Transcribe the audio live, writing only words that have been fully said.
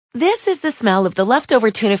This is the smell of the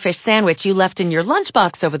leftover tuna fish sandwich you left in your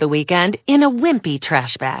lunchbox over the weekend in a wimpy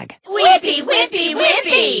trash bag. Wimpy, wimpy,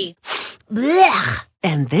 wimpy! Blech!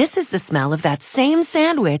 And this is the smell of that same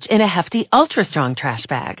sandwich in a hefty, ultra-strong trash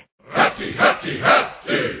bag. Hefty, hefty,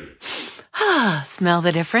 hefty! Ah, smell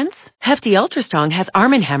the difference? Hefty Ultra Strong has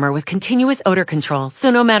Arm & Hammer with continuous odor control,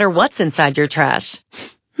 so no matter what's inside your trash,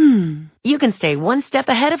 you can stay one step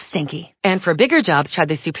ahead of stinky. And for bigger jobs, try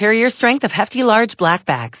the superior strength of Hefty Large Black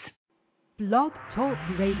Bags. Blog Talk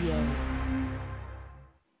Radio.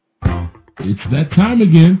 It's that time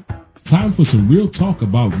again. Time for some real talk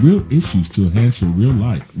about real issues to enhance your real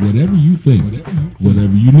life. Whatever you think,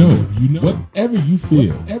 whatever you know, whatever you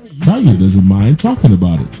feel, Tanya doesn't mind talking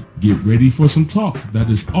about it. Get ready for some talk that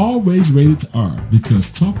is always rated R, because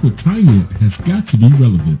Talk with Tanya has got to be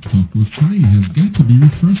relevant. Talk with Tanya has got to be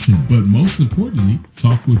refreshing. But most importantly,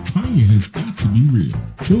 Talk with Tanya has got to be real.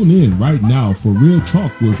 Tune in right now for Real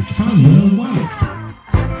Talk with Tanya White.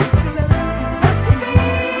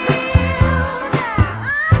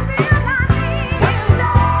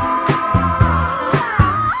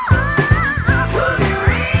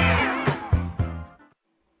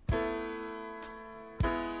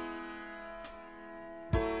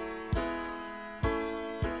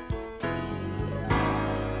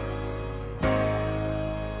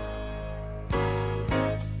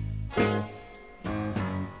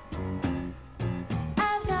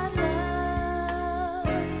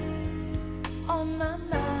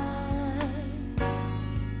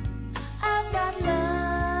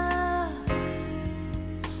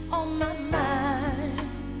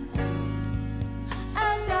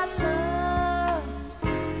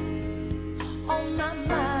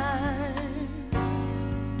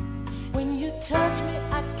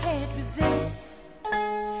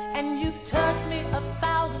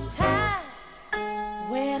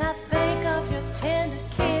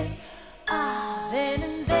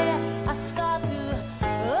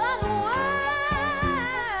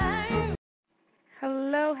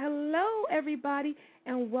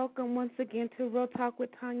 Welcome once again to Real Talk with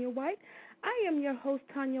Tanya White. I am your host,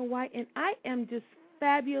 Tanya White, and I am just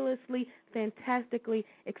fabulously, fantastically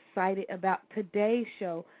excited about today's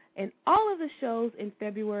show and all of the shows in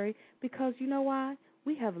February, because you know why?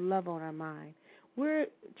 We have love on our mind. We're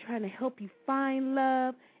trying to help you find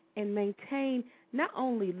love and maintain not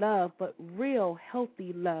only love, but real,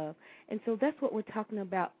 healthy love. And so that's what we're talking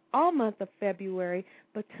about all month of February,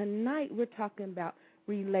 but tonight we're talking about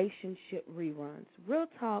relationship reruns. Real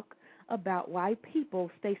talk about why people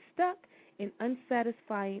stay stuck in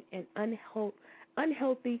unsatisfying and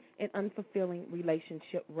unhealthy and unfulfilling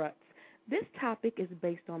relationship ruts. This topic is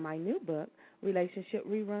based on my new book, Relationship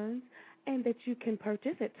Reruns, and that you can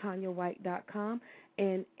purchase at TanyaWhite.com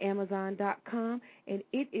and Amazon.com. And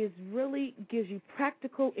it is really gives you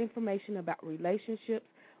practical information about relationships,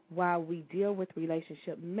 why we deal with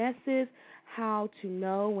relationship messes, how to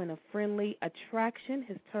know when a friendly attraction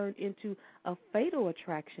has turned into a fatal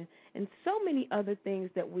attraction, and so many other things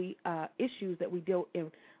that issues that we deal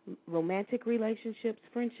in romantic relationships,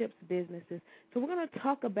 friendships, businesses. So we're going to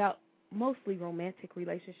talk about mostly romantic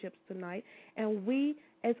relationships tonight, and we,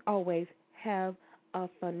 as always, have a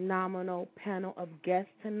phenomenal panel of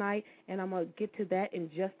guests tonight, and I'm going to get to that in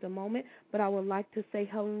just a moment, but I would like to say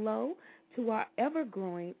hello to our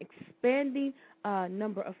ever-growing, expanding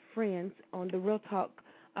number of friends on the Real Talk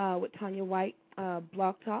with Tanya White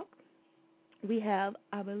blog talk. We have,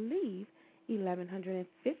 I believe,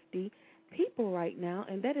 1,150 people right now,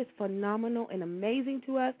 and that is phenomenal and amazing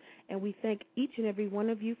to us, and we thank each and every one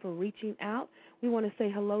of you for reaching out. We want to say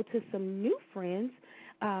hello to some new friends,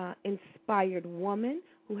 Inspired Woman,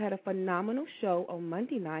 who had a phenomenal show on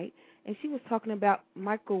Monday night, and she was talking about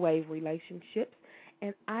microwave relationships.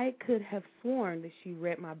 And I could have sworn that she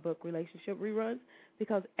read my book, Relationship Reruns,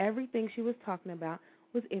 because everything she was talking about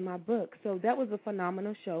was in my book. So that was a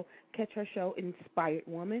phenomenal show. Catch her show, Inspired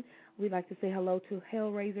Woman. We'd like to say hello to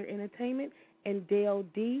Hellraiser Entertainment and Dale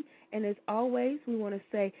D. And as always, we want to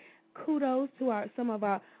say kudos to some of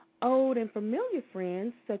our old and familiar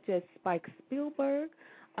friends, such as Spike Spielberg,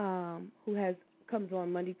 who comes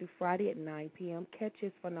on Monday through Friday at 9 p.m. Catch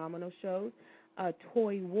his phenomenal shows.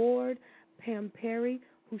 Toy Ward, Pam Perry,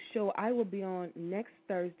 whose show I will be on next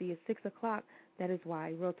Thursday at 6 o'clock. That is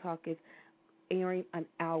why Real Talk is airing an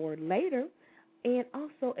hour later. And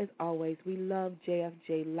also, as always, we love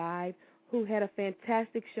JFJ Live, who had a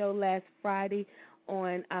fantastic show last Friday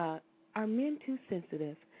on Are Men Too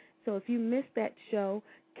Sensitive? So if you missed that show,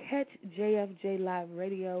 catch JFJ Live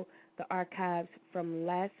Radio, the archives from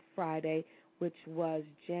last Friday, which was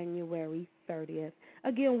January 30th.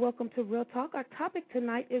 Again, welcome to Real Talk. Our topic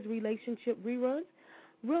tonight is relationship reruns.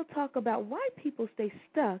 we'll talk about why people stay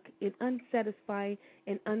stuck in unsatisfying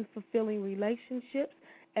and unfulfilling relationships.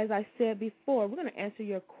 As I said before, we're going to answer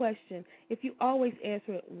your question. If you always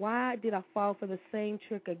answer it, why did I fall for the same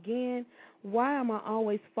trick again? Why am I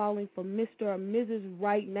always falling for Mr. or Mrs.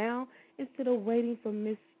 Right now instead of waiting for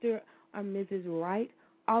Mr. or Mrs. Right?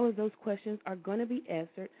 All of those questions are going to be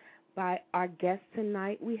answered by our guest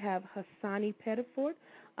tonight. We have Hassani Pettiford,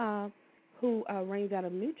 who reigns out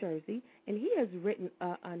of New Jersey, and he has written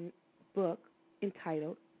a book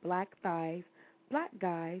entitled Black Thighs, Black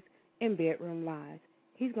Guys, and Bedroom Lies.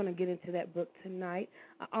 He's going to get into that book tonight.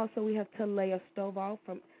 Also, we have Talea Stovall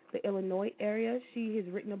from the Illinois area. She has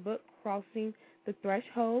written a book, Crossing the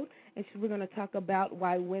Threshold, and we're going to talk about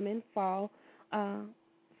why women fall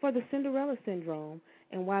for the Cinderella syndrome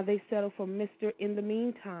and why they settle for Mr. in the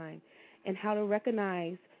meantime, and how to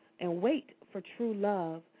recognize and wait for true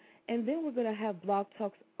love. And then we're going to have Blog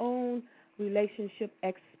Talk's own relationship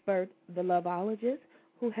expert, the Loveologist,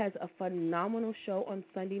 who has a phenomenal show on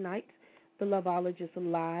Sunday nights, The Loveologist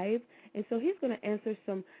Live. And so he's going to answer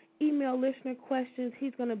some email listener questions.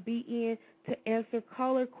 He's going to be in to answer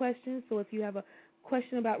caller questions. So if you have a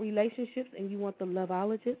question about relationships and you want the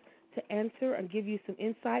Loveologist to answer and give you some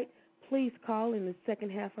insight, please call in the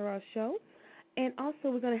second half of our show. And also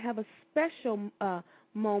we're going to have a special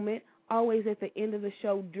moment always at the end of the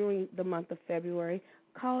show during the month of February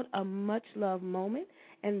called a Much Love Moment,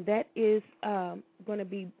 and that is going to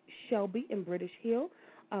be Shelby and British Hill,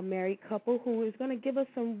 a married couple who is going to give us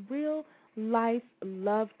some real life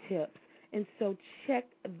love tips. And so check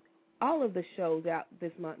all of the shows out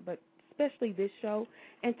this month, but especially this show.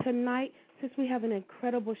 And tonight, since we have an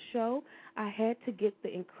incredible show, I had to get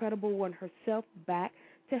the incredible one herself back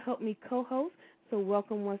to help me co-host. So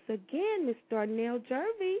welcome once again, Miss Darnell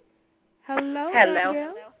Jervey. Hello. Hello.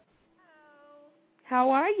 Darnell. How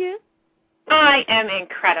are you? I am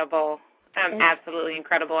incredible. I'm absolutely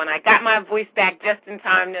incredible, and I got my voice back just in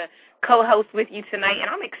time to co-host with you tonight, and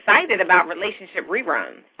I'm excited about relationship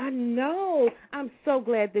reruns. I know. I'm so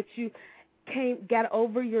glad that you got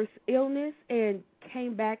over your illness and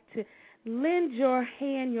came back to lend your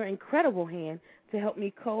hand, your incredible hand, to help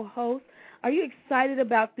me co-host. Are you excited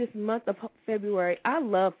about this month of February? I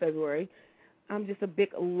love February. I'm just a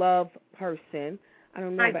big love person. I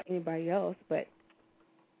don't know about anybody else, but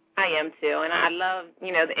I am too, and I love,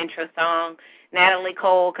 the intro song, Natalie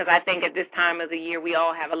Cole, because I think at this time of the year we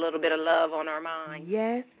all have a little bit of love on our mind.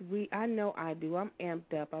 Yes, I know I do. I'm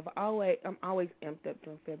amped up. I'm always amped up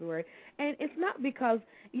during February, and it's not because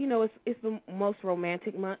it's the most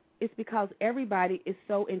romantic month. It's because everybody is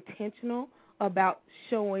so intentional about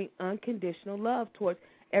showing unconditional love towards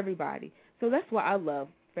everybody. So that's why I love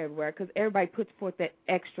February, because everybody puts forth that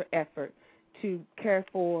extra effort to care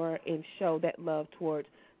for and show that love towards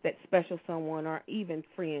that special someone or even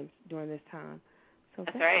friends during this time. So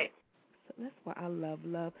that's right. So that's why I love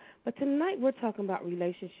love. But tonight we're talking about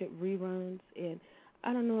relationship reruns, and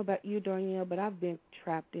I don't know about you, Darnell, but I've been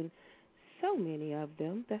trapped in so many of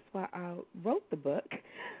them. That's why I wrote the book,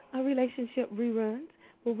 Relationship Reruns.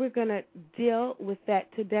 Well, we're going to deal with that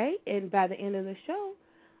today, and by the end of the show,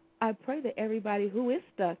 I pray that everybody who is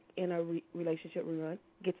stuck in a relationship rerun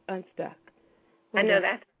gets unstuck. I know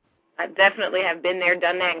that. I definitely have been there,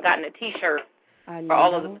 done that, and gotten a T-shirt for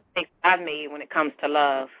all of the mistakes I've made when it comes to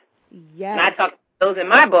love. Yes. And I talk those in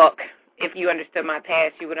my book. If you understood my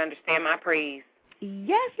past, you would understand my praise.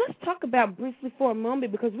 Yes, let's talk about briefly for a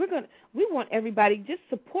moment, because we want everybody, just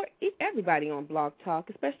support everybody on Blog Talk,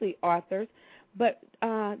 especially authors. But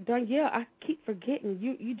Darnell, I keep forgetting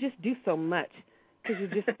you just do so much because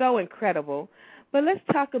you're just so incredible. But let's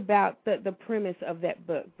talk about the premise of that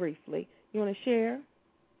book briefly. You want to share?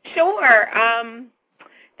 Sure.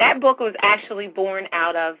 That book was actually born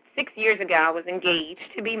out of 6 years ago. I was engaged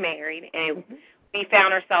to be married, and we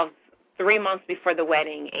found ourselves 3 months before the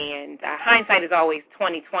wedding. And hindsight is always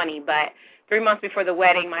 20/20, but 3 months before the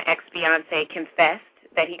wedding, my ex-fiancé confessed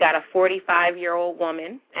that he got a 45-year-old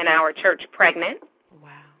woman in our church pregnant. Wow.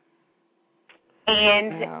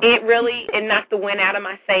 And it knocked the wind out of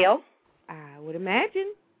my sail. I would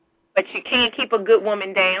imagine. But you can't keep a good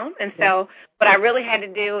woman down. And so what I really had to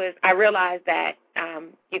do is I realized that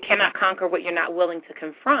you cannot conquer what you're not willing to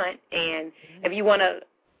confront. And if you want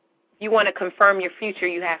to confirm your future,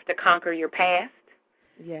 you have to conquer your past.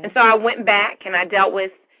 Yes. And so I went back and I dealt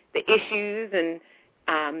with the issues and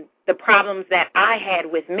the problems that I had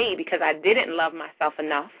with me because I didn't love myself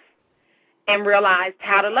enough, and realized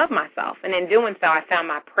how to love myself. And in doing so, I found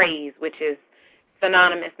my praise, which is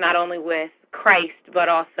synonymous not only with Christ, but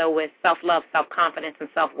also with self-love, self-confidence, and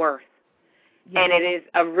self-worth. Yes. And it is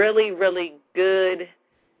a really, really good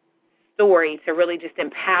story to really just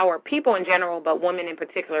empower people in general, but women in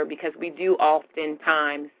particular, because we do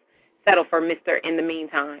oftentimes settle for Mr. in the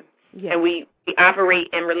meantime. Yes. And we operate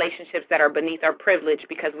in relationships that are beneath our privilege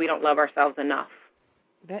because we don't love ourselves enough.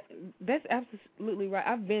 That's absolutely right.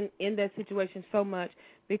 I've been in that situation so much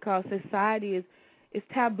because society is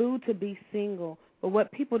taboo to be single. But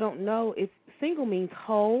what people don't know is single means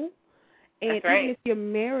whole. And That's right. Even if you're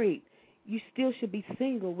married, you still should be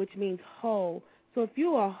single, which means whole. So if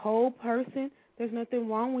you're a whole person, there's nothing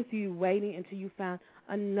wrong with you waiting until you found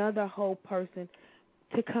another whole person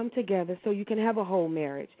to come together so you can have a whole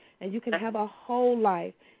marriage and you can have a whole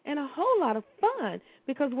life and a whole lot of fun.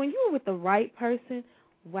 Because when you're with the right person,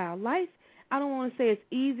 wow, life, I don't want to say it's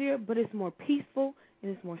easier, but it's more peaceful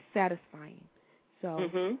and it's more satisfying. So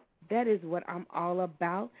that is what I'm all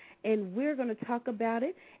about. And we're going to talk about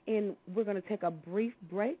it, and we're going to take a brief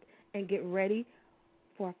break and get ready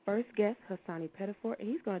for our first guest, Hassani Pettiford, and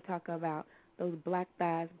he's going to talk about those black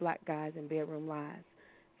thighs, black guys, and bedroom lies.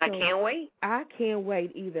 So I can't wait. I can't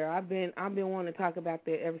wait either. I've been wanting to talk about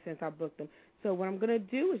that ever since I booked them. So what I'm going to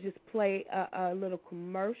do is just play a little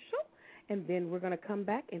commercial, and then we're going to come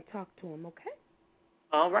back and talk to him, okay?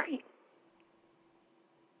 All right.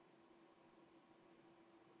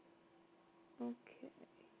 Okay.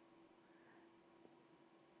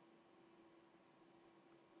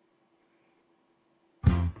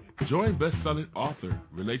 Join best-selling author,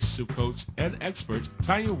 relationship coach, and expert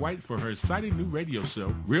Tanya White for her exciting new radio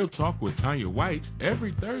show, Real Talk with Tanya White,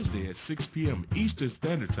 every Thursday at 6 p.m. Eastern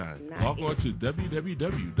Standard Time. Log on to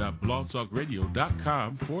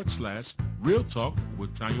www.blogtalkradio.com/Real Talk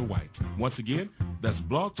with Tanya White. Once again, that's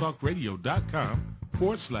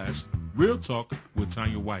blogtalkradio.com/Real Talk with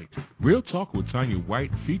Tanya White. Real Talk with Tanya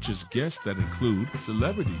White features guests that include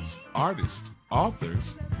celebrities, artists, authors,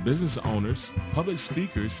 business owners, public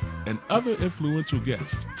speakers, and other influential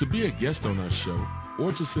guests. To be a guest on our show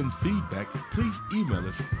or to send feedback, please email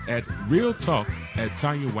us at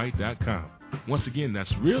realtalk@TanyaWhite.com. Once again,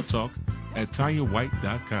 that's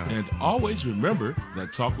realtalk@TanyaWhite.com. And always remember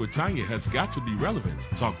that Talk with Tanya has got to be relevant.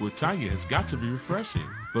 Talk with Tanya has got to be refreshing.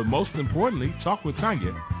 But most importantly, Talk with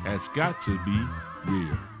Tanya has got to be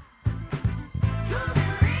real.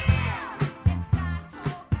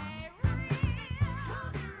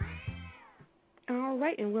 All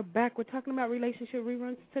right, and we're back. We're talking about relationship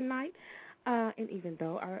reruns tonight. And even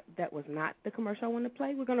though that was not the commercial I wanted to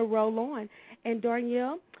play, we're going to roll on. And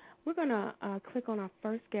Darnielle, we're going to click on our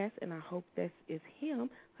first guest, and I hope this is him,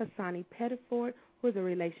 Hassani Pettiford, who is a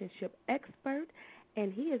relationship expert,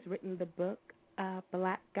 and he has written the book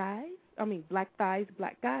Black Thighs, Black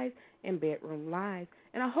Guys, and Bedroom Lies,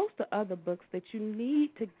 and a host of other books that you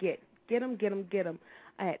need to get them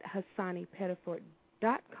at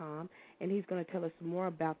HassaniPettiford.com, and he's going to tell us more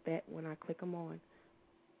about that when I click him on.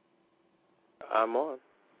 I'm on.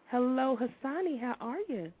 Hello, Hassani. How are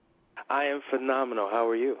you? I am phenomenal. How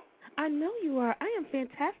are you? I know you are. I am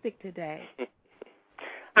fantastic today.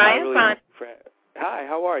 I am fine. Hi,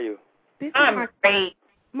 how are you? I'm great.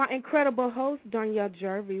 My incredible host, Darnielle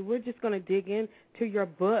Jervey. We're just going to dig into your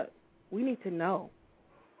book. We need to know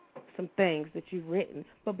some things that you've written.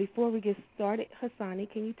 But before we get started, Hassani,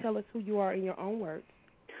 can you tell us who you are in your own words?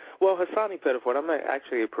 Well, Hassani Pettiford, I'm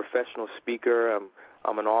actually a professional speaker.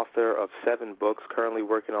 I'm an author of 7 books, currently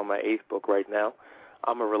working on my 8th book right now.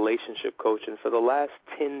 I'm a relationship coach, and for the last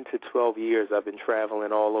 10 to 12 years, I've been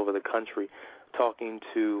traveling all over the country talking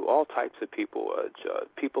to all types of people,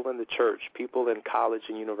 people in the church, people in college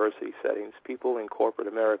and university settings, people in corporate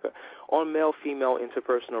America, on male-female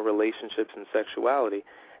interpersonal relationships and sexuality.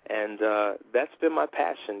 And that's been my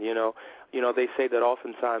passion. You know, they say that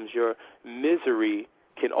oftentimes your misery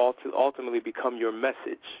can ultimately become your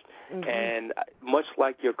message. Mm-hmm. And much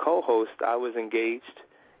like your co-host, I was engaged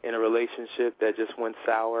in a relationship that just went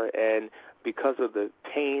sour, and because of the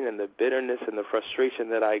pain and the bitterness and the frustration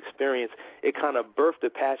that I experienced, it kind of birthed a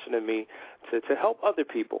passion in me to help other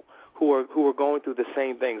people who are going through the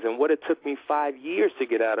same things. And what it took me 5 years to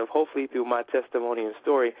get out of, hopefully through my testimony and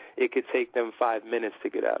story, it could take them 5 minutes to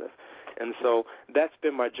get out of. And so that's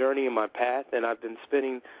been my journey and my path, and I've been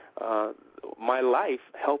spending my life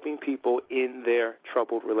helping people in their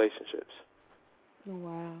troubled relationships.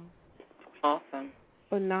 Wow. Awesome.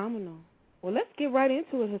 Phenomenal. Well, let's get right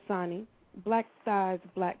into it, Hassani. Black Thighs,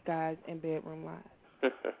 Black Guys, and Bedroom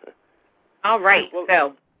Lies. All right. Well,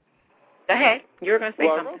 so, go ahead. You were going to say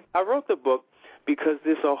something. I wrote the book because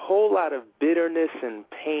there's a whole lot of bitterness and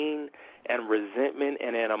pain and resentment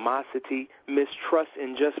and animosity, mistrust,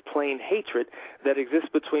 and just plain hatred that exists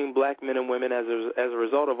between black men and women as a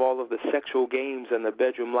result of all of the sexual games and the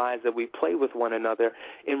bedroom lies that we play with one another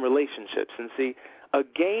in relationships. And see, A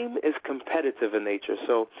game is competitive in nature,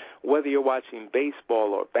 so whether you're watching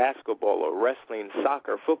baseball or basketball or wrestling,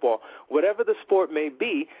 soccer, football, whatever the sport may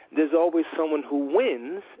be, there's always someone who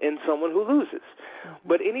wins and someone who loses.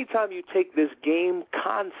 But anytime you take this game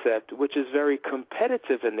concept, which is very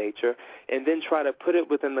competitive in nature, and then try to put it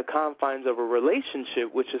within the confines of a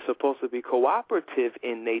relationship, which is supposed to be cooperative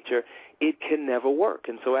in nature, it can never work.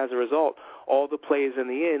 And so as a result, all the players in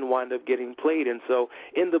the end wind up getting played. And so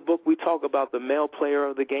in the book, we talk about the male player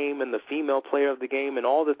of the game and the female player of the game and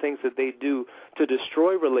all the things that they do to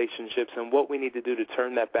destroy relationships and what we need to do to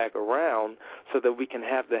turn that back around so that we can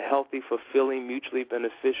have the healthy, fulfilling, mutually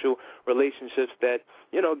beneficial relationships that,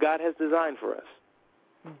 God has designed for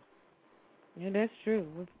us. Yeah, that's true.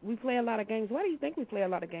 We play a lot of games. Why do you think we play a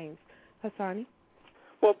lot of games, Hassani?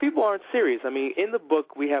 Well, people aren't serious. I mean, in the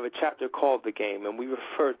book, we have a chapter called The Game, and we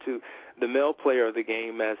refer to the male player of the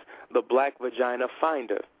game as the black vagina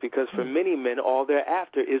finder, because for many men, all they're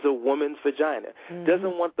after is a woman's vagina.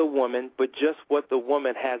 Doesn't want the woman, but just what the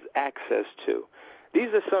woman has access to. These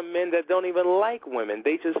are some men that don't even like women.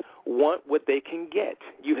 They just want what they can get.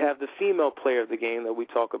 You have the female player of the game that we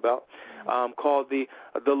talk about called the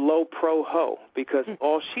low pro hoe, because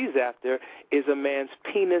all she's after is a man's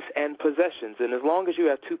penis and possessions. And as long as you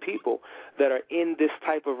have two people that are in this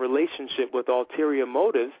type of relationship with ulterior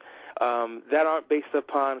motives that aren't based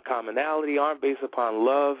upon commonality, aren't based upon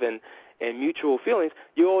love and mutual feelings,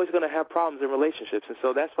 you're always going to have problems in relationships. And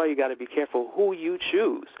so that's why you got to be careful who you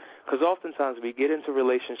choose, because oftentimes we get into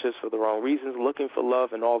relationships for the wrong reasons, looking for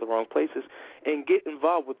love in all the wrong places, and get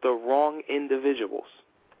involved with the wrong individuals.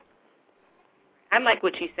 I like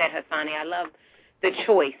what you said, Hassani. I love the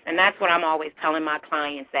choice, and that's what I'm always telling my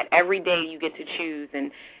clients, that every day you get to choose,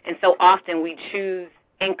 and so often we choose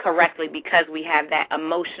incorrectly because we have that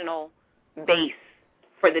emotional base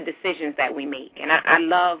for the decisions that we make. And I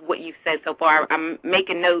love what you've said so far. I'm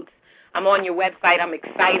making notes. I'm on your website. I'm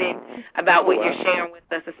excited about what you're sharing with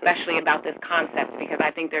us, especially about this concept, because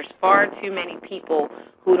I think there's far too many people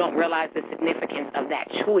who don't realize the significance of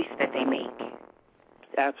that choice that they make.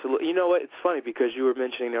 Absolutely. You know what? It's funny because you were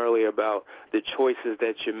mentioning earlier about the choices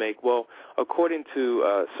that you make. Well, according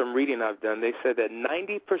to some reading I've done, they said that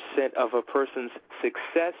 90% of a person's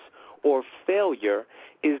success or failure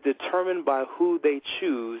is determined by who they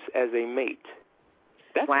choose as a mate.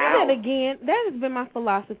 That's Say that again. That has been my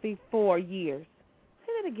philosophy for years.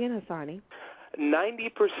 Say that again, Hassani.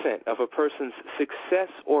 90% of a person's success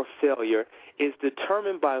or failure is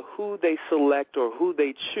determined by who they select or who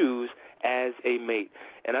they choose as a mate.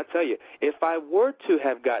 And I tell you, if I were to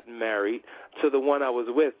have gotten married to the one I was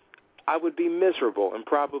with, I would be miserable and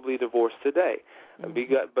probably divorced today.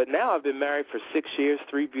 But now I've been married for 6 years,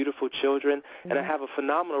 3 beautiful children, and I have a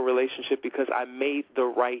phenomenal relationship because I made the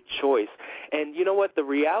right choice. And you know what? The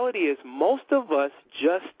reality is most of us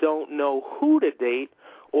just don't know who to date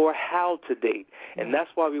or how to date. And that's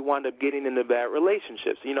why we wind up getting into bad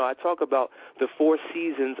relationships. I talk about the 4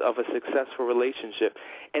 seasons of a successful relationship.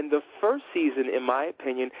 And the first season, in my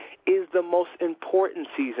opinion, is the most important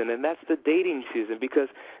season, and that's the dating season, because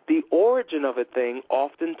the origin of a thing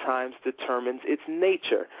oftentimes determines its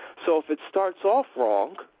nature. So if it starts off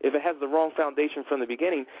wrong, if it has the wrong foundation from the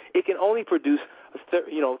beginning, it can only produce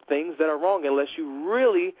things that are wrong unless you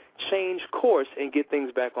really change course and get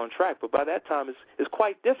things back on track. But by that time, it's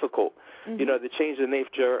quite difficult, to change the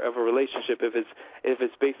nature of a relationship if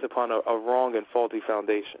it's based upon a wrong and faulty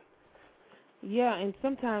foundation. Yeah, and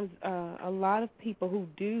sometimes a lot of people who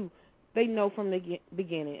they know from the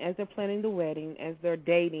beginning, as they're planning the wedding, as they're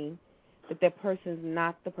dating, that person's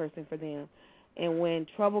not the person for them. And when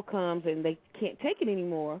trouble comes and they can't take it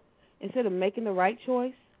anymore, instead of making the right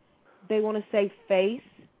choice, they want to save face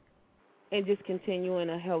and just continue in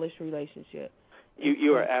a hellish relationship.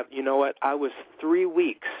 You know what? I was 3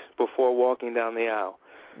 weeks before walking down the aisle.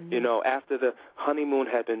 After the honeymoon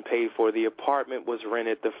had been paid for, the apartment was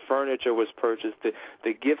rented, the furniture was purchased,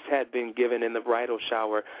 the gifts had been given in the bridal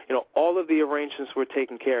shower. All of the arrangements were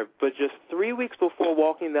taken care of. But just 3 weeks before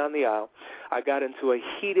walking down the aisle, I got into a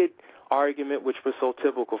heated argument, which was so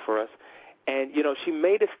typical for us. And, she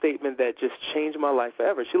made a statement that just changed my life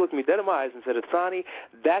forever. She looked me dead in my eyes and said, Hassani,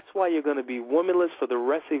 that's why you're going to be womanless for the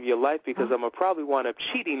rest of your life, because I'm going to probably wind up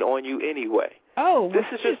cheating on you anyway. Oh, this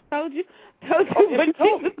is just told you what she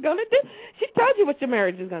was going to do. She told you what your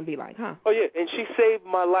marriage is going to be like, huh? Oh, yeah, and she saved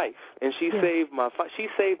my life, and she saved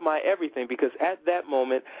my everything, because at that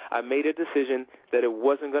moment I made a decision that it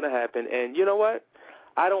wasn't going to happen. And you know what?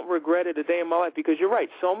 I don't regret it a day in my life, because you're right.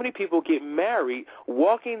 So many people get married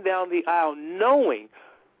walking down the aisle knowing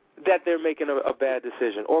that they're making a bad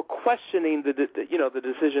decision or questioning the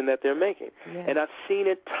decision that they're making. Yeah. And I've seen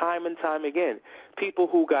it time and time again. People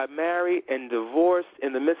who got married and divorced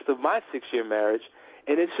in the midst of my 6-year marriage,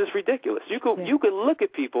 and it's just ridiculous. You could look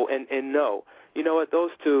at people and know, you know what,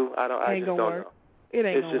 those two, I just don't know. It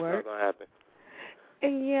ain't it's gonna just work. not gonna happen.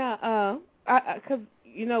 And because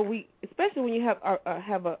we, especially when you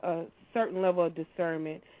have a certain level of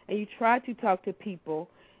discernment, and you try to talk to people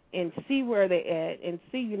and see where they're at, and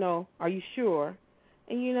see, are you sure?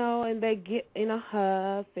 And and they get in a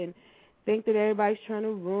huff and think that everybody's trying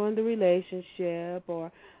to ruin the relationship,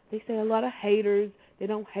 or they say a lot of haters. They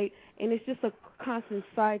don't hate, and it's just a constant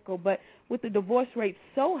cycle. But with the divorce rate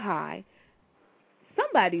so high,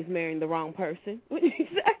 somebody's marrying the wrong person.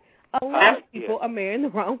 A lot of people are marrying the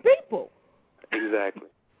wrong people.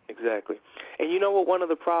 Exactly. And you know what one of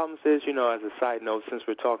the problems is, as a side note, since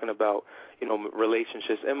we're talking about,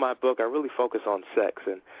 relationships, in my book I really focus on sex.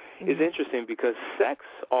 And it's interesting because sex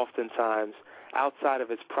oftentimes, outside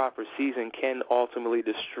of its proper season, can ultimately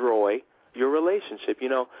destroy your relationship.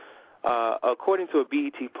 According to a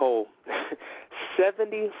BET poll,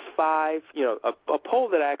 75, a poll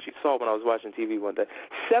that I actually saw when I was watching TV one day,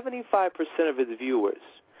 75% of its viewers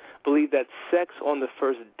believe that sex on the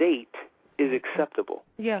first date is acceptable.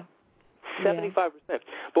 Yeah. 75%.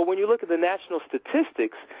 But when you look at the national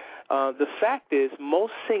statistics, the fact is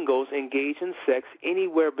most singles engage in sex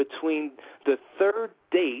anywhere between the third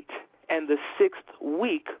date and the 6th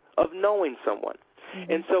week of knowing someone.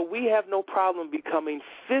 And so we have no problem becoming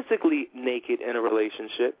physically naked in a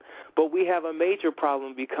relationship, but we have a major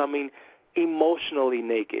problem becoming emotionally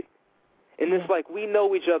naked. And it's like we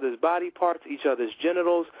know each other's body parts, each other's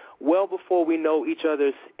genitals, well before we know each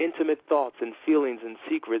other's intimate thoughts and feelings and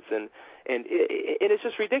secrets, and it's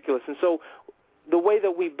just ridiculous. And so the way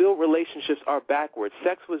that we build relationships are backwards.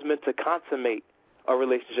 Sex was meant to consummate a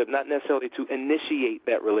relationship, not necessarily to initiate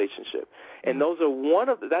that relationship. And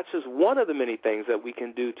that's just one of the many things that we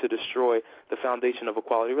can do to destroy the foundation of a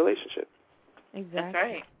quality relationship. Exactly. That's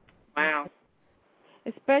right. Wow.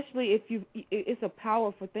 Especially it's a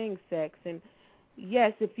powerful thing, sex. And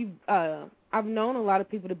yes, I've known a lot of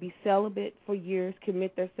people to be celibate for years,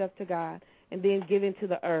 commit themselves to God, and then give in to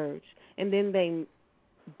the urge. And then they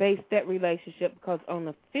base that relationship because on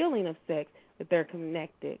the feeling of sex that they're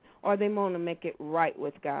connected, or they want to make it right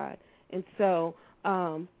with God. And so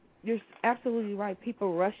you're absolutely right.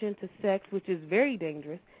 People rush into sex, which is very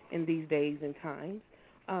dangerous in these days and times,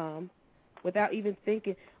 without even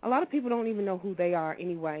thinking. A lot of people don't even know who they are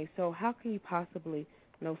anyway, so how can you possibly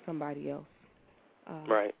know somebody else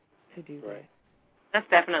to do that? That's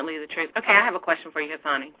definitely the truth. Okay, I have a question for you,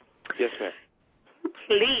 Hassani. Yes, ma'am.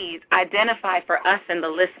 Please identify for us and the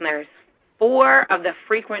listeners 4 of the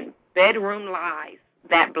frequent bedroom lies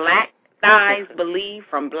that black guys believe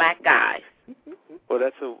from black guys. Well,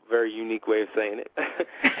 that's a very unique way of saying it.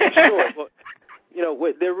 Sure.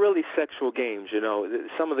 Well, they're really sexual games,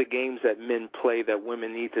 some of the games that men play that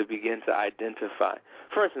women need to begin to identify.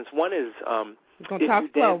 For instance, one is... You're going to talk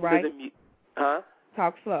slow, right?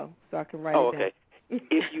 Talk slow so I can write it down. Okay.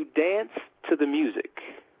 If you dance to the music,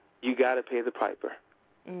 you got to pay the piper.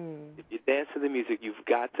 If you dance to the music, you've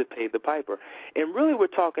got to pay the piper. And really we're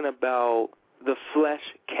talking about the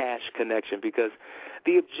flesh-cash connection, because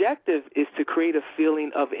the objective is to create a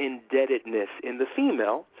feeling of indebtedness in the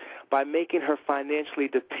female by making her financially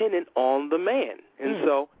dependent on the man. And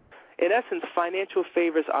so, in essence, financial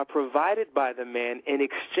favors are provided by the man in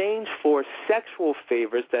exchange for sexual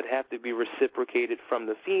favors that have to be reciprocated from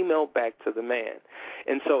the female back to the man.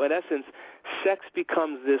 And so, in essence, sex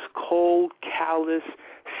becomes this cold, callous,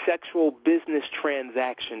 sexual business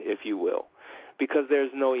transaction, if you will, because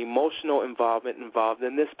there's no emotional involvement involved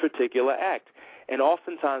in this particular act. And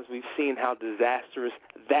oftentimes we've seen how disastrous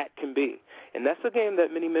that can be. And that's a game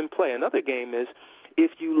that many men play. Another game is,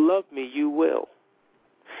 if you love me, you will.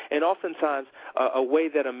 And oftentimes a way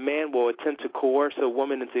that a man will attempt to coerce a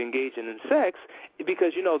woman into engaging in sex,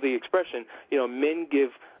 because the expression, men give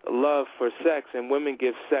love for sex and women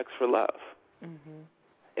give sex for love.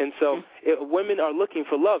 And so women are looking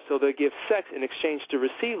for love, so they'll give sex in exchange to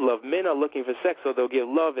receive love. Men are looking for sex, so they'll give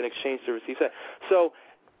love in exchange to receive sex. So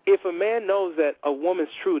if a man knows that a woman's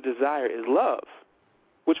true desire is love,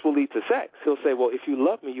 which will lead to sex, he'll say, well, if you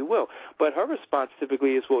love me, you will. But her response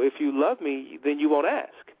typically is, well, if you love me, then you won't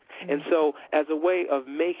ask. And so as a way of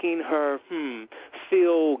making her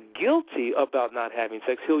feel guilty about not having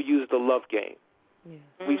sex, he'll use the love game.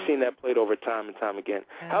 We've seen that played over time and time again.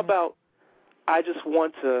 How about, I just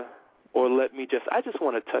want to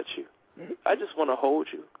touch you. I just want to hold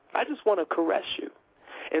you. I just want to caress you.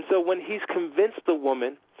 And so when he's convinced the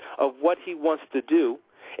woman of what he wants to do,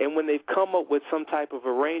 And when they've come up with some type of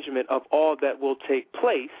arrangement of all that will take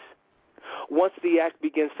place, once the act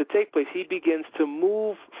begins to take place, he begins to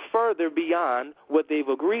move further beyond what they've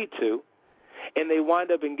agreed to, and they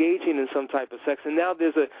wind up engaging in some type of sex. And now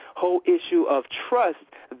there's a whole issue of trust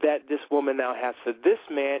that this woman now has for this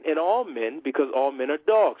man and all men, because all men are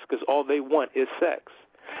dogs, because all they want is sex.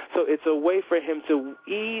 So it's a way for him to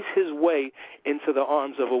ease his way into the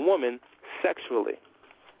arms of a woman sexually.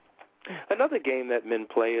 Another game that men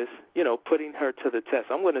play is, putting her to the test.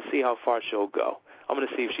 I'm going to see how far she'll go. I'm going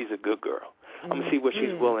to see if she's a good girl. I'm going to see what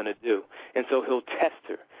she's willing to do. And so he'll test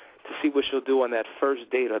her to see what she'll do on that first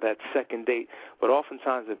date or that second date. But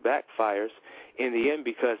oftentimes it backfires in the end,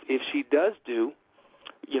 because if she does do,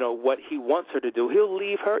 what he wants her to do, he'll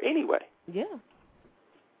leave her anyway. Yeah.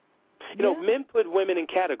 Men put women in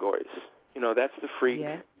categories. That's the freak.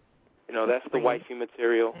 Yeah. That's the wifey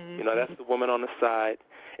material. That's the woman on the side.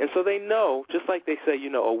 And so they know, just like they say,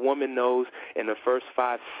 a woman knows in the first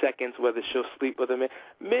 5 seconds whether she'll sleep with a man.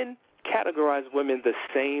 Men categorize women the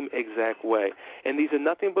same exact way. And these are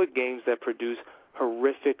nothing but games that produce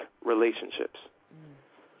horrific relationships.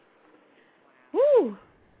 Woo!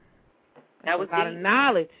 That was a lot of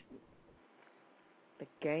knowledge. The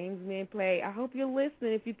games men play. I hope you're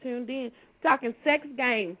listening if you tuned in. Talking sex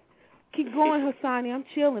games. Keep going, Hassani. I'm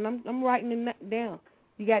chilling. I'm writing it down.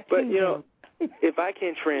 You got two. But, if I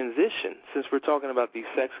can transition, since we're talking about these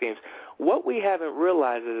sex games, what we haven't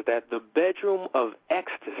realized is that the bedroom of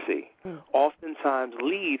ecstasy oftentimes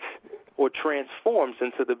leads or transforms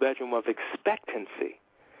into the bedroom of expectancy,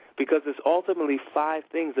 because there's ultimately 5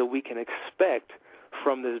 things that we can expect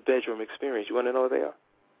from this bedroom experience. You want to know what they are?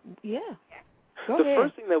 Yeah. The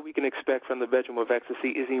first thing that we can expect from the bedroom of ecstasy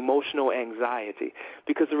is emotional anxiety,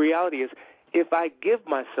 because the reality is, if I give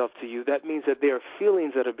myself to you, that means that there are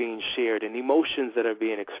feelings that are being shared and emotions that are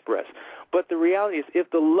being expressed. But the reality is, if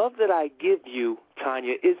the love that I give you,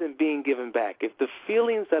 Tanya, isn't being given back, if the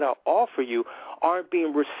feelings that I offer you aren't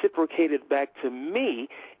being reciprocated back to me,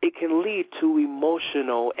 it can lead to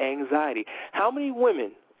emotional anxiety. How many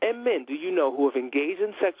women and men do you know who have engaged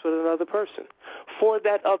in sex with another person? For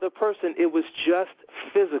that other person, it was just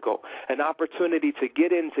physical, an opportunity to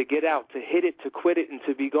get in, to get out, to hit it, to quit it, and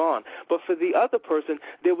to be gone. But for the other person,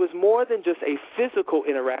 there was more than just a physical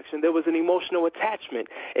interaction. There was an emotional attachment.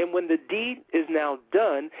 And when the deed is now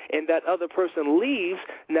done and that other person leaves,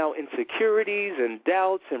 now insecurities and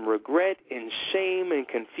doubts and regret and shame and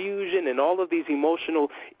confusion and all of these emotional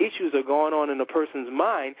issues are going on in a person's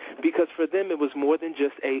mind, because for them it was more than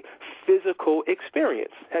just a physical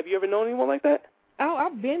experience. Have you ever known anyone like that? Oh,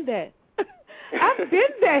 I've been there. I've been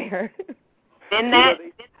there. Been that?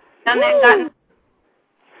 Done that? Gotten?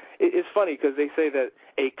 It's funny because they say that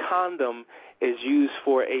a condom is used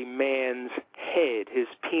for a man's head, his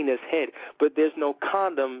penis head, but there's no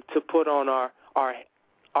condom to put on our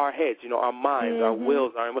heads, our minds, our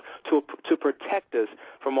wills, to protect us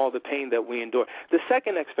from all the pain that we endure. The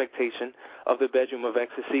second expectation of the bedroom of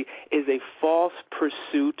ecstasy is a false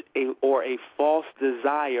pursuit or a false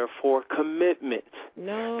desire for commitment.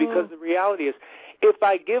 No. Because the reality is, if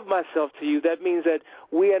I give myself to you, that means that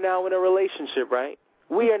we are now in a relationship, right?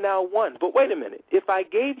 We are now one. But wait a minute. If I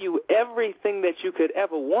gave you everything that you could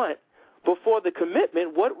ever want before the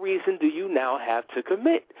commitment, what reason do you now have to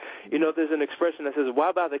commit? There's an expression that says,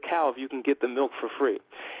 why buy the cow if you can get the milk for free?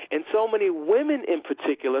 And so many women in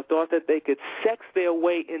particular thought that they could sex their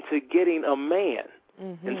way into getting a man.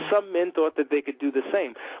 Mm-hmm. And some men thought that they could do the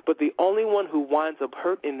same. But the only one who winds up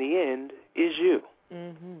hurt in the end is you.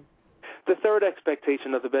 Mm-hmm. The third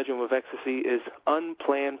expectation of the bedroom of ecstasy is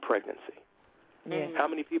unplanned pregnancy. Yes. How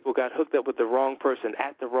many people got hooked up with the wrong person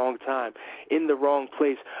at the wrong time, in the wrong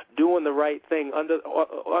place, doing the right thing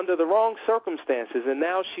under the wrong circumstances, and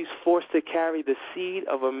now she's forced to carry the seed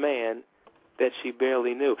of a man that she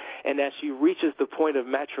barely knew. And as she reaches the point of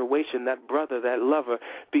maturation, that brother, that lover,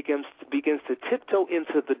 begins to tiptoe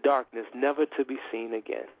into the darkness, never to be seen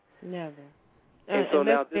again. Never. And so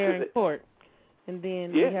now this they're is in it. court. And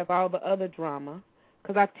then we have all the other drama,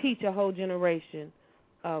 because I teach a whole generation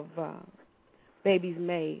of babies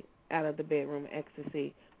made out of the bedroom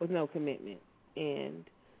ecstasy with no commitment, and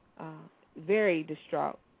very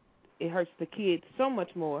distraught. It hurts the kids so much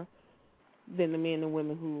more than the men and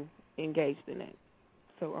women who engaged in that.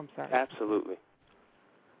 So I'm sorry. Absolutely.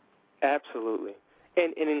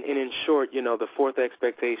 And in short, the fourth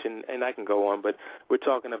expectation, and I can go on, but we're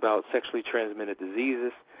talking about sexually transmitted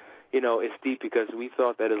diseases. It's deep because we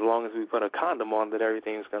thought that as long as we put a condom on, that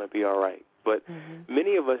everything's going to be all right. But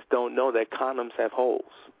many of us don't know that condoms have holes.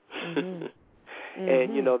 And,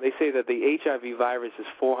 they say that the HIV virus is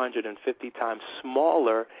 450 times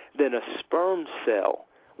smaller than a sperm cell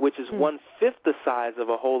which is 1/5 the size of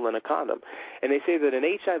a hole in a condom. And they say that an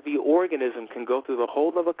HIV organism can go through the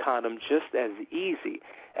hole of a condom just as easy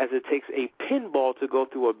as it takes a pinball to go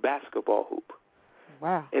through a basketball hoop.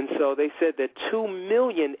 Wow. And so they said that 2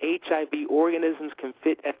 million HIV organisms can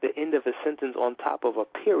fit at the end of a sentence on top of a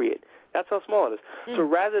period. That's how small it is. So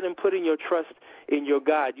rather than putting your trust in your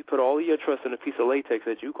God, you put all of your trust in a piece of latex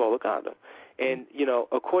that you call a condom. And, you know,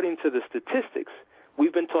 according to the statistics,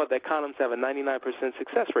 we've been taught that condoms have a 99%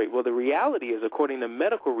 success rate. Well, the reality is, according to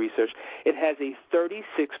medical research, it has a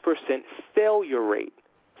 36% failure rate.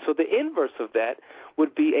 So the inverse of that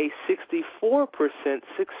would be a 64%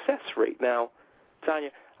 success rate. Now,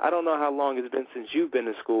 Tanya, I don't know how long it's been since you've been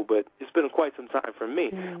to school, but it's been quite some time for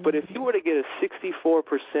me. But if you were to get a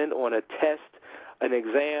 64% on a test, an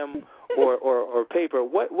exam, or paper,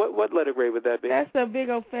 what letter grade would that be? That's a big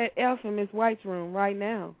old fat F in Miss White's room right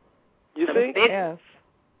now. You see? F.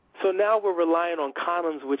 So now we're relying on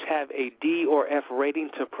condoms which have a D or F rating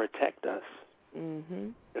to protect us.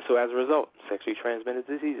 And so as a result, sexually transmitted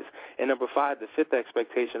diseases. And number 5, the 5th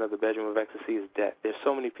expectation of the bedroom of ecstasy is death. There's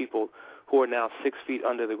so many people who are now 6 feet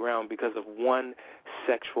under the ground because of one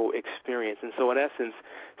sexual experience. And so in essence,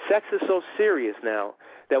 sex is so serious now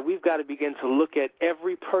that we've got to begin to look at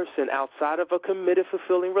every person outside of a committed,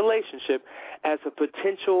 fulfilling relationship as a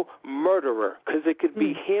potential murderer, because it could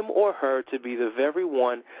be him or her to be the very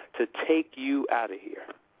one to take you out of here.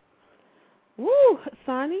 Woo,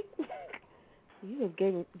 Sonny. You have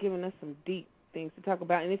given us some deep things to talk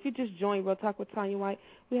about. And if you just joined Real Talk with Tanya White,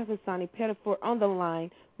 we have Sonny Pettiford on the line.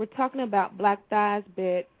 We're talking about black guys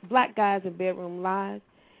and bedroom lies.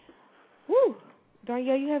 Woo.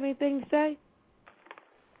 Danielle, you have anything to say?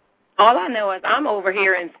 All I know is I'm over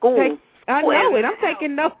here in school. I know it. I'm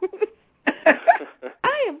taking notes.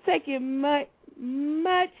 I am taking much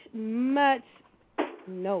notes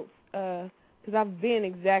because I've been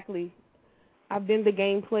the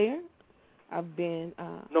game player. I've been...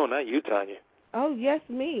 No, not you, Tanya. Oh, yes,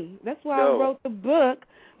 me. That's why I wrote the book,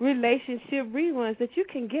 Relationship Reruns, that you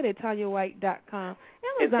can get at TanyaWhite.com,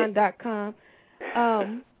 Amazon.com.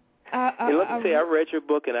 And let me say, I read your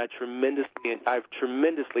book, and I've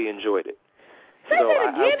tremendously enjoyed it. Say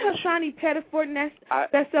that again, Hassani Pettiford,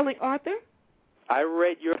 best-selling author. I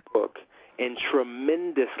read your book and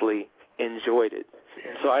tremendously enjoyed it.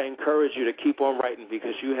 So I encourage you to keep on writing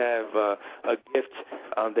because you have a gift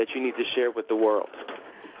that you need to share with the world.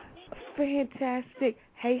 Fantastic.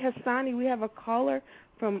 Hey, Hassani, we have a caller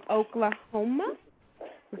from Oklahoma.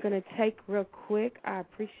 We're going to take real quick. I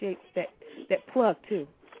appreciate that plug, too.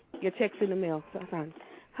 Your check's in the mail, Hassani.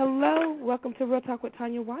 Hello. Welcome to Real Talk with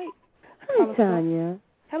Tanya White. Hi, Tanya.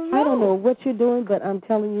 Hello. I don't know what you're doing, but I'm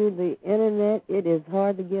telling you, the Internet, it is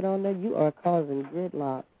hard to get on there. You are causing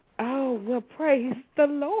gridlock. Oh, well, praise the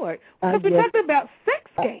Lord. Because we're talking about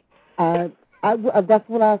sex games. That's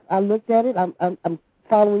what I looked at it. I'm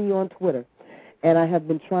following you on Twitter, and I have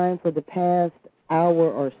been trying for the past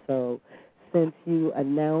hour or so since you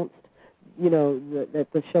announced, that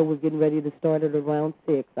the show was getting ready to start at around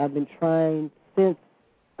 6. I've been trying since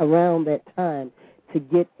around that time to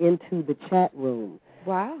get into the chat room.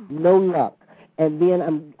 Wow. No luck. And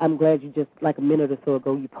then I'm glad you just, like a minute or so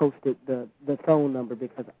ago, you posted the phone number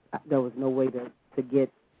because there was no way to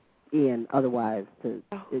get in otherwise.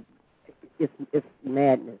 It's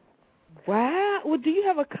madness. Wow. Well, do you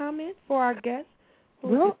have a comment for our guest?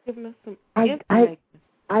 Well, giving us some information?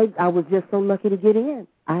 I was just so lucky to get in.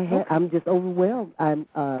 I'm just overwhelmed.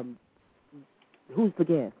 Who's the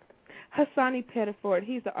guest? Hassani Pettiford.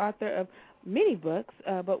 He's the author of many books,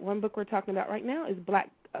 but one book we're talking about right now is Black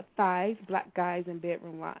Guys and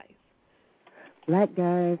Bedroom Lies. Black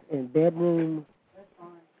Guys and Bedroom...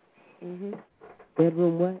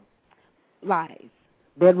 Bedroom what? Lies.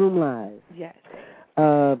 Bedroom Lies. Yes.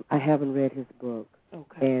 I haven't read his book.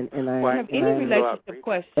 Okay. And I have any relationship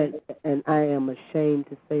questions? And I am ashamed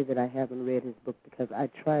to say that I haven't read his book because I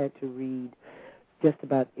tried to read just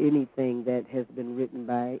about anything that has been written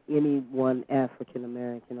by anyone African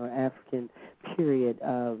American or African, period.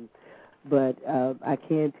 But I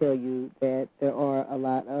can tell you that there are a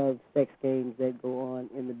lot of sex games that go on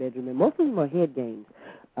in the bedroom, and most of them are head games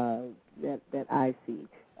that I see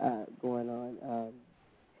going on.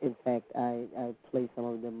 In fact, I play some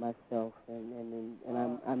of them myself, and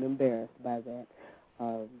I'm embarrassed by that.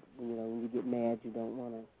 When you get mad, you don't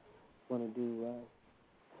want to do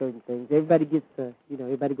certain things. Everybody gets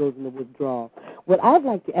everybody goes into withdrawal. What I'd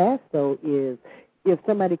like to ask though is if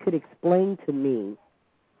somebody could explain to me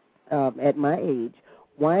at my age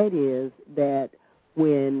why it is that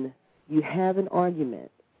when you have an argument,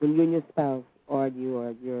 when you and your spouse argue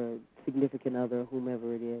or your significant other,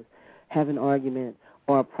 whomever it is, have an argument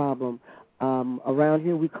are a problem. Around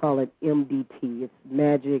here we call it MDT. It's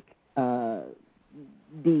magic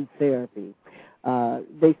D therapy.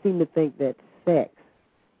 They seem to think that sex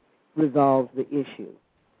resolves the issue.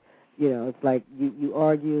 It's like you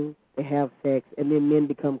argue, they have sex, and then men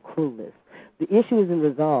become clueless. The issue isn't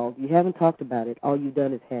resolved. You haven't talked about it. All you've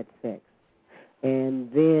done is had sex.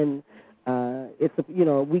 And then it's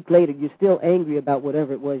a week later, you're still angry about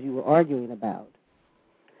whatever it was you were arguing about.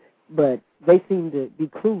 But they seem to be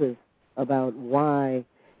clueless about why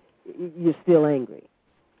you're still angry,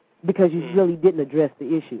 because you really didn't address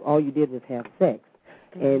the issue. All you did was have sex.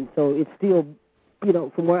 And so it's still,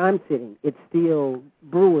 from where I'm sitting, it's still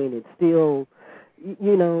brewing. It's still,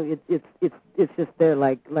 it's just there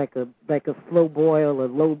like a slow boil, or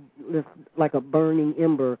low, like a burning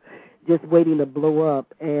ember, just waiting to blow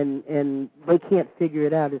up, and they can't figure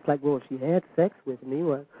it out. It's like, well, she had sex with me,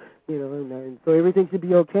 well, and so everything should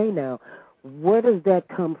be okay now. Where does that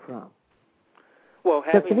come from? Well,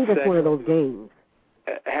 to me, that's one of those games.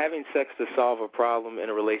 Having sex to solve a problem in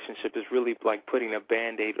a relationship is really like putting a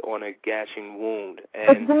Band-Aid on a gashing wound.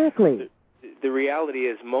 And exactly. The reality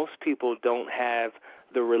is most people don't have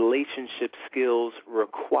the relationship skills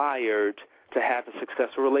required to have a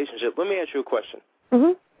successful relationship. Let me ask you a question.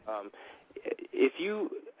 Mm-hmm. If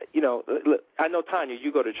I know, Tanya,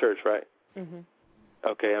 you go to church, right? Mm-hmm.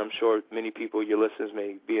 Okay, I'm sure many people, your listeners,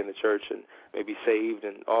 may be in the church and may be saved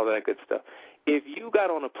and all that good stuff. If you got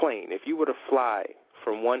on a plane, if you were to fly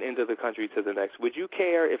from one end of the country to the next, would you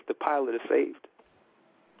care if the pilot is saved?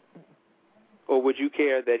 Or would you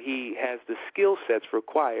care that he has the skill sets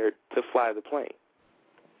required to fly the plane?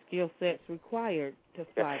 Skill sets required to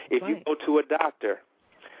fly the plane. If you go to a doctor,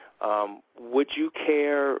 would you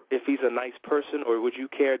care if he's a nice person, or would you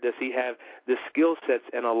care does he have the skill sets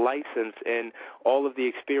and a license and all of the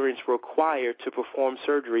experience required to perform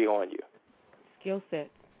surgery on you? Skill sets.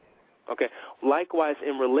 Okay. Likewise,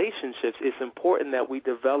 in relationships, it's important that we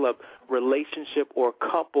develop relationship or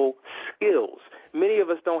couple skills. Many of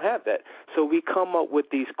us don't have that. So we come up with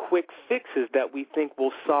these quick fixes that we think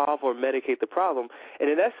will solve or medicate the problem. And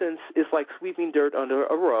in essence, it's like sweeping dirt under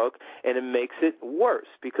a rug, and it makes it worse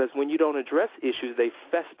because when you don't address issues, they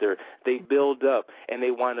fester, they build up, and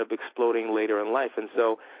they wind up exploding later in life. And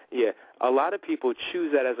so, yeah, a lot of people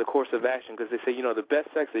choose that as a course of action because they say, the best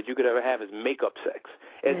sex that you could ever have is make-up sex.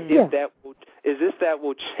 As if that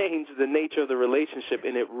will change the nature of the relationship,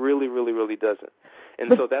 and it really, really, really doesn't.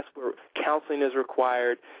 And so that's where counseling is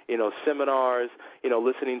required, seminars,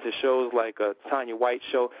 listening to shows like Tanya White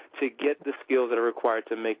show to get the skills that are required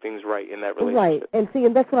to make things right in that relationship. Right.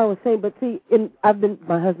 And that's what I was saying. But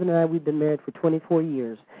my husband and I, we've been married for 24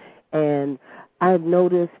 years. And I've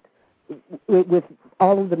noticed with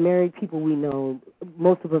all of the married people we know,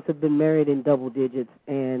 most of us have been married in double digits.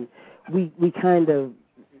 And we kind of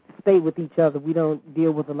stay with each other. We don't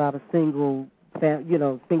deal with a lot of single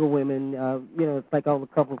women. It's like all the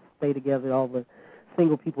couples stay together. All the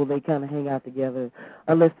single people, they kind of hang out together.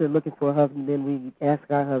 Unless they're looking for a husband, then we ask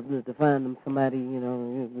our husbands to find them somebody,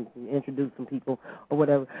 introduce some people or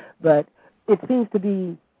whatever. But it seems to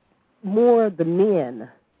be more the men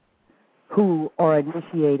who are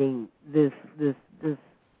initiating this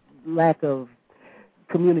lack of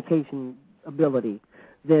communication ability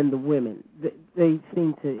than the women. They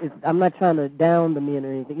seem to, I'm not trying to down the men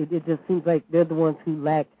or anything. It just seems like they're the ones who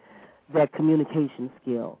lack that communication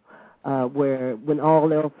skill, where when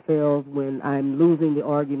all else fails, when I'm losing the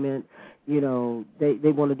argument,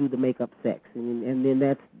 they want to do the make-up sex. And then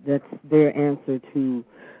that's their answer to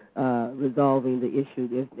resolving the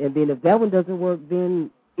issue. And then if that one doesn't work,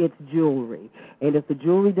 then it's jewelry. And if the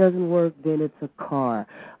jewelry doesn't work, then it's a car.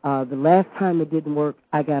 The last time it didn't work,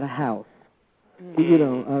 I got a house.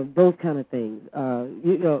 Those kind of things.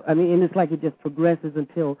 And it's like it just progresses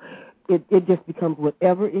until it just becomes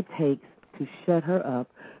whatever it takes to shut her up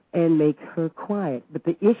and make her quiet. But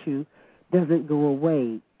the issue doesn't go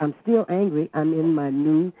away. I'm still angry. I'm in my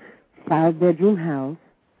new 5-bedroom house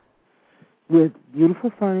with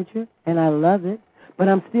beautiful furniture, and I love it. But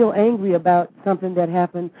I'm still angry about something that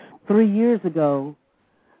happened 3 years ago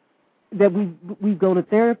that we go to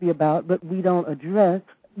therapy about, but we don't address.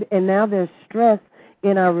 And now there's stress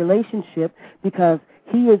in our relationship because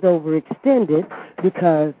he is overextended,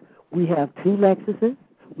 because we have 2 Lexuses,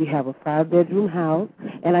 we have a 5-bedroom house,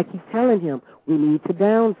 and I keep telling him we need to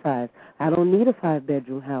downsize. I don't need a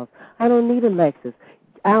 5-bedroom house. I don't need a Lexus.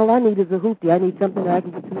 All I need is a hoopty. I need something that I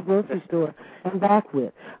can get to the grocery store and back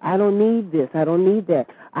with. I don't need this. I don't need that.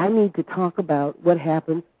 I need to talk about what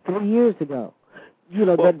happened 3 years ago.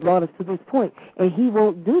 that brought us to this point. And he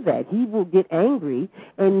won't do that. He will get angry,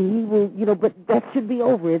 and he will, but that should be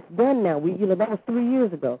over. It's done now. That was 3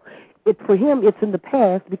 years ago. For him, it's in the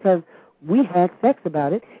past because we had sex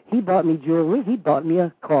about it. He bought me jewelry. He bought me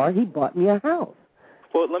a car. He bought me a house.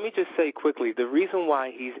 Well, let me just say quickly, the reason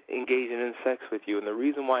why he's engaging in sex with you and the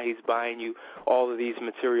reason why he's buying you all of these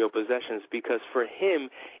material possessions, because for him,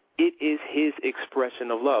 it is his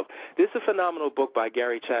expression of love. This is a phenomenal book by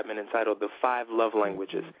Gary Chapman entitled The 5 Love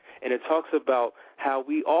Languages, and it talks about how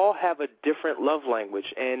we all have a different love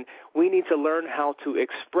language, and we need to learn how to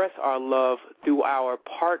express our love through our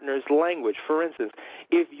partner's language. For instance,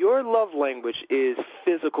 if your love language is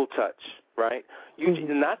physical touch, right?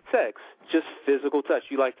 Not sex, just physical touch.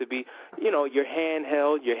 You like to be, your hand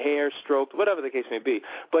held, your hair stroked, whatever the case may be.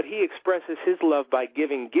 But he expresses his love by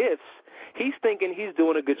giving gifts. He's thinking he's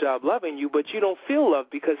doing a good job loving you, but you don't feel love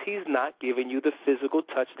because he's not giving you the physical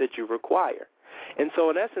touch that you require. And so,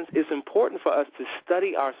 in essence, it's important for us to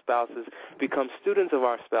study our spouses, become students of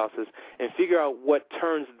our spouses, and figure out what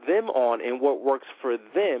turns them on and what works for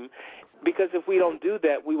them. Because if we don't do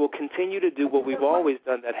that, we will continue to do what we've always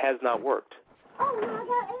done that has not worked.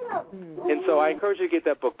 And so I encourage you to get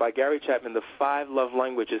that book by Gary Chapman, The 5 Love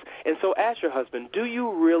Languages. And so ask your husband, do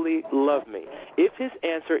you really love me? If his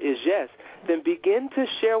answer is yes, then begin to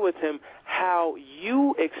share with him how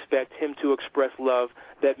you expect him to express love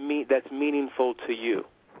that's meaningful to you.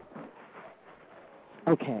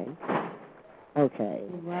 Okay.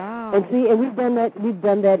 Wow. And see, and we've done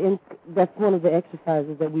that that's one of the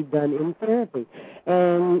exercises that we've done in therapy.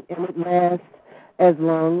 And it lasts as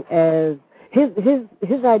long as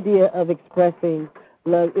his idea of expressing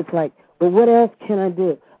love. It's like, well, what else can I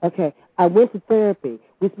do? Okay, I went to therapy.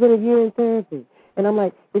 We spent a year in therapy. And I'm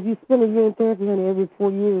like, if you spend a year in therapy, honey, every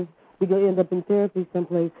 4 years we're going to end up in therapy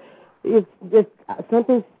someplace. If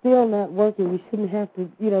something's still not working, we shouldn't have to,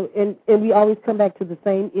 and we always come back to the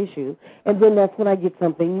same issue, and then that's when I get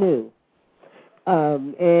something new.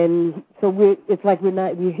 And so it's like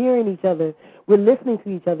we're hearing each other, we're listening to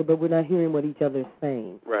each other, but we're not hearing what each other's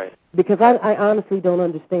saying. Right. Because I honestly don't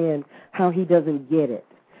understand how he doesn't get it.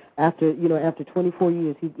 After 24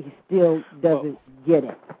 years, he still doesn't get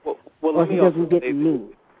it. Well, or he doesn't get me.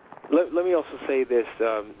 Let me also say this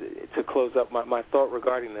to close up my thought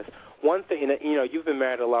regarding this. One thing, you've been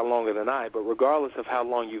married a lot longer than I, but regardless of how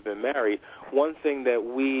long you've been married, one thing that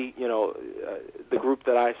we, the group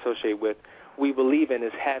that I associate with, we believe in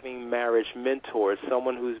is having marriage mentors,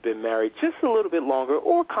 someone who's been married just a little bit longer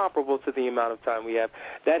or comparable to the amount of time we have,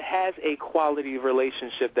 that has a quality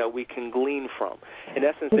relationship that we can glean from. In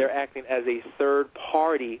essence, they're acting as a third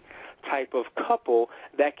party type of couple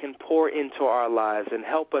that can pour into our lives and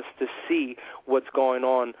help us to see what's going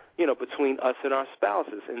on, between us and our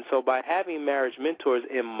spouses. And so by having marriage mentors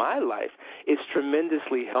in my life, it's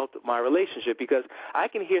tremendously helped my relationship, because I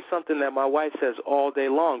can hear something that my wife says all day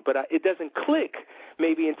long, but it doesn't click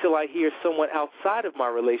maybe until I hear someone outside of my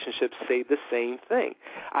relationship say the same thing.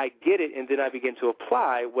 I get it, and then I begin to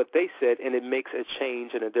apply what they said, and it makes a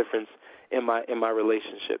change and a difference in my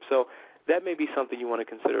relationship. So that may be something you want to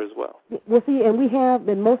consider as well. Well, see,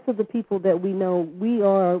 and most of the people that we know, we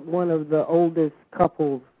are one of the oldest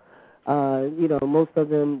couples. Most of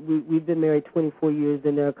them, we've been married 24 years,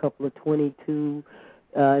 and there are a couple of 22,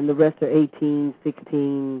 and the rest are 18,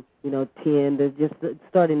 16, 10. They're just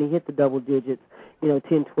starting to hit the double digits,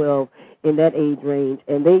 10, 12, in that age range.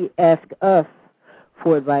 And they ask us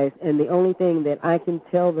for advice, and the only thing that I can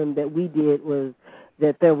tell them that we did was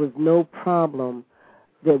that there was no problem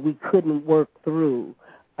that we couldn't work through,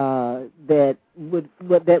 that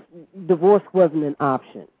divorce wasn't an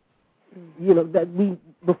option. That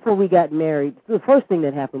before we got married, the first thing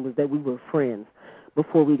that happened was that we were friends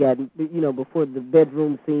before we got, before the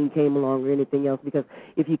bedroom scene came along or anything else, because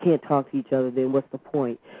if you can't talk to each other, then what's the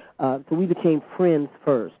point? So we became friends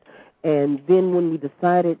first. And then when we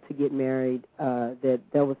decided to get married, that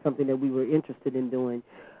was something that we were interested in doing,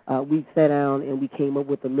 we sat down and we came up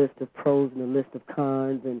with a list of pros and a list of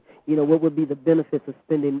cons, and what would be the benefits of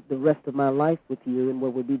spending the rest of my life with you, and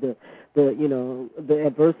what would be the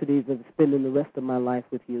adversities of spending the rest of my life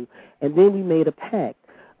with you. And then we made a pact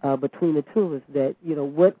between the two of us that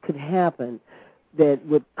what could happen that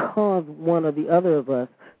would cause one or the other of us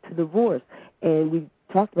to divorce. And we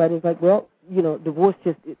talked about it. It's like, well, divorce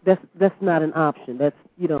that's not an option. That's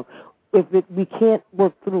we can't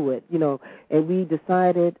work through it, and we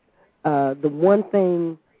decided the one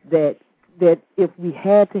thing that if we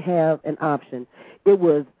had to have an option, it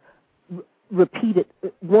was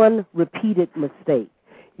one repeated mistake.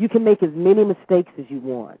 You can make as many mistakes as you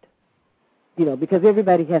want, because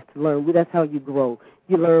everybody has to learn. That's how you grow.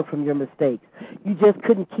 You learn from your mistakes. You just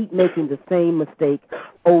couldn't keep making the same mistake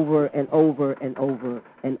over and over and over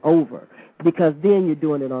and over, because then you're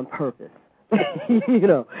doing it on purpose.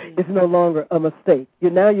 It's no longer a mistake.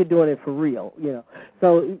 Now you're doing it for real,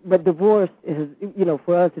 So, but divorce is,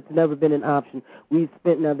 for us, it's never been an option.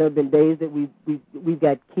 Now there have been days that we've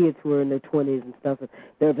got kids who are in their 20s and stuff. And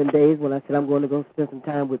there have been days when I said I'm going to go spend some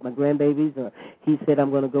time with my grandbabies, or he said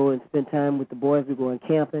I'm going to go and spend time with the boys. We're going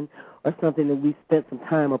camping or something, and we spent some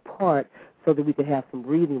time apart so that we could have some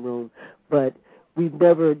breathing room. But we've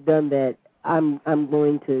never done that. I'm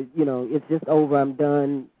going to, it's just over. I'm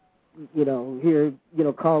done. Here,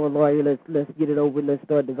 call a lawyer. Let's get it over. Let's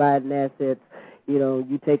start dividing assets.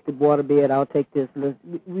 You take the waterbed, I'll take this.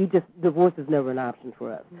 Divorce is never an option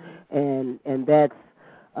for us, and that's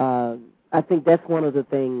I think that's one of the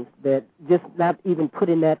things that just not even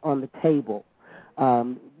putting that on the table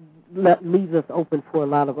leaves us open for a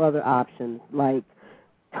lot of other options like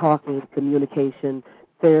talking, communication,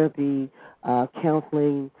 therapy,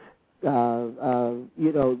 counseling.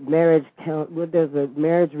 Marriage there's a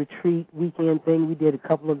marriage retreat weekend thing. We did a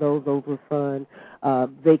couple of those. Those were fun.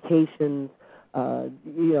 Vacations,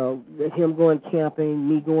 him going camping,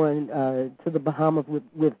 me going to the Bahamas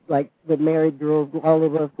with like the married girls, all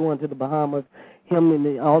of us going to the Bahamas, him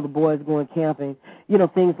and all the boys going camping,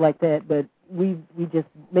 things like that. But we just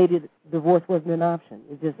made it. Divorce wasn't an option.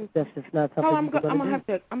 That's just not something. I'm gonna have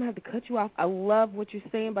to cut you off. I love what you're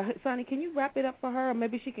saying, but Sonny, can you wrap it up for her, or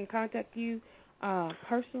maybe she can contact you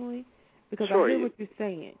personally, because sure, I hear what you're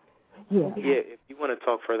saying. Yeah. If you want to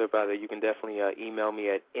talk further about it, you can definitely email me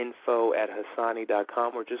at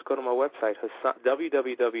info@hassani.com, or just go to my website,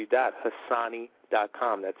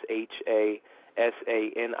 www.hassani.com. That's HASANI.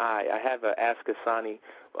 I have an Ask Hassani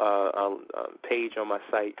page on my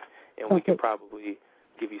site, and we can probably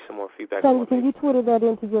give you some more feedback. Sonny, can you Twitter that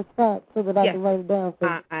into your spot so that I can write it down?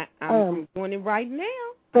 I'm doing it right now.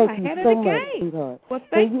 Thank you so much, sweetheart. Well,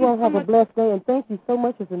 thank you all so have much. A blessed day, and thank you so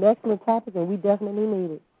much. It's an excellent topic, and we definitely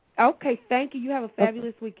need it. Okay, thank you. You have a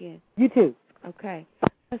fabulous weekend. You too. Okay.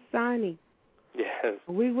 Hassani. Yes.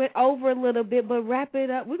 We went over a little bit, but wrap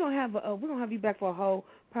it up. We're gonna have you back for a whole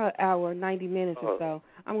probably hour, 90 minutes or so.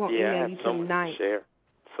 I'm gonna email you tonight.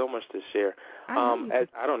 So much to share. I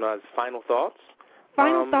don't know. As final thoughts.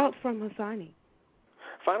 Final thoughts from Hassani.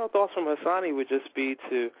 Final thoughts from Hassani would just be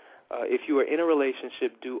to, if you are in a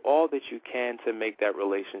relationship, do all that you can to make that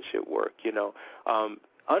relationship work.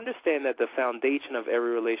 Understand that the foundation of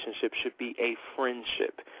every relationship should be a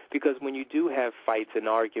friendship, because when you do have fights and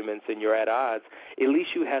arguments and you're at odds, at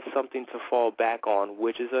least you have something to fall back on,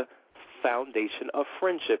 which is a foundation of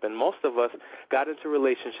friendship. And most of us got into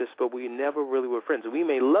relationships, but we never really were friends. We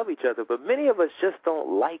may love each other, but many of us just don't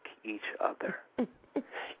like each other.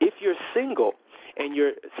 If you're single and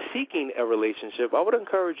you're seeking a relationship, I would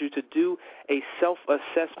encourage you to do a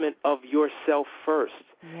self-assessment of yourself first.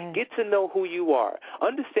 Yes. Get to know who you are.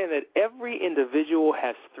 Understand that every individual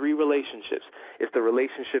has three relationships. It's the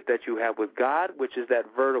relationship that you have with God, which is that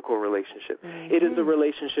vertical relationship. Mm-hmm. It is the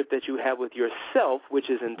relationship that you have with yourself,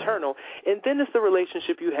 which is internal. And then it's the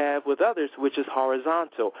relationship you have with others, which is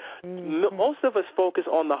horizontal. Mm-hmm. Most of us focus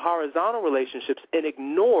on the horizontal relationships and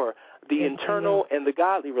ignore the internal and the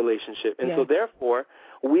godly relationship. And so therefore,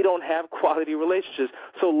 we don't have quality relationships.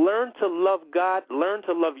 So learn to love God, learn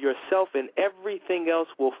to love yourself, and everything else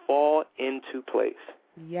will fall into place.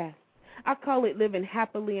 Yes. I call it living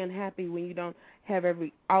happily unhappy when you don't have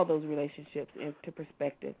all those relationships into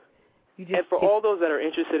perspective. And for all those that are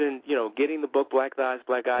interested in, getting the book Black Eyes,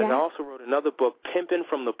 Black Eyes, I also wrote another book, Pimping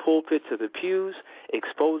from the Pulpit to the Pews,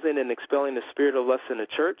 Exposing and Expelling the Spirit of Lust in the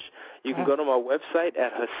Church. You can go to my website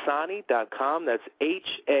at hassani.com. That's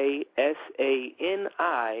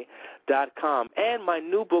HASANI.com. And my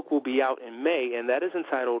new book will be out in May, and that is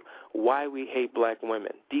entitled Why We Hate Black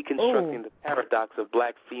Women, Deconstructing the Paradox of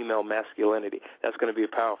Black Female Masculinity. That's going to be a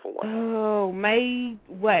powerful one. Oh, May,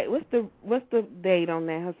 what? What's the date on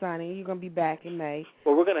that, Hassani? You're going to be back in May.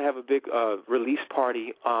 Well, we're going to have a big release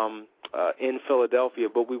party in Philadelphia,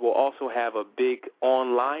 but we will also have a big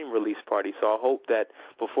online release party. So I hope that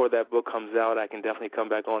before that book comes out, I can definitely come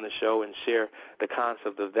back on the show and share the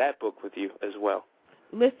concept of that book with you as well.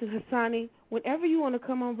 Listen, Hassani, whenever you want to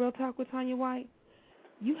come on Real Talk with Tanya White,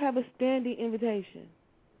 you have a standing invitation.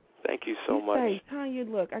 Thank you so much. Say, Tanya,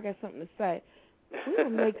 look, I got something to say. We're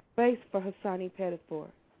going to make space for Hassani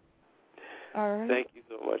Pettiford. All right? Thank you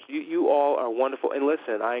so much. You all are wonderful. And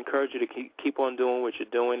listen, I encourage you to keep on doing what you're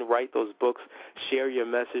doing. Write those books. Share your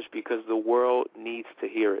message, because the world needs to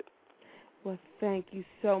hear it. Well, thank you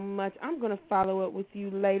so much. I'm going to follow up with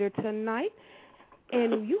you later tonight.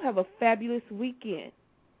 and you have a fabulous weekend.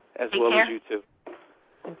 As well as you too.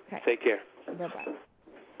 Okay. Take care. Bye-bye.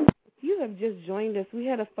 If you have just joined us, we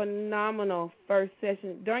had a phenomenal first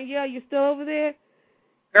session. Danielle, you still over there?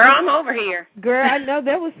 Girl, I'm over here. Girl, I know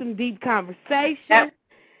there was some deep conversation. Yep.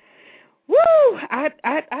 Woo!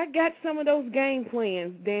 I got some of those game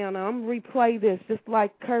plans down. I'm going to replay this just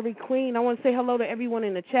like Curvy Queen. I want to say hello to everyone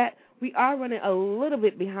in the chat. We are running a little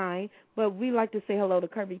bit behind, but we like to say hello to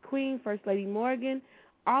Curvy Queen, First Lady Morgan,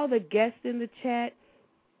 all the guests in the chat.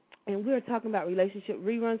 And we're talking about relationship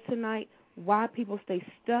reruns tonight, why people stay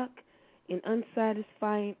stuck in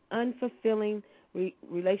unsatisfying, unfulfilling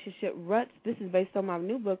relationship ruts. This is based on my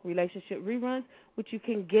new book, Relationship Reruns, which you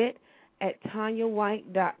can get at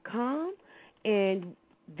TanyaWhite.com. And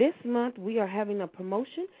this month we are having a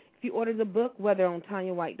promotion. If you order the book, whether on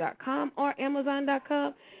TanyaWhite.com or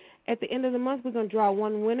Amazon.com, at the end of the month we're going to draw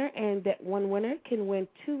one winner, and that one winner can win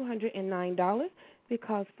 $209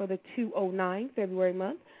 because for the 209 February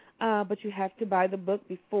month. But you have to buy the book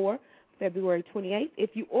before February 28th.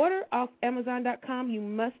 If you order off Amazon.com, you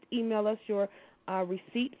must email us your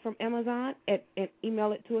receipt from Amazon and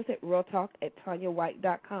email it to us at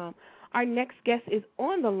realtalk@TanyaWhite.com. Our next guest is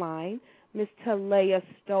on the line, Miss Talea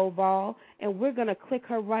Stovall, and we're going to click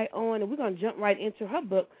her right on, and we're going to jump right into her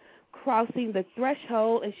book, Crossing the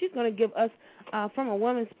Threshold, and she's going to give us, from a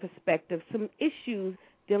woman's perspective, some issues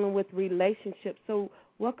dealing with relationships. So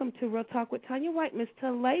welcome to Real Talk with Tanya White, Miss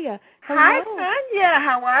Talea. Hi, Tanya.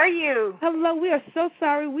 How are you? Hello. We are so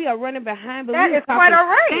sorry. We are running behind, but that is quite all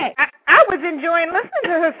right. I was enjoying listening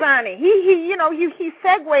to Hassani. He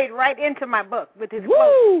segued right into my book with his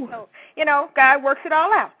quote. So, God works it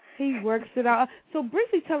all out. He works it all. So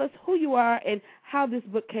briefly tell us who you are and how this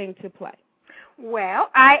book came to play.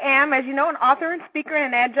 Well, I am, as you know, an author and speaker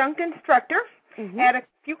and adjunct instructor at a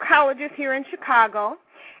few colleges here in Chicago.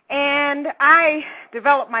 And I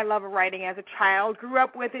developed my love of writing as a child, grew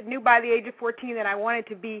up with it, knew by the age of 14 that I wanted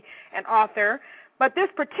to be an author. But this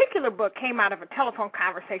particular book came out of a telephone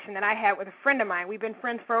conversation that I had with a friend of mine. We've been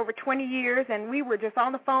friends for over 20 years, and we were just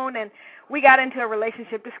on the phone, and we got into a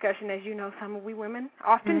relationship discussion, as you know, some of we women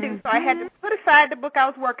often do. So I had to put aside the book I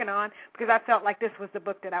was working on because I felt like this was the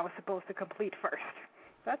book that I was supposed to complete first.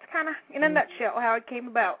 So that's kind of, in a nutshell, how it came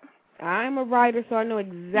about. I'm a writer, so I know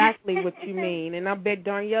exactly what you mean, and I bet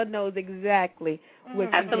Danielle knows exactly what you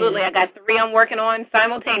mean. Absolutely. I got 3 I'm working on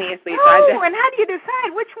simultaneously. Oh, and how do you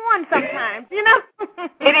decide which one sometimes,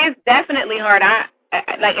 It is definitely hard.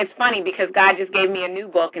 It's funny because God just gave me a new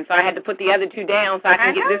book, and so I had to put the other 2 down so I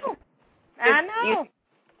can get this. I know.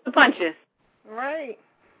 The punches. Right.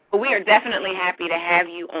 But we are definitely happy to have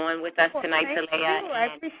you on with us tonight, Talea. Thank you. I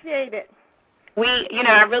appreciate it.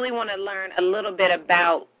 I really want to learn a little bit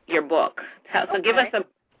about your book. So give us a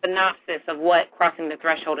synopsis of what Crossing the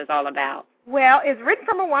Threshold is all about. Well, it's written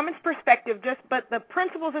from a woman's perspective, but the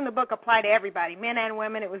principles in the book apply to everybody, men and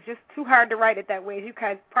women. It was just too hard to write it that way, as you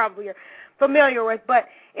guys probably are familiar with. But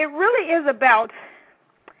it really is about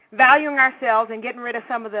valuing ourselves and getting rid of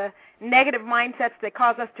some of the negative mindsets that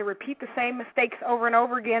cause us to repeat the same mistakes over and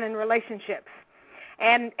over again in relationships.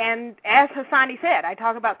 And as Hassani said, I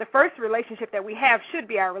talk about the first relationship that we have should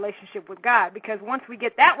be our relationship with God, because once we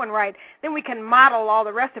get that one right, then we can model all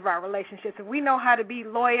the rest of our relationships. If we know how to be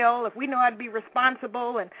loyal, if we know how to be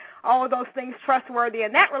responsible and all of those things trustworthy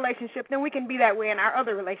in that relationship, then we can be that way in our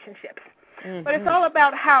other relationships. But it's all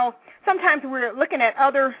about how sometimes we're looking at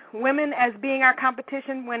other women as being our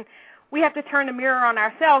competition when we have to turn the mirror on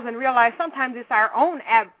ourselves and realize sometimes it's our own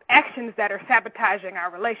actions that are sabotaging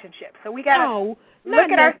our relationship. So we got to look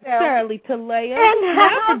at ourselves. Not necessarily, Talea. You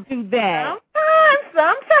have to do that.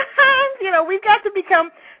 Sometimes, we've got to become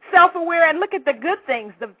self-aware and look at the good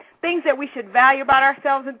things, the things that we should value about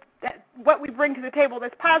ourselves and what we bring to the table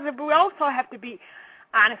that's positive. But we also have to be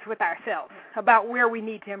honest with ourselves about where we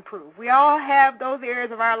need to improve. We all have those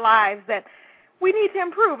areas of our lives that we need to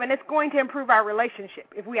improve, and it's going to improve our relationship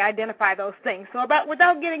if we identify those things. So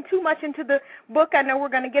without getting too much into the book, I know we're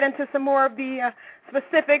going to get into some more of the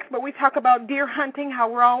specifics, but we talk about deer hunting, how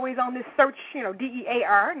we're always on this search,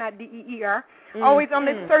 D-E-A-R, not D-E-E-R, always on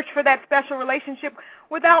this search for that special relationship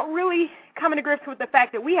without really coming to grips with the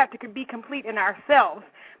fact that we have to be complete in ourselves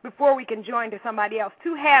before we can join to somebody else.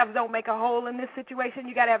 2 halves don't make a whole in this situation.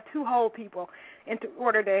 You got to have 2 whole people in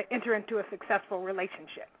order to enter into a successful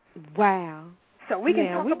relationship. Wow. So we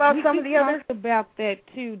can talk about some of the others. We talked about that,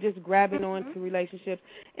 too, just grabbing on to relationships.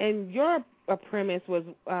 And your premise was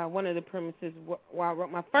one of the premises while I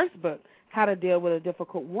wrote my first book, How to Deal with a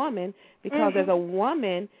Difficult Woman, because as a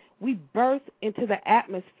woman, we birth into the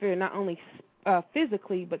atmosphere not only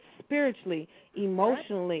physically but spiritually,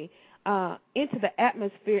 emotionally, into the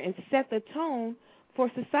atmosphere and set the tone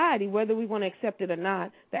for society, whether we want to accept it or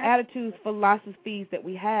not. The attitudes, philosophies that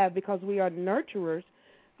we have because we are nurturers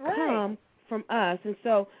come from us. And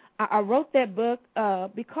so I wrote that book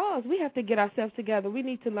because we have to get ourselves together. We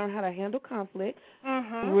need to learn how to handle conflict,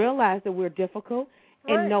 realize that we're difficult,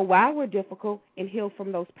 and know why we're difficult, and heal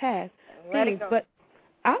from those past things. But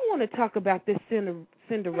I want to talk about this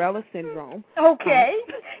Cinderella syndrome. Okay.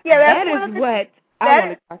 That is what I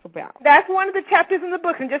want to talk about. That's one of the chapters in the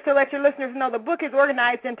book, and just to let your listeners know, the book is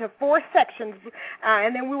organized into 4 sections,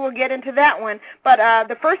 and then we will get into that one. But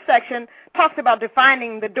the first section talks about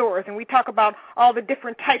defining the doors, and we talk about all the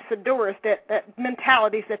different types of doors, that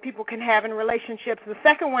mentalities that people can have in relationships. The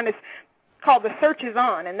second one is called The Search Is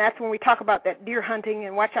On, and that's when we talk about that deer hunting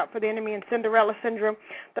and watch out for the enemy and Cinderella syndrome.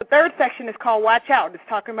 The third section is called Watch Out. It's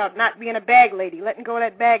talking about not being a bag lady, letting go of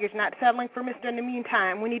that baggage, not settling for Mr. in the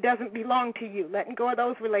meantime when he doesn't belong to you, letting go of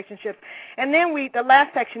those relationships. And then the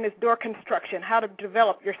last section is door construction, how to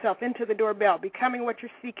develop yourself into the doorbell, becoming what you're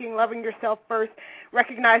seeking, loving yourself first,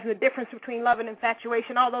 recognizing the difference between love and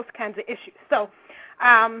infatuation, all those kinds of issues. So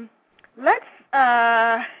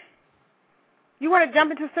let's... You want to jump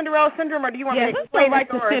into Cinderella syndrome, or do you want to explain right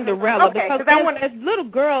to Cinderella? Okay, because as little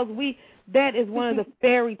girls, that is one of the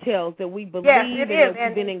fairy tales that we believe and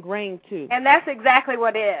have been ingrained to. And that's exactly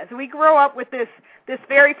what it is. We grow up with this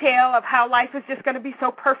fairy tale of how life is just going to be so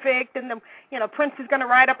perfect, and the prince is going to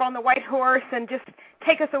ride up on the white horse and just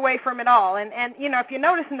take us away from it all. And if you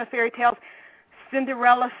notice in the fairy tales,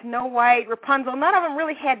 Cinderella, Snow White, Rapunzel, none of them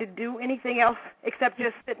really had to do anything else except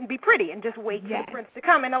just sit and be pretty and just wait for the prince to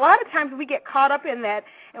come. And a lot of times we get caught up in that,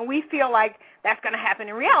 and we feel like that's going to happen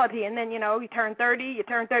in reality. And then, you turn 30, you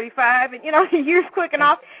turn 35, and, the years clicking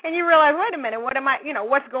off, and you realize, wait a minute, what am I,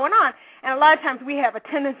 what's going on? And a lot of times we have a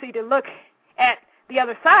tendency to look at the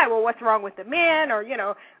other side. Well, what's wrong with the men? Or,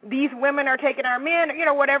 these women are taking our men,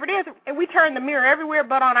 or, whatever it is. And we turn the mirror everywhere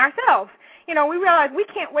but on ourselves. We realize we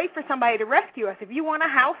can't wait for somebody to rescue us. If you want a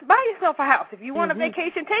house, buy yourself a house. If you want a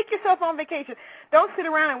vacation, take yourself on vacation. Don't sit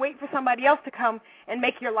around and wait for somebody else to come and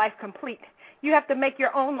make your life complete. You have to make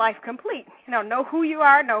your own life complete. Know who you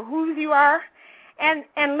are, know whose you are, and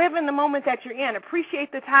live in the moment that you're in.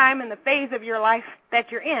 Appreciate the time and the phase of your life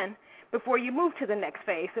that you're in before you move to the next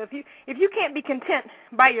phase. So if you can't be content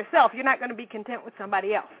by yourself, you're not going to be content with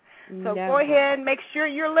somebody else. So go ahead and make sure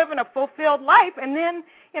you're living a fulfilled life, and then,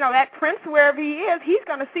 that prince, wherever he is, he's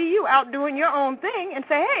going to see you out doing your own thing and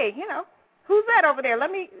say, hey, who's that over there?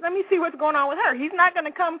 Let me see what's going on with her. He's not going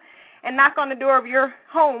to come and knock on the door of your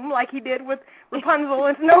home like he did with Rapunzel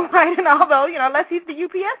and Snow White and all those, unless he's the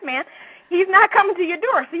UPS man. He's not coming to your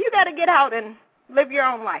door, so you got to get out and live your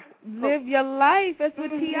own life. Live your life. That's what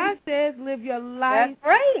T.I. says, live your life. That's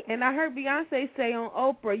right. And I heard Beyonce say on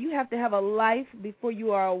Oprah, you have to have a life before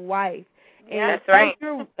you are a wife. And that's right.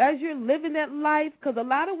 As you're living that life, because a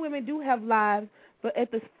lot of women do have lives, but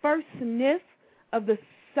at the first sniff of the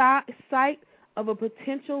sight of a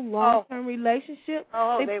potential long-term relationship,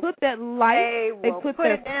 they put that life, they put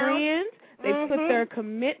their friends, they put their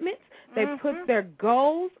commitments, they put their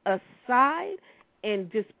goals aside,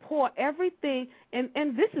 and just pour everything. And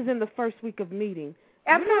this is in the first week of meeting.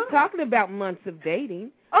 Absolutely. We're not talking about months of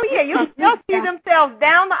dating. Oh, yeah, they'll see themselves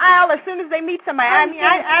down the aisle as soon as they meet somebody. I mean,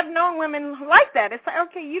 I've known women like that. It's like,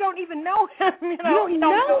 okay, you don't even know him. You don't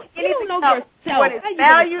know yourself. What his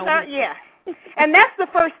values are. Yeah. And that's the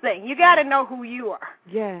first thing. You got to know who you are.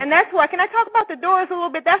 Yeah. And that's why, can I talk about the doors a little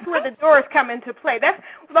bit? That's where the doors come into play. That's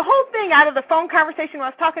the whole thing out of the phone conversation when I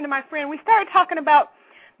was talking to my friend. We started talking about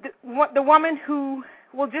the woman who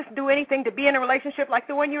will just do anything to be in a relationship like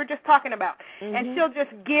the one you were just talking about. And she'll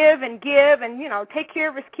just give and take care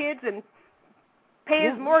of his kids and pay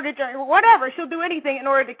his mortgage or whatever. She'll do anything in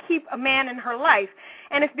order to keep a man in her life.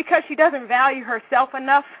 And it's because she doesn't value herself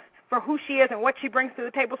enough for who she is and what she brings to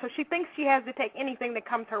the table, so she thinks she has to take anything that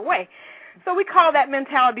comes her way. So we call that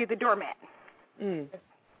mentality the doormat.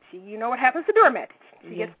 You know what happens to doormat.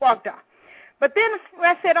 She gets walked on. But then, as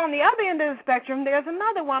I said, on the other end of the spectrum, there's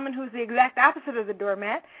another woman who's the exact opposite of the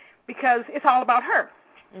doormat because it's all about her.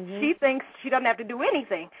 She thinks she doesn't have to do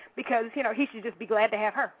anything because, he should just be glad to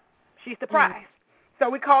have her. She's the prize. So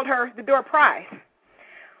we called her the door prize.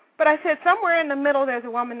 But I said somewhere in the middle there's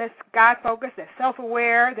a woman that's God-focused, that's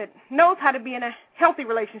self-aware, that knows how to be in a healthy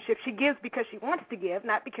relationship. She gives because she wants to give,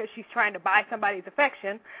 not because she's trying to buy somebody's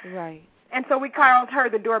affection. Right. And so we called her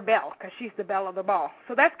the doorbell because she's the belle of the ball.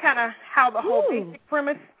 So that's kind of how the whole basic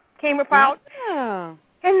premise came about. Yeah.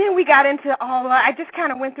 And then we got into I just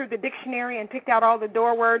kind of went through the dictionary and picked out all the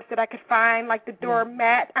door words that I could find, like the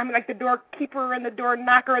doormat, like the doorkeeper and the door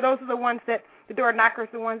knocker. Those are the ones that, the door knocker is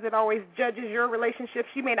the ones that always judges your relationship.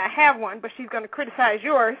 She may not have one, but she's going to criticize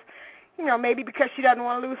yours. maybe because she doesn't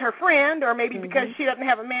want to lose her friend, or maybe because she doesn't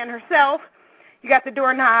have a man herself. You got the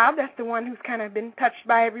doorknob. That's the one who's kind of been touched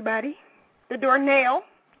by everybody. The doornail,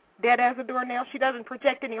 dead as a doornail. She doesn't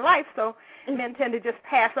project any life, so men tend to just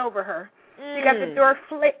pass over her. You got the door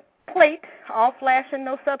plate, all flash and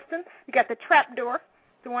no substance. You got the trap door,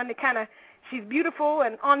 the one that kind of, she's beautiful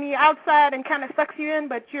and on the outside and kind of sucks you in,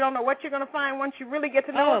 but you don't know what you're going to find once you really get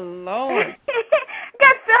to know her. Oh, Lord.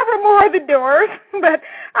 Got several more of the doors, but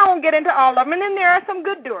I won't get into all of them. And then there are some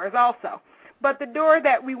good doors also. But the door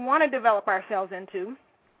that we want to develop ourselves into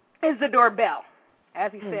is the doorbell,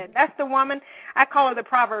 as he said. That's the woman, I call her the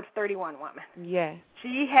Proverbs 31 woman. Yes.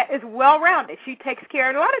 She is well-rounded. She takes care.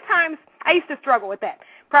 And a lot of times, I used to struggle with that.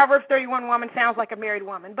 Proverbs 31 woman sounds like a married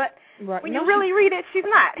woman. But when you really read it, she's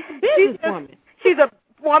not. She's a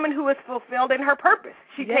woman who is fulfilled in her purpose.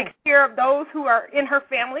 She takes care of those who are in her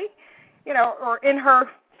family, or in her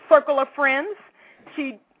circle of friends.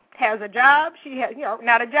 She has a job. She has,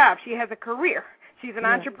 not a job. She has a career. She's an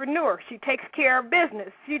entrepreneur. She takes care of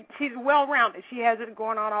business. She's well-rounded. She has it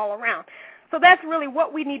going on all around. So that's really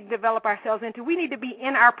what we need to develop ourselves into. We need to be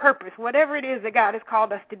in our purpose, whatever it is that God has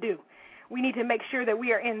called us to do. We need to make sure that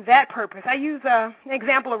we are in that purpose. I use an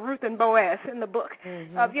example of Ruth and Boaz in the book.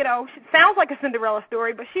 Of, it sounds like a Cinderella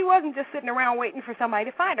story, but she wasn't just sitting around waiting for somebody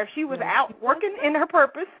to find her. She was out working in her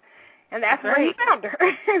purpose, and that's where he found her.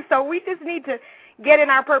 So we just need to get in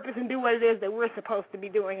our purpose and do what it is that we're supposed to be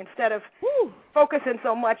doing instead of focusing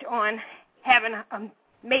so much on having a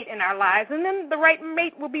mate in our lives. And then the right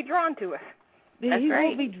mate will be drawn to us. He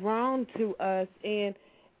will be drawn to us, and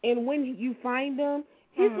when you find them,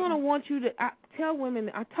 he's going to want you to. I tell women,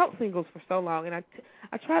 I taught singles for so long, and I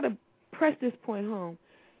try to press this point home.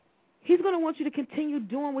 He's going to want you to continue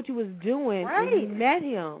doing what you was doing when you met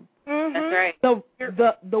him. That's right.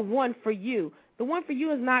 The one for you. The one for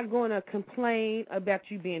you is not going to complain about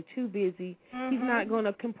you being too busy. He's not going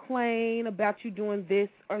to complain about you doing this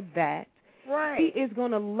or that. Right. He is going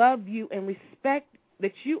to love you and respect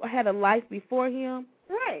that you had a life before him,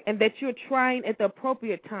 and that you're trying at the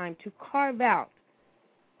appropriate time to carve out,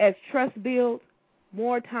 as trust builds,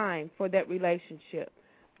 more time for that relationship.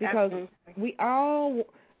 Because we all,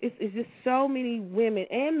 it's just so many women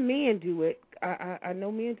and men do it. I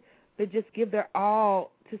know men that just give their all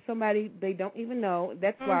to somebody they don't even know.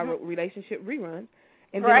 That's why I wrote Relationship Reruns.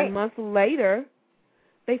 And then a month later,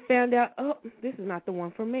 they found out, oh, this is not the one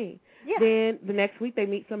for me. Yeah. Then the next week they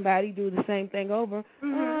meet somebody, do the same thing over.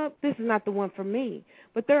 This is not the one for me.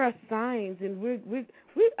 But there are signs, and we're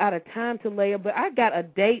out of time to lay up. But I got a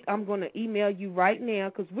date I'm going to email you right now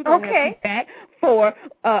because we're going to have you back for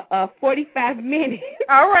 45 minutes.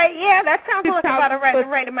 All right, yeah, that sounds like about the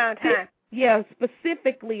right amount of time. Yeah,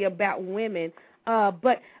 specifically about women.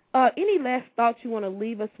 But any last thoughts you want to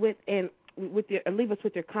leave us with, and leave us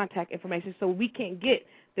with your contact information so we can get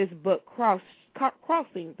this book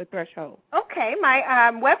crossing the threshold. Okay, my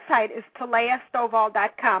website is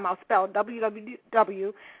TaleaStovall.com. I'll spell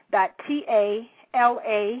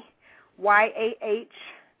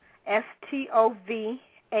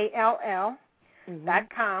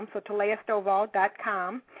www.TaleaYahStovall.com. So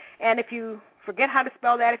TaleaStovall.com. And if you forget how to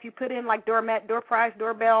spell that, if you put in like doormat, door prize,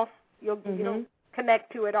 doorbell, you'll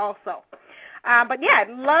connect to it also. But yeah,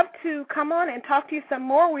 I'd love to come on and talk to you some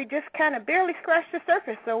more. We just kind of barely scratched the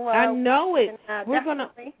surface. So I know it. We're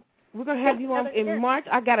gonna have you on in March.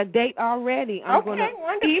 I got a date already. I'm gonna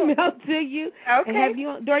email to you and have you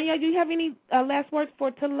on. Dorian, do you have any last words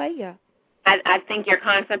for Talea? I think your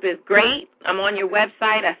concept is great. I'm on your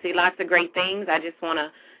website. I see lots of great things. I just want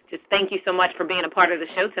to thank you so much for being a part of the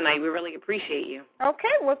show tonight. We really appreciate you.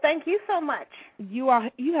 Okay, well, thank you so much. You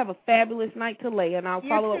have a fabulous night, Talea, and I'll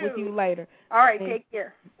follow up with you later. All right, take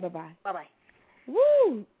care. Bye-bye. Bye-bye.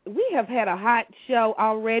 Woo! We have had a hot show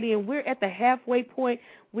already, and we're at the halfway point.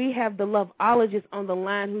 We have the loveologist on the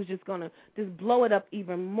line who's just going to just blow it up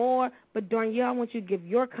even more. But, Dorian, I want you to give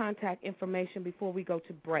your contact information before we go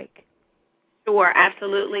to break. Sure,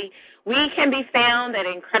 absolutely. We can be found at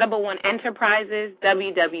Incredible One Enterprises,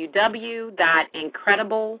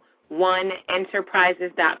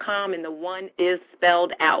 www.incredible1enterprises.com, and the one is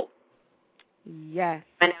spelled out. Yes.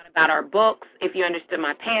 Find out about our books. If you understood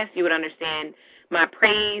my past, you would understand my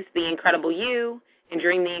praise, The Incredible You, and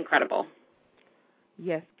Dream the Incredible.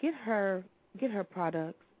 Yes, get her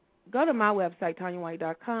products. Go to my website,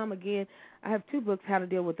 TanyaWhite.com. Again, I have 2 books, How to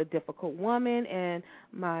Deal with a Difficult Woman, and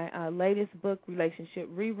my latest book, Relationship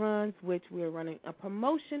Reruns, which we're running a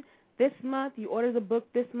promotion this month. You order the book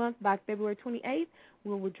this month by February 28th.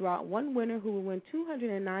 We will draw one winner who will win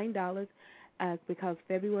 $209 because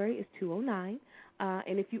February is 209.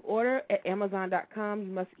 And if you order at Amazon.com,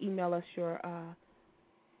 you must email us your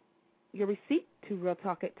your receipt to Real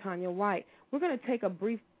Talk at Tanya White. We're going to take a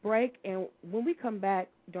brief break, and when we come back,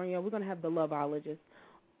 Danielle, we're going to have the Loveologist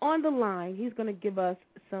on the line. He's going to give us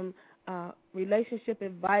some relationship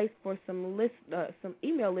advice for some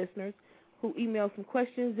email listeners who email some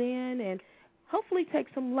questions in, and hopefully take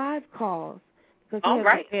some live calls, because he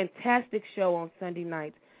has a fantastic show on Sunday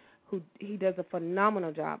nights. He does a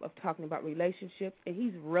phenomenal job of talking about relationships, and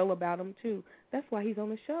he's real about them too. That's why he's on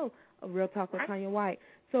the show, Real Talk with Tanya White.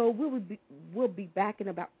 So we'll be back in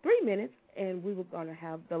about 3 minutes, and we were going to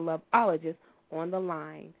have the Loveologist on the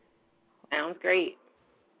line. Sounds great.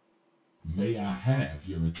 May I have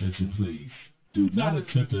your attention, please? Do not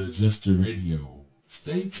attempt to adjust your radio.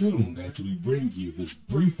 Stay tuned as we bring you this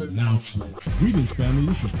brief announcement. Greetings,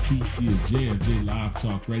 family. This is TC of JFJ Live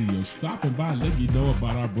Talk Radio, stopping by letting you know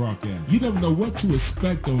about our broadcast. You never know what to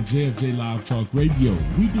expect on JFJ Live Talk Radio.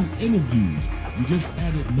 We do interviews. We just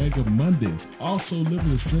added Mega Mondays, also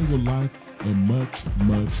living a single life, and much,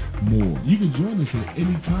 much more. You can join us at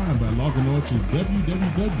any time by logging on to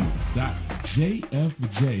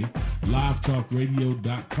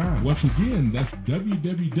www.jfjlivetalkradio.com. Once again, that's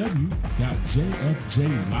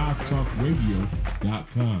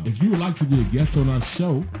www.jfjlivetalkradio.com. If you would like to be a guest on our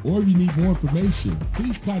show, or if you need more information,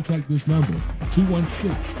 please contact this number,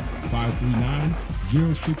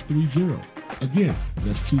 216-539-0630. Again,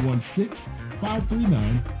 that's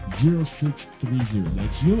 216-539-0630.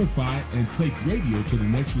 Let's unify and take radio to the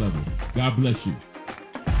next level. God bless you.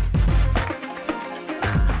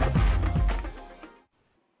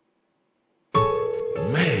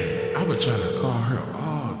 Man, I've been trying to call her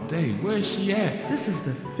all day. Where's she at? This is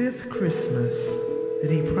the 5th Christmas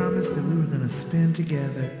that he promised that we were going to spend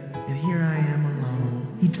together, and here I am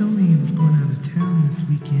alone. He told me he was going out of town this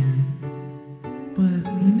weekend, but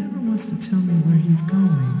he never wants to tell me where he's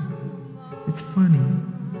going. It's funny.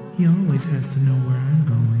 He always has to know where I'm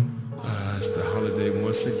going. It's the holiday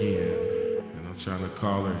once again, and I'm trying to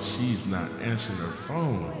call her. She's not answering her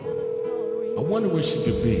phone. I wonder where she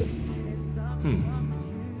could be.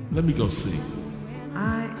 Let me go see.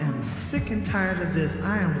 I am sick and tired of this.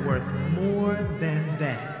 I am worth more than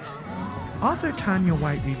that. Author Tanya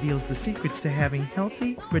White reveals the secrets to having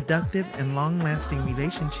healthy, productive, and long-lasting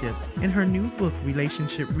relationships in her new book,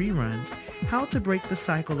 Relationship Reruns, How to Break the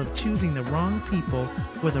Cycle of Choosing the Wrong People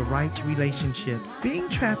for the Right Relationship. Being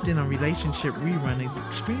trapped in a relationship rerun is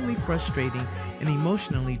extremely frustrating and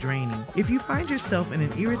emotionally draining. If you find yourself in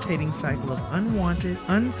an irritating cycle of unwanted,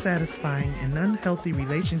 unsatisfying, and unhealthy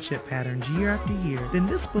relationship patterns year after year, then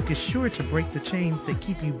this book is sure to break the chains that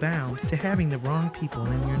keep you bound to having the wrong people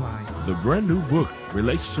in your life. The brand new book,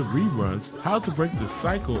 Relationship Reruns, How to Break the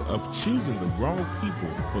Cycle of Choosing the Wrong People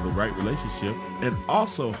for the Right Relationship, and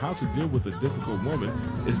also How to Deal with a Difficult Woman,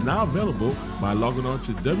 is now available by logging on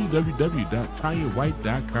to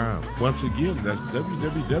www.tanyawhite.com. Once again, that's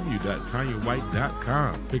www.tanyawhite.com.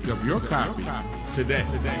 Pick up your copy today.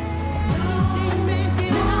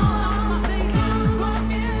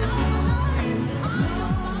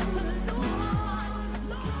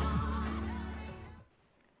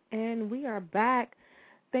 And we are back.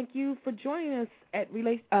 Thank you for joining us at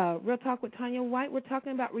Real Talk with Tanya White. We're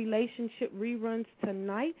talking about relationship reruns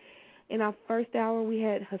tonight. In our first hour, we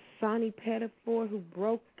had Hassani Pettifor, who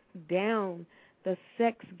broke down the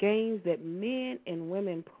sex games that men and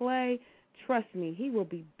women play. Trust me, he will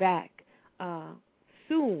be back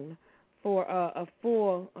soon for a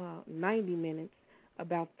full 90 minutes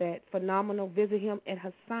about that. Phenomenal. Visit him at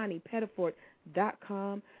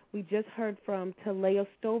HassaniPettifor.com. We just heard from Talea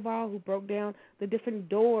Stovall, who broke down the different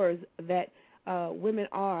doors that women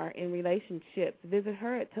are in relationships. Visit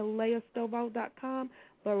her at TaleaStovall.com.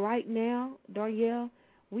 But right now, Danielle,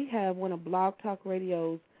 we have one of Blog Talk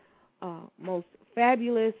Radio's most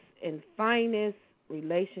fabulous and finest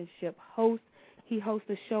relationship host. He hosts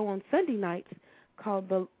a show on Sunday nights called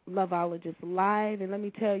The Loveologist Live, and let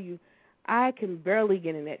me tell you, I can barely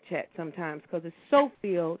get in that chat sometimes because it's so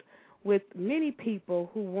filled with many people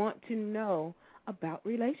who want to know about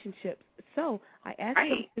relationships. So I asked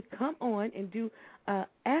him to come on and do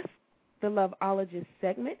Ask the Loveologist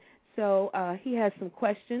segment. So he has some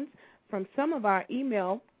questions from some of our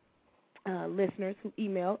email listeners who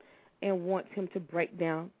emailed and wants him to break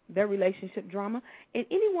down their relationship drama. And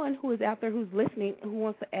anyone who is out there who's listening who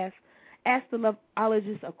wants to ask the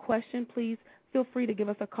Loveologist a question, please feel free to give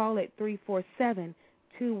us a call at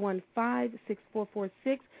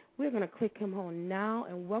 347-215-6446. We're going to click him on now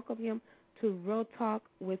and welcome him to Real Talk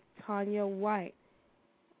with Tanya White.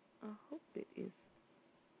 I hope it is.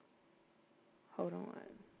 Hold on.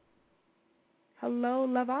 Hello,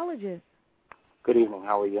 Loveologist. Good evening.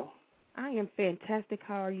 How are you? I am fantastic.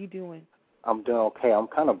 How are you doing? I'm doing okay. I'm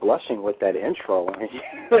kind of blushing with that intro.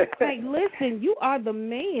 Hey, listen, you are the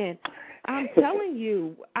man. I'm telling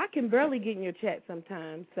you, I can barely get in your chat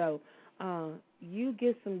sometimes. So you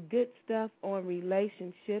get some good stuff on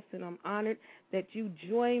relationships, and I'm honored that you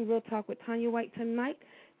joined Real Talk with Tanya White tonight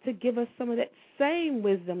to give us some of that same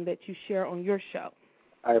wisdom that you share on your show.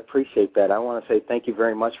 I appreciate that. I want to say thank you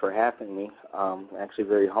very much for having me. I'm actually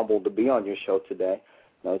very humbled to be on your show today.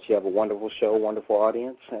 I know that you have a wonderful show, wonderful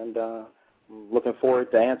audience, and I'm looking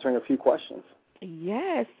forward to answering a few questions.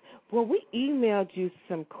 Yes. Well, we emailed you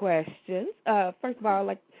some questions. First of all,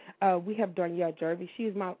 we have Darnyelle Jervey. She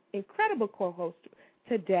is my incredible co-host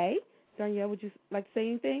today. Darnyelle, would you like to say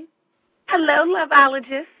anything? Hello,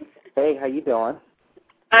 loveologist. Hey, how you doing?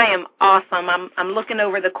 I am awesome. I'm looking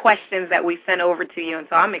over the questions that we sent over to you, and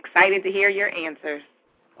so I'm excited to hear your answers.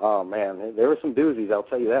 Oh, man, there were some doozies, I'll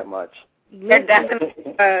tell you that much. There definitely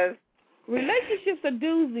was. Relationships are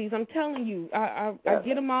doozies, I'm telling you. I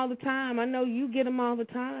get them all the time. I know you get them all the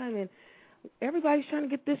time, and everybody's trying to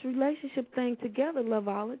get this relationship thing together,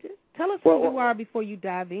 loveologist. Tell us who you are before you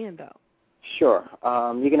dive in, though. Sure.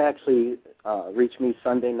 You can actually reach me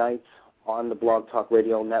Sunday nights on the Blog Talk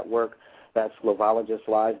Radio Network. That's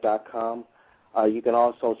loveologistlive.com. You can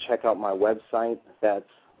also check out my website. That's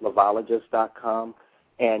loveologist.com.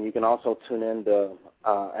 And you can also tune in to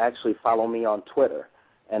actually follow me on Twitter,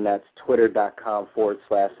 and that's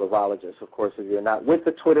twitter.com/loveologist. Of course, if you're not with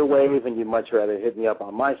the Twitter wave and you'd much rather hit me up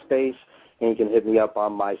on MySpace, and you can hit me up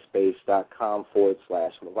on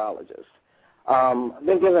myspace.com/loveologist. I've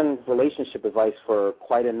been giving relationship advice for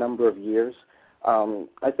quite a number of years.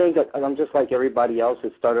 I think I'm just like everybody else.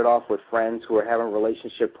 It started off with friends who were having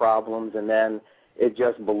relationship problems, and then it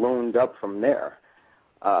just ballooned up from there.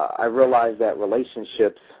 I realized that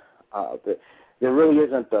relationships, there really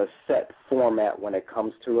isn't a set format when it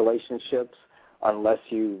comes to relationships unless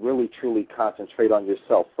you really, truly concentrate on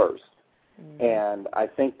yourself first. Mm-hmm. And I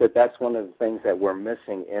think that that's one of the things that we're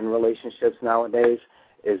missing in relationships nowadays,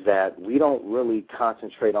 is that we don't really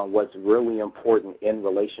concentrate on what's really important in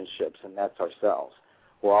relationships, and that's ourselves.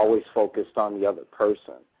 We're always focused on the other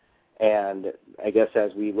person. And I guess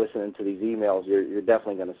as we listen to these emails, you're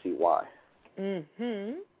definitely going to see why.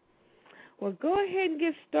 Mm-hmm. Well, go ahead and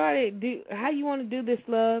get started. How you want to do this,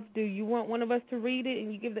 love? Do you want one of us to read it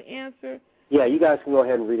and you give the answer? Yeah, you guys can go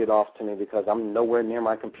ahead and read it off to me because I'm nowhere near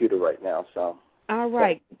my computer right now. So. All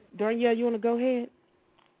right. Darnyelle, you want to go ahead?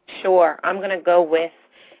 Sure. I'm going to go with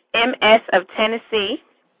MS of Tennessee.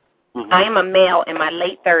 Mm-hmm. I am a male in my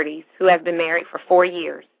late 30s who has been married for 4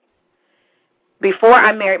 years. Before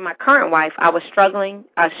I married my current wife, I was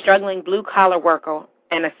a struggling blue-collar worker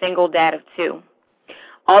and a single dad of 2.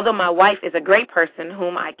 Although my wife is a great person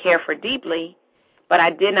whom I care for deeply, but I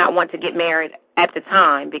did not want to get married at the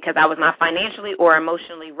time because I was not financially or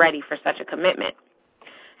emotionally ready for such a commitment.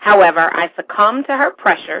 However, I succumbed to her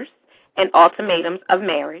pressures and ultimatums of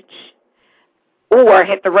marriage, or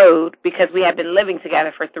hit the road because we had been living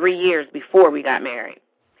together for 3 years before we got married.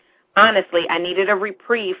 Honestly, I needed a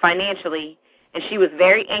reprieve financially, and she was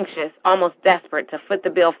very anxious, almost desperate, to foot the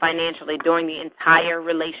bill financially during the entire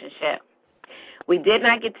relationship. We did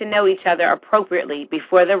not get to know each other appropriately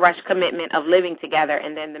before the rushed commitment of living together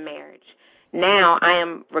and then the marriage. Now I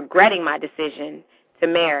am regretting my decision to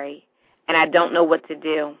marry, and I don't know what to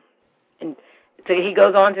do. And so he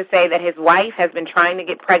goes on to say that his wife has been trying to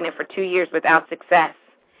get pregnant for 2 years without success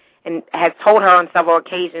and has told her on several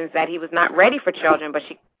occasions that he was not ready for children, but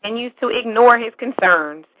she continues to ignore his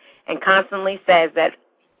concerns and constantly says that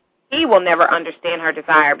he will never understand her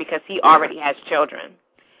desire because he already has children.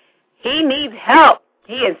 He needs help.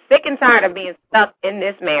 He is sick and tired of being stuck in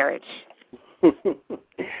this marriage.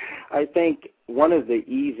 I think one of the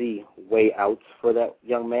easy way outs for that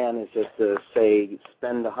young man is just to say,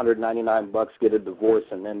 spend $199, get a divorce,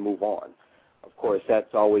 and then move on. Of course,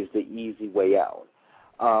 that's always the easy way out.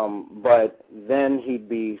 But then he'd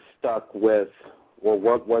be stuck with, well,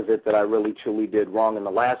 what was it that I really truly did wrong in the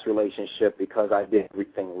last relationship because I did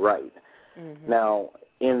everything right? Mm-hmm. Now,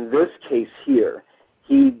 in this case here,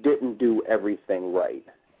 he didn't do everything right,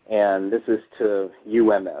 and this is to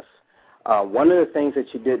UMS. One of the things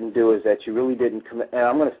that you didn't do is that you really didn't, and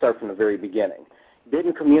I'm going to start from the very beginning,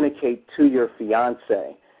 didn't communicate to your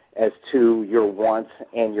fiancé as to your wants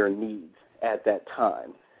and your needs at that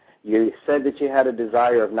time. You said that you had a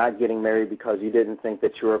desire of not getting married because you didn't think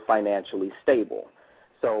that you were financially stable.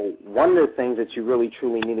 So one of the things that you really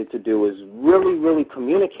truly needed to do is really, really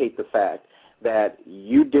communicate the fact that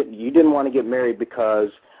you didn't want to get married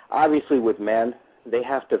because obviously with men, they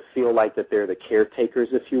have to feel like that they're the caretakers,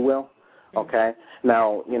 if you will, Okay?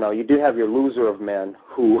 Now, you do have your loser of men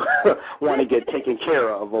who want to get taken care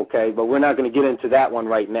of, okay? But we're not going to get into that one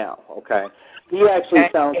right now, okay? He actually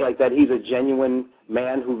sounds like that he's a genuine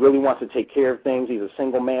man who really wants to take care of things. He's a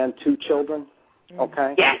single man, 2 children,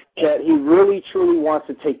 okay? Yes. That he really, truly wants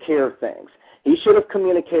to take care of things. He should have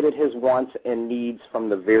communicated his wants and needs from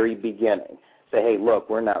the very beginning. Say, hey, look,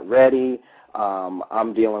 we're not ready.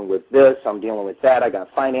 I'm dealing with this. I'm dealing with that. I got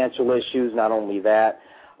financial issues, not only that.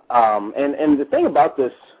 And the thing about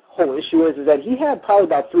this whole issue is that he had probably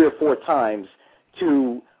about 3 or 4 times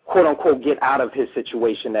to, quote-unquote, get out of his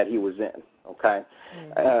situation that he was in, okay?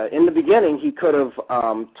 In the beginning, he could have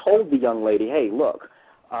told the young lady, hey, look,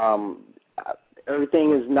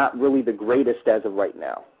 everything is not really the greatest as of right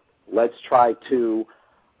now. Let's try to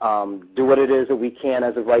do what it is that we can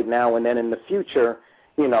as of right now, and then in the future,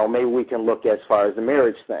 maybe we can look as far as the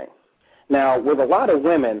marriage thing. Now, with a lot of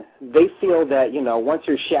women, they feel that, once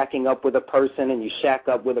you're shacking up with a person and you shack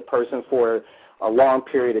up with a person for a long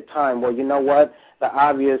period of time, well, you know what? The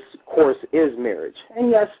obvious course is marriage. And,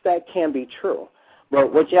 yes, that can be true.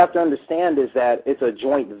 But what you have to understand is that it's a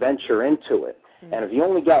joint venture into it. And if you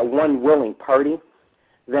only got one willing party,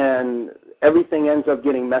 then everything ends up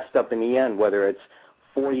getting messed up in the end, whether it's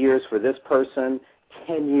 4 years for this person,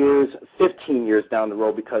 10 years, 15 years down the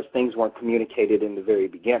road because things weren't communicated in the very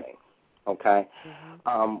beginning. Okay?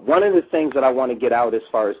 One of the things that I want to get out as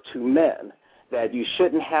far as to men, that you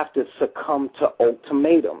shouldn't have to succumb to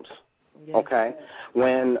ultimatums. Okay?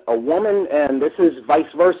 When a woman, and this is vice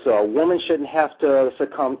versa, a woman shouldn't have to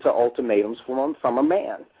succumb to ultimatums from a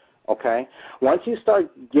man. Okay? Once you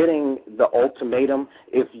start getting the ultimatum,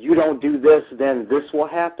 if you don't do this, then this will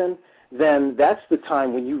happen, then that's the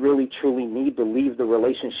time when you really, truly need to leave the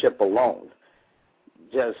relationship alone.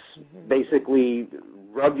 Just basically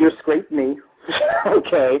rub your scraped knee,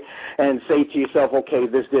 okay, and say to yourself, okay,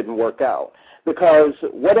 this didn't work out. Because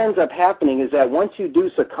what ends up happening is that once you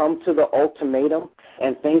do succumb to the ultimatum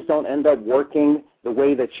and things don't end up working the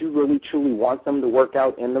way that you really, truly want them to work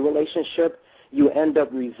out in the relationship, you end up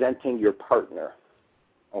resenting your partner,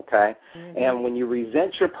 okay? And when you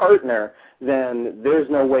resent your partner, then there's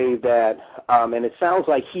no way that, and it sounds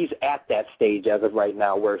like he's at that stage as of right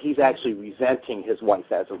now where he's actually resenting his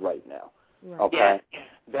wife as of right now, okay?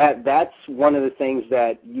 That's one of the things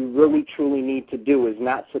that you really, truly need to do is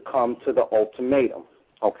not succumb to the ultimatum,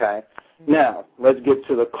 okay? Now, let's get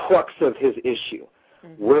to the crux of his issue.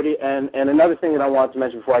 And another thing that I want to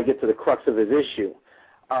mention before I get to the crux of his issue,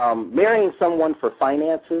 marrying someone for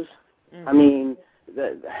finances, I mean,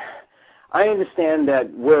 I understand that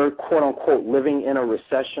we're, quote-unquote, living in a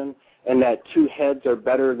recession and that 2 heads are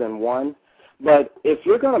better than 1. But if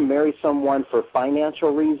you're going to marry someone for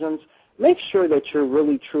financial reasons, make sure that you're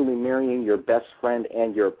really, truly marrying your best friend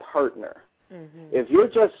and your partner. If you're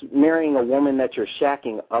just marrying a woman that you're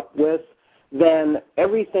shacking up with, then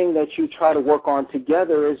everything that you try to work on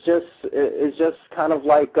together is just kind of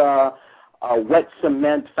like a wet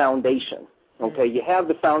cement foundation. Okay, you have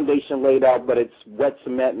the foundation laid out, but it's wet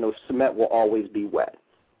cement, and the cement will always be wet.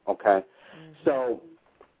 Okay, so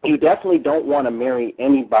you definitely don't want to marry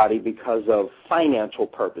anybody because of financial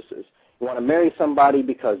purposes. You want to marry somebody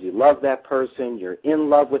because you love that person, you're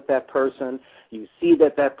in love with that person, you see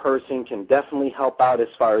that that person can definitely help out as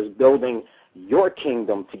far as building your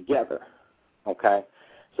kingdom together. Okay,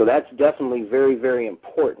 so that's definitely very, very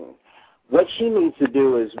important. What she needs to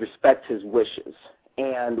do is respect his wishes.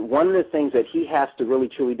 And one of the things that he has to really,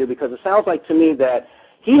 truly do, because it sounds like to me that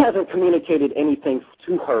he hasn't communicated anything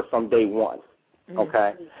to her from day one,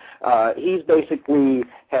 okay? He's basically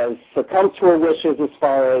has succumbed to her wishes as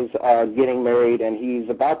far as getting married, and he's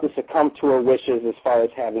about to succumb to her wishes as far as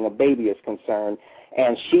having a baby is concerned,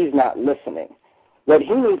 and she's not listening. What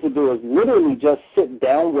he needs to do is literally just sit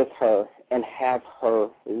down with her and have her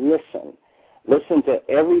listen. Listen to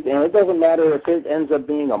everything. And it doesn't matter if it ends up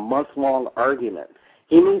being a month-long argument.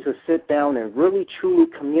 He needs to sit down and really, truly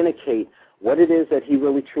communicate what it is that he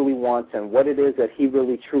really, truly wants and what it is that he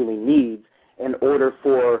really, truly needs in order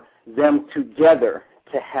for them together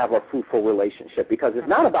to have a fruitful relationship. Because it's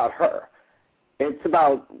not about her. It's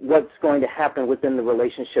about what's going to happen within the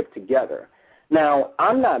relationship together. Now,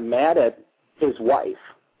 I'm not mad at his wife,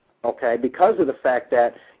 okay, because of the fact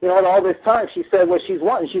that, you know, all this time she said what she's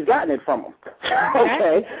wanting, she's gotten it from him.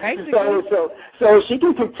 Okay? So she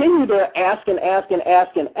can continue to ask and ask and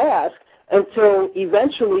ask and ask until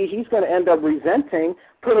eventually he's going to end up resenting,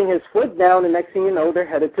 putting his foot down, and next thing you know, they're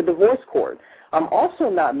headed to divorce court. I'm also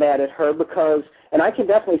not mad at her because, and I can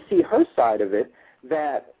definitely see her side of it,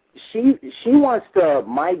 that she wants to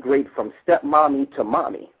migrate from stepmommy to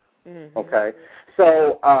mommy. Okay?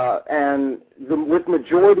 So, with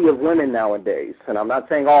majority of women nowadays, and I'm not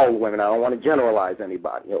saying all women, I don't want to generalize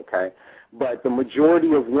anybody, okay, but the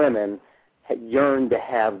majority of women yearn to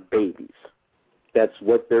have babies. That's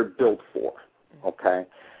what they're built for, okay?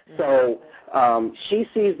 So she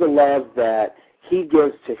sees the love that he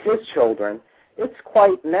gives to his children. It's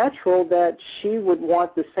quite natural that she would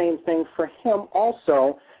want the same thing for him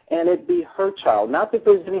also, and it'd be her child. Not that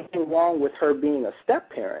there's anything wrong with her being a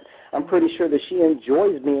step-parent. I'm pretty sure that she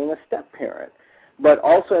enjoys being a step-parent. But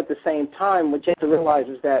also at the same time, what you have to realize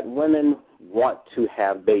is that women want to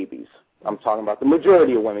have babies. I'm talking about the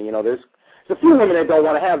majority of women. You know, there's a few women that don't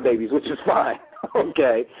want to have babies, which is fine,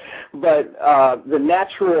 okay? But the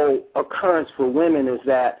natural occurrence for women is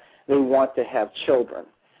that they want to have children.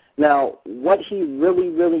 Now, what he really,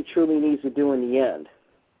 really, truly needs to do in the end,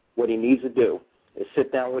 what he needs to do is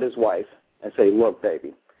sit down with his wife and say, look,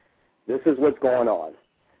 baby, this is what's going on.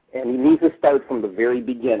 And he needs to start from the very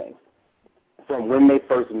beginning, from when they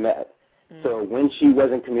first met, so when she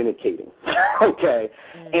wasn't communicating, okay?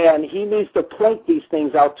 And he needs to point these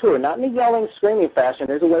things out to her, not in a yelling, screaming fashion.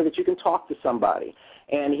 There's a way that you can talk to somebody.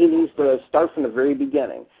 And he needs to start from the very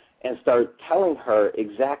beginning and start telling her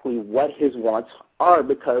exactly what his wants are,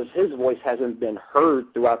 because his voice hasn't been heard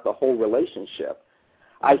throughout the whole relationship.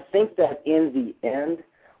 I think that in the end,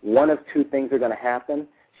 one of two things are going to happen.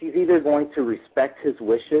 She's either going to respect his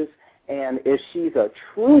wishes, and if she's a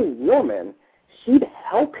true woman, she'd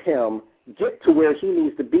help him get to where he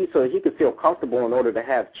needs to be so that he could feel comfortable in order to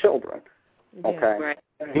have children, okay? Right.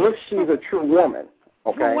 If she's a true woman,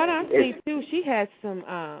 okay? From what I see, too, she has some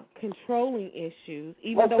controlling issues.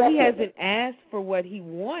 Even though he hasn't asked for what he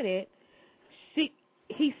wanted,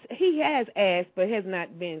 he has asked but has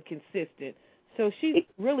not been consistent. So she's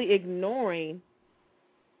really ignoring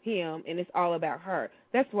him, and it's all about her.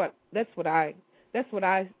 That's what I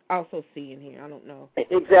also see in here. I don't know.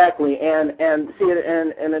 Exactly, and see,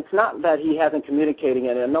 and it's not that he hasn't communicating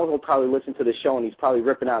it. And I know he'll probably listen to the show, and he's probably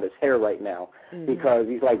ripping out his hair right now because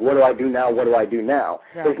he's like, what do I do now? What do I do now?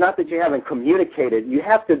 Right. It's not that you haven't communicated. You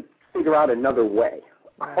have to figure out another way,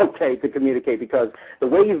 okay, to communicate, because the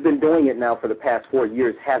way you've been doing it now for the past 4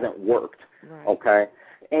 years hasn't worked, okay?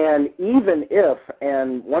 And even if,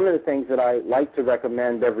 and one of the things that I like to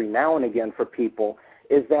recommend every now and again for people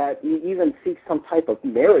is that you even seek some type of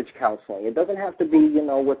marriage counseling. It doesn't have to be, you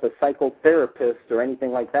know, with a psychotherapist or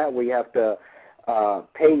anything like that where you have to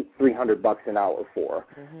pay $300 an hour for.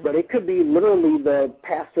 But it could be literally the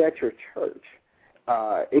pastor at your church.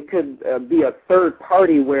 It could be a third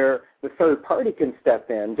party where the third party can step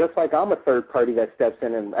in, just like I'm a third party that steps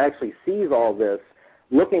in and actually sees all this,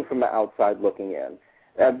 looking from the outside looking in.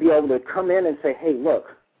 Be able to come in and say, hey, look,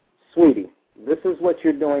 sweetie, this is what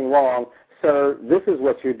you're doing wrong. Sir, this is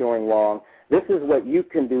what you're doing wrong. This is what you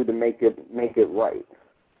can do to make it right.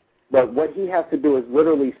 But what he has to do is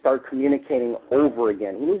literally start communicating over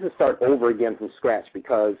again. He needs to start over again from scratch,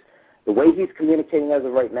 because the way he's communicating as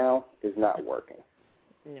of right now is not working.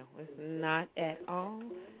 No, it's not at all,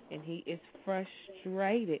 and he is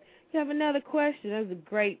frustrated. You have another question. That was a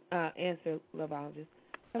great answer, Loveologist.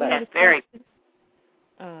 That's very good.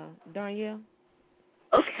 Danielle?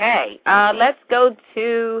 Okay, let's go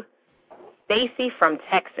to Stacy from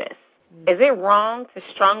Texas. Is it wrong to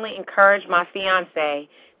strongly encourage my fiancé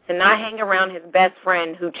to not hang around his best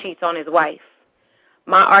friend who cheats on his wife?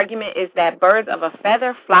 My argument is that birds of a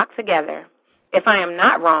feather flock together. If I am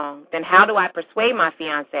not wrong, then how do I persuade my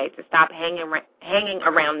fiancé to stop hanging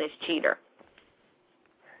around this cheater?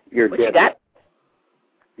 You're dead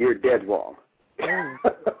wrong.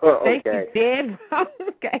 Okay. Dead wrong?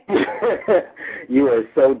 Okay. You are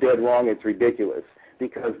so dead wrong, it's ridiculous.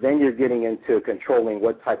 Because then you're getting into controlling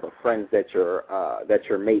what type of friends that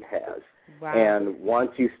your mate has. Wow. And once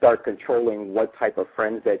you start controlling what type of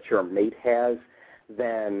friends that your mate has,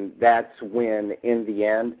 then that's when, in the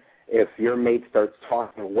end, if your mate starts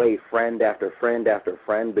talking away friend after friend after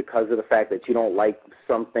friend because of the fact that you don't like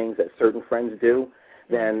some things that certain friends do,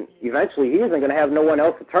 then eventually he isn't going to have no one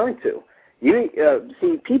else to turn to.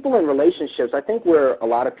 See, people in relationships, I think where a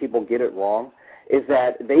lot of people get it wrong is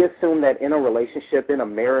that they assume that in a relationship, in a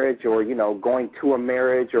marriage, or, you know, going to a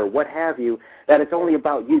marriage or what have you, that it's only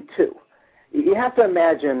about you two. You have to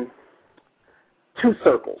imagine two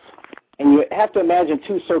circles, and you have to imagine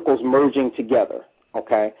two circles merging together,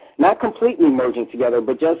 okay? Not completely merging together,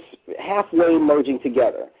 but just halfway merging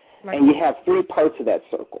together. Right. And you have three parts of that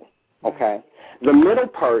circle, okay? The middle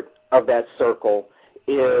part of that circle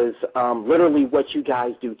is literally what you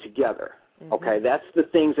guys do together, okay? That's the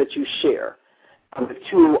things that you share. The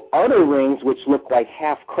two outer rings, which look like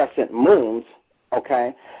half crescent moons,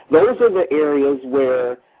 okay, those are the areas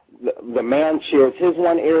where the man shares his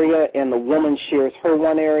one area and the woman shares her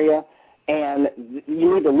one area, and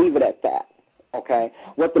you need to leave it at that. Okay?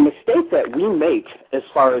 What the mistake that we make as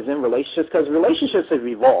far as in relationships, because relationships have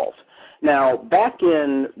evolved. Now, back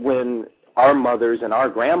in when our mothers and our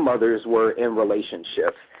grandmothers were in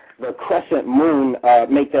relationships, the crescent moon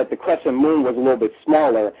the crescent moon was a little bit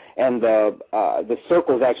smaller, and the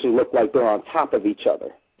circles actually looked like they're on top of each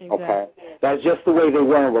other. Exactly. Okay, that's just the way they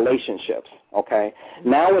were in relationships. Okay,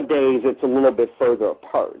 nowadays it's a little bit further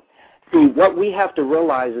apart. See, what we have to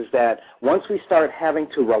realize is that once we start having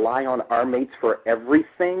to rely on our mates for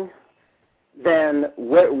everything, then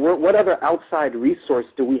what other outside resource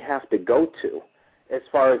do we have to go to as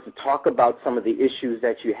far as to talk about some of the issues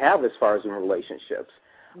that you have as far as in relationships?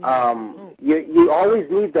 You always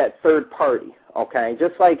need that third party, okay?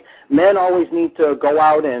 Just like men always need to go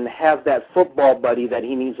out and have that football buddy that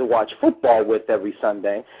he needs to watch football with every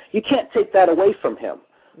Sunday. You can't take that away from him.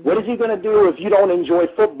 What is he going to do if you don't enjoy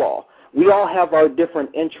football? We all have our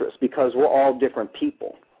different interests because we're all different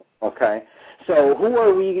people, okay? So who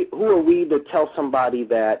are we to tell somebody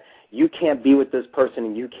that you can't be with this person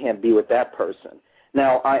and you can't be with that person?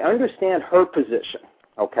 Now, I understand her position,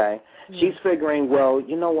 okay? She's figuring, well,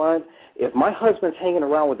 you know what? If my husband's hanging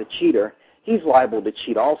around with a cheater, he's liable to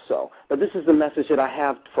cheat also. But this is the message that I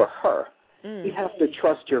have for her. You have to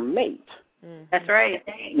trust your mate. That's right.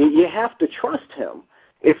 You have to trust him.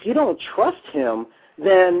 If you don't trust him,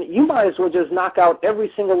 then you might as well just knock out every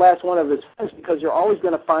single last one of his friends, because you're always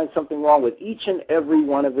going to find something wrong with each and every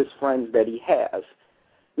one of his friends that he has.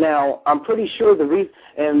 Now, I'm pretty sure the reason,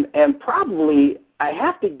 and probably I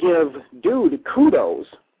have to give Dude kudos,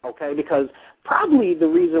 okay, because probably the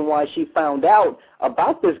reason why she found out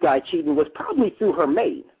about this guy cheating was probably through her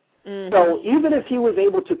mate. So even if he was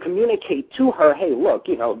able to communicate to her, hey, look,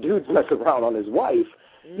 Dude's messing around on his wife,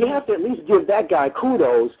 you have to at least give that guy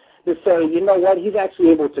kudos to say, you know what, he's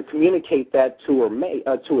actually able to communicate that to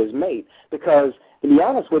his mate, because to be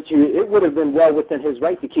honest with you, it would have been well within his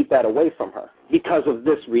right to keep that away from her because of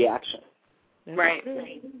this reaction. Right.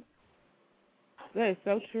 That is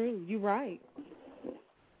so true. You're right.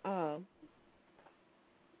 That's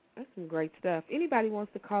some great stuff. Anybody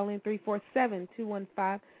wants to call in,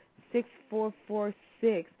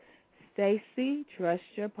 347-215-6446. Stacy, trust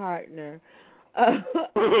your partner.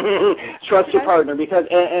 Trust your partner, because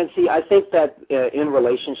and see, I think that in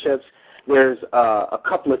relationships there's a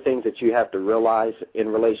couple of things that you have to realize in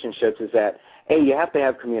relationships is that A, you have to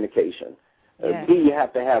have communication. B, you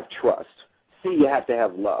have to have trust. C, you have to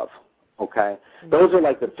have love. Okay? Those are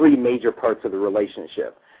like the three major parts of the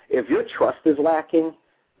relationship. If your trust is lacking,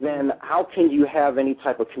 then how can you have any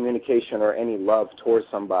type of communication or any love towards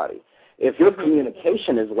somebody? If your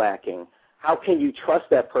communication is lacking, how can you trust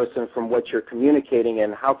that person from what you're communicating,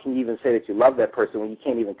 and how can you even say that you love that person when you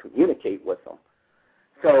can't even communicate with them?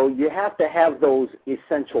 So you have to have those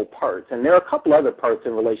essential parts. And there are a couple other parts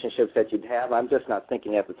in relationships that you'd have. I'm just not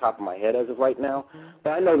thinking at the top of my head as of right now.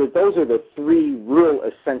 But I know that those are the three real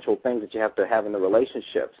essential things that you have to have in the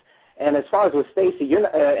relationships. And as far as with Stacy,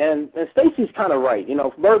 and Stacy's kind of right.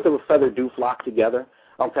 Birds of a feather do flock together,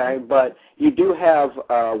 okay? But you do have,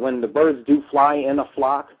 when the birds do fly in a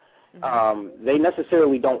flock, they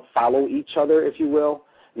necessarily don't follow each other, if you will.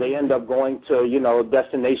 They end up going to, a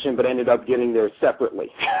destination, but ended up getting there separately,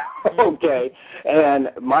 okay? And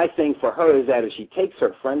my thing for her is that if she takes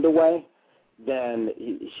her friend away, then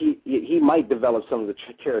he might develop some of the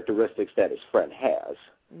characteristics that his friend has.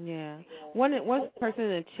 Yeah. One person in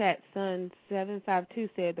the chat, Sun752,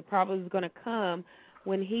 said the problem is going to come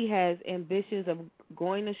when he has ambitions of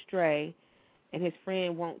going astray and his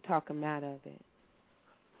friend won't talk him out of it.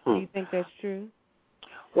 Do you think that's true?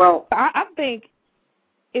 Well, I think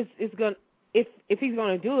it's going. If he's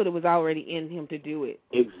going to do it, it was already in him to do it.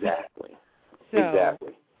 Exactly. So,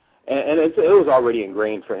 exactly. And it was already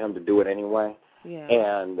ingrained for him to do it anyway. Yeah.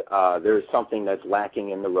 And there's something that's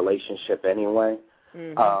lacking in the relationship anyway.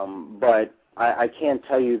 But I can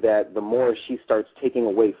tell you that the more she starts taking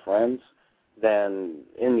away friends, then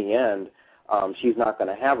in the end, she's not going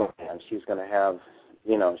to have a man. She's going to have,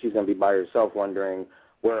 she's going to be by herself wondering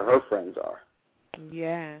where her friends are.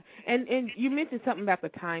 Yeah. And you mentioned something about the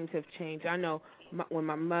times have changed. I know when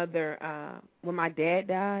my dad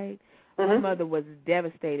died, my mother was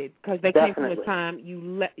devastated because they came from a time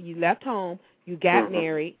you left home, you got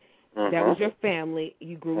married, that was your family,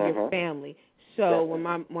 you grew your family. So when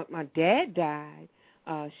my dad died,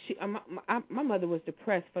 my mother was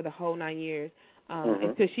depressed for the whole 9 years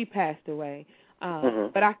until she passed away.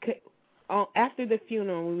 But I could, after the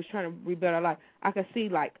funeral, we was trying to rebuild our life. I could see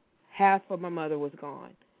like half of my mother was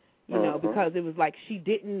gone, because it was like she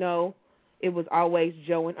didn't know it was always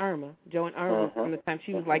Joe and Irma. Joe and Irma from the time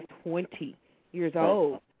she was like 20 years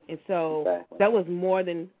old. And so that was more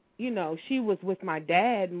than, she was with my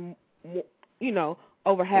dad,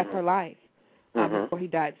 over half her life before he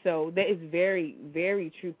died. So that is very,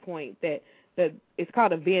 very true point that it's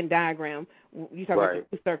called a Venn diagram. You talk about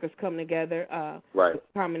the two circles coming together,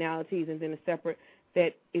 commonalities and then a separate.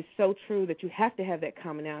 That is so true that you have to have that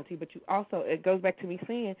commonality, but you also, it goes back to me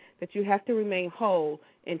saying that you have to remain whole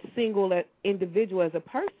and single as individual as a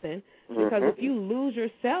person, because if you lose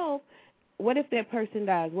yourself, what if that person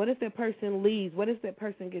dies? What if that person leaves? What if that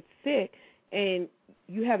person gets sick and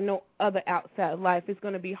you have no other outside life? It's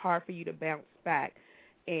going to be hard for you to bounce back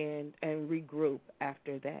and regroup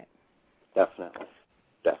after that. Definitely.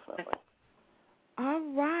 All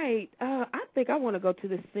right. I think I want to go to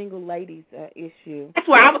the single ladies issue. That's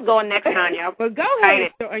where I was going next, Tanya. But go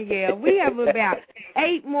ahead, yeah. We have about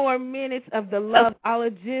 8 more minutes of the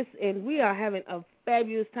Loveologist, and we are having a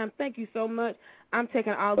fabulous time. Thank you so much. I'm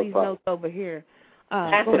taking all these notes over here. Go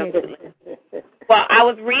ahead. Well, I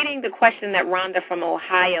was reading the question that Rhonda from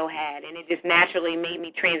Ohio had, and it just naturally made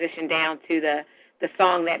me transition down to the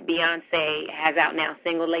song that Beyonce has out now,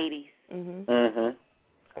 Single Ladies.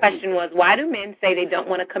 Question was, why do men say they don't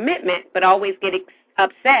want a commitment but always get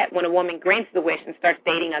upset when a woman grants the wish and starts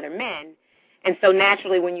dating other men? And so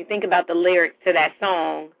naturally, when you think about the lyrics to that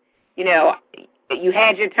song, you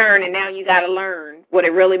had your turn and now you got to learn what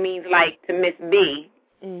it really means like to Miss B.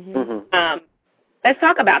 Let's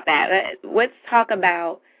talk about that. Let's talk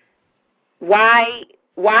about why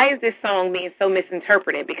is this song being so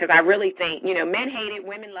misinterpreted? Because I really think, men hate it,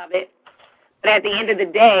 women love it. But at the end of the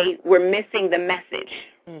day, we're missing the message.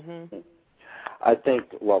 I think,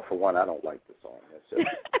 well, for one, I don't like the song. That's just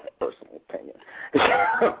my personal opinion.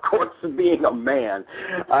 Of course, being a man,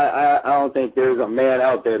 I don't think there's a man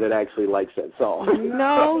out there that actually likes that song.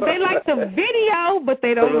 No, they like the video, but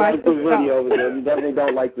they don't like the video, but they definitely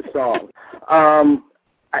don't like the song.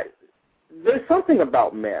 There's something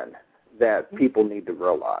about men that people need to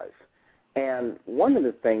realize. And one of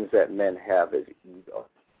the things that men have is ego.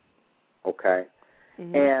 Okay?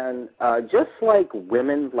 And just like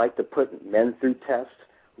women like to put men through tests,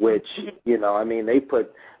 which, they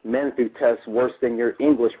put men through tests worse than your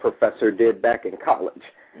English professor did back in college.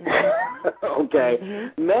 Okay?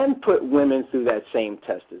 Men put women through that same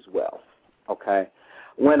test as well. Okay?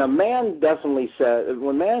 When a man says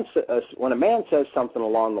something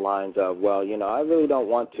along the lines of, well, I really don't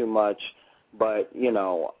want too much, but,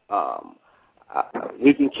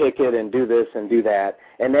 we can kick it and do this and do that,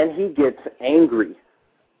 and then he gets angry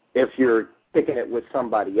if you're kicking it with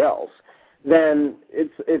somebody else, then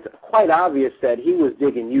it's quite obvious that he was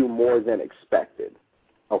digging you more than expected,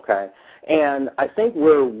 okay? And I think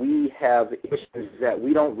where we have issues is that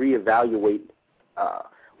we don't reevaluate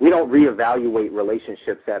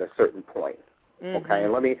relationships at a certain point, okay?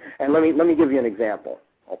 And let me give you an example,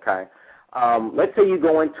 okay? Let's say you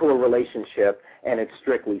go into a relationship and it's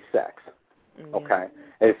strictly sex. Okay,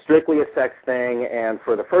 it's strictly a sex thing, and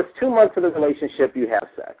for the first 2 months of the relationship, you have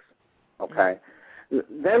sex. Okay,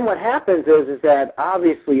 then what happens is that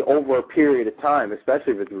obviously over a period of time,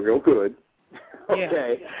 especially if it's real good,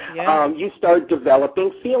 you start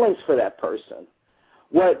developing feelings for that person.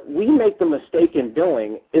 What we make the mistake in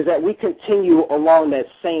doing is that we continue along that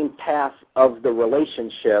same path of the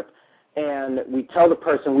relationship, and we tell the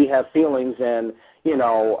person we have feelings, and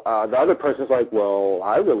the other person's like, well,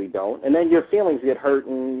 I really don't. And then your feelings get hurt,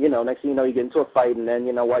 and, next thing you know, you get into a fight, and then,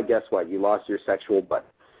 guess what? You lost your sexual button.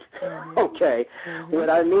 Okay. What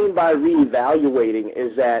I mean by reevaluating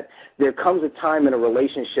is that there comes a time in a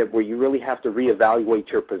relationship where you really have to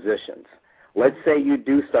reevaluate your positions. Let's say you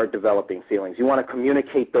do start developing feelings. You want to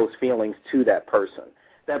communicate those feelings to that person.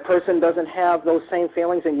 That person doesn't have those same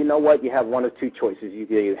feelings, and you know what? You have one of two choices. You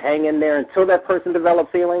can either hang in there until that person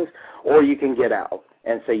develops feelings, or you can get out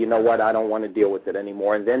and say, you know what, I don't want to deal with it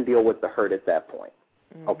anymore, and then deal with the hurt at that point.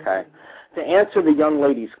 Okay? To answer the young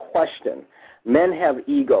lady's question, men have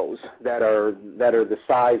egos that are the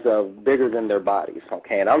size of bigger than their bodies,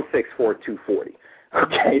 okay? And I'm 6'4", 240.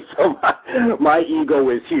 Okay, so my ego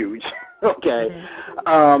is huge. Okay?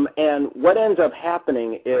 And what ends up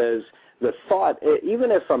happening is the thought,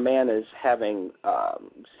 even if a man is having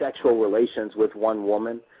sexual relations with one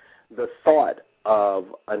woman, the thought of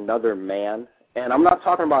another man, and I'm not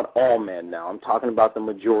talking about all men now, I'm talking about the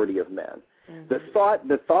majority of men. The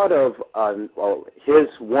thought of his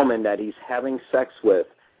woman that he's having sex with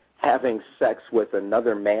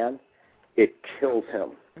another man, it kills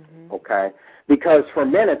him, okay? Because for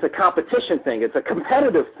men, it's a competition thing. It's a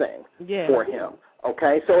competitive thing for him,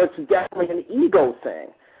 okay? So it's definitely an ego thing.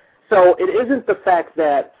 So it isn't the fact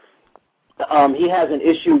that he has an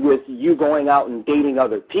issue with you going out and dating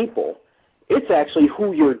other people. It's actually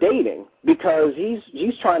who you're dating, because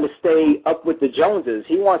he's trying to stay up with the Joneses.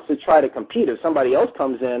 He wants to try to compete. If somebody else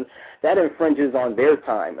comes in, that infringes on their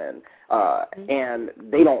time, and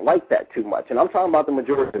they don't like that too much. And I'm talking about the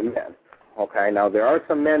majority of men. Okay, now there are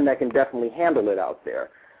some men that can definitely handle it out there,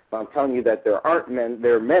 but I'm telling you that there are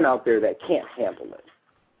men out there that can't handle it.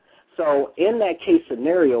 So in that case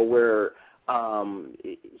scenario where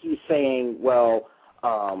he's saying, well,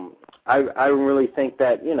 I really think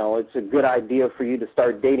that, it's a good idea for you to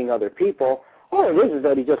start dating other people. All it is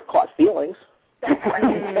that he just caught feelings. That's what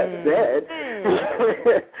he just said.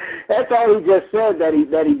 That's all he just said, that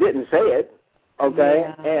he didn't say it. Okay?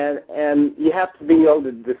 Yeah. And you have to be able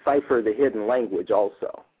to decipher the hidden language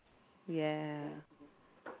also. Yeah.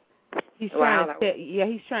 He's trying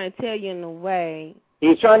to tell you in a way.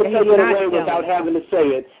 He's trying to tell you in a way without having to say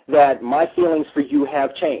it that my feelings for you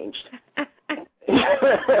have changed.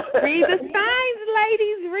 Read the signs,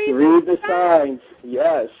 ladies. Read the signs.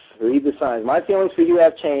 Yes, read the signs. My feelings for you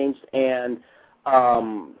have changed, and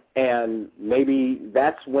maybe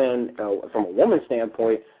that's when, from a woman's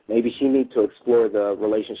standpoint, maybe she needs to explore the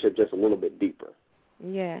relationship just a little bit deeper.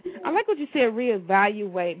 Yeah, I like what you said.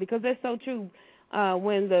 Reevaluate, because that's so true.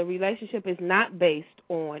 When the relationship is not based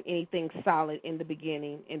on anything solid in the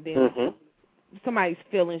beginning, and then somebody's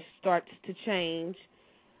feelings starts to change,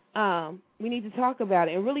 we need to talk about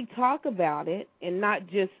it, and really talk about it, and not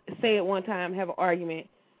just say it one time, have an argument,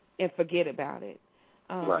 and forget about it.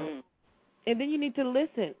 Right. And then you need to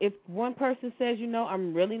listen. If one person says,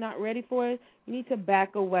 I'm really not ready for it, you need to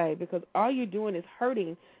back away, because all you're doing is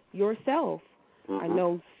hurting yourself. I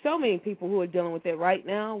know so many people who are dealing with it right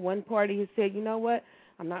now. One party has said, you know what,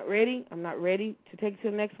 I'm not ready to take it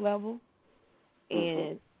to the next level.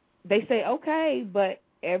 And they say, okay, but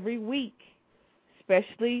every week,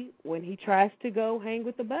 especially when he tries to go hang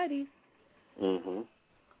with the buddies,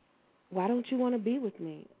 why don't you want to be with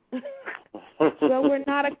me? Well, we're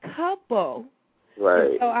not a couple. Right.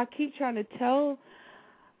 And so I keep trying to tell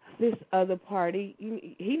this other party,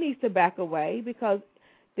 he needs to back away, because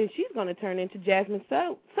then she's going to turn into Jasmine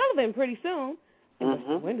Sullivan pretty soon and bust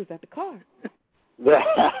the windows at the car.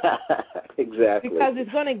 Exactly. Because it's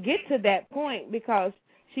going to get to that point, because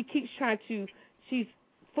she keeps she's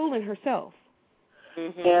fooling herself.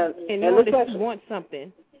 And she wants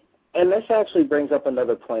something. And this actually brings up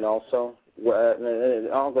another point also. And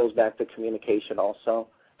it all goes back to communication also,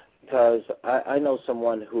 because I know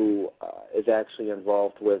someone who is actually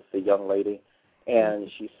involved with the young lady. And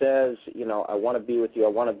she says, I want to be with you, I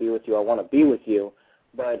want to be with you, I want to be with you.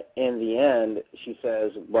 But in the end, she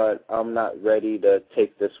says, but I'm not ready to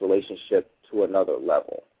take this relationship to another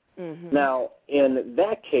level. Now, in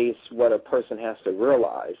that case, what a person has to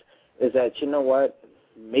realize is that,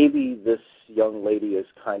 maybe this young lady is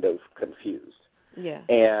kind of confused. Yeah.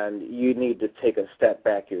 And you need to take a step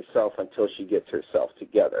back yourself until she gets herself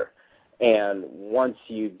together. And once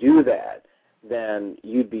you do that, then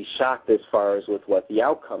you'd be shocked as far as with what the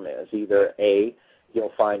outcome is. Either A,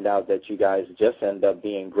 you'll find out that you guys just end up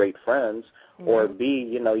being great friends, or B,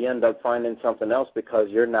 you end up finding something else because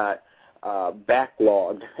you're not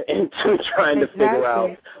backlogged into trying to figure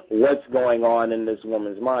out what's going on in this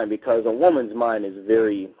woman's mind, because a woman's mind is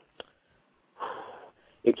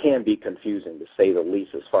it can be confusing, to say the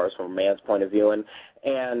least, as far as from a man's point of view.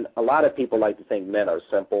 And a lot of people like to think men are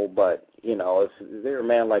simple, but, if they're a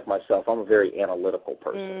man like myself, I'm a very analytical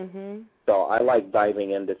person. So I like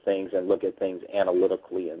diving into things and look at things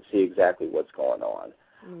analytically and see exactly what's going on.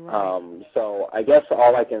 Right. So I guess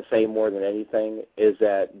all I can say more than anything is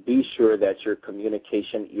that be sure that your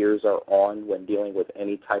communication ears are on when dealing with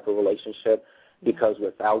any type of relationship, because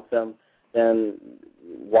without them, then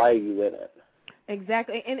why are you in it?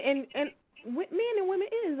 Exactly. And with men and women,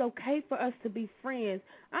 it is okay for us to be friends.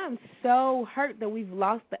 I'm so hurt that we've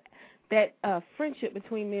lost that friendship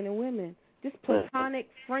between men and women, just platonic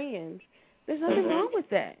friends. There's nothing wrong with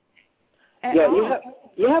that.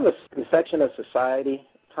 You have a section of society,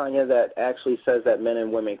 Tanya, that actually says that men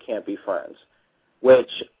and women can't be friends,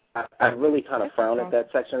 which I really kind of frown at that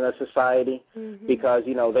section of society, because,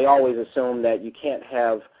 they always assume that you can't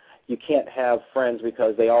have friends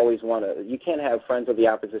because they always you can't have friends of the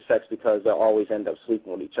opposite sex because they'll always end up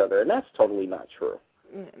sleeping with each other, and that's totally not true.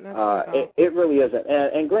 It really isn't.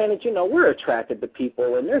 And granted, we're attracted to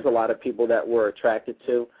people, and there's a lot of people that we're attracted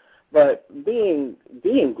to, but being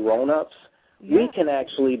grown-ups, we can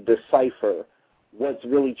actually decipher what's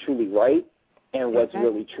really truly right and what's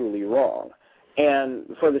really truly wrong. And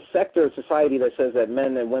for the sector of society that says that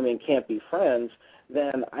men and women can't be friends,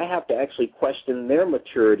 then I have to actually question their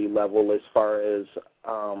maturity level as far as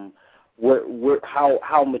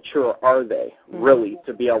how mature are they really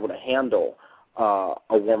to be able to handle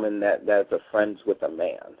a woman that's a friends with a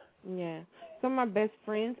man? Yeah. Some of my best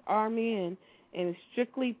friends are men, and it's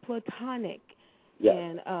strictly platonic. Yes.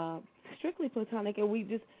 And strictly platonic, and we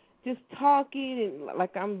just talking, and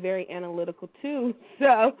like I'm very analytical too,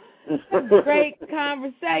 so great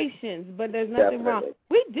conversations, but there's nothing wrong.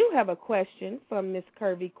 We do have a question from Miss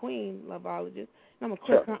Curvy Queen, Loveologist. I'm going to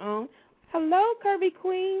click her on. Hello, Curvy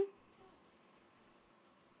Queen.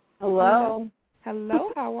 Hello.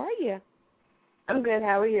 Hello, how are you? I'm good,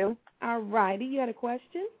 how are you? All righty, you had a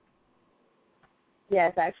question?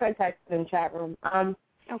 Yes, I actually texted in the chat room.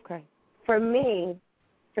 Okay. For me,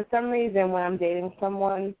 for some reason, when I'm dating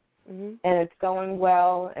someone, and it's going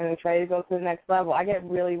well and it's ready to go to the next level, I get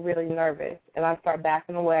really, really nervous, and I start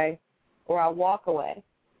backing away, or I walk away.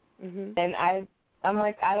 And I'm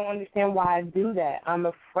like, I don't understand why I do that. I'm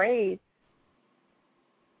afraid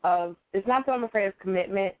of, it's not that I'm afraid of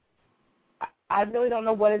commitment. I really don't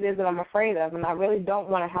know what it is that I'm afraid of, and I really don't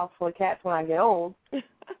want a house full of cats when I get old.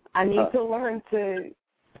 I need to learn to,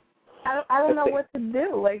 I don't know what to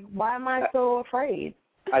do. Like, why am I so afraid?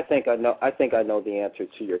 I think I know the answer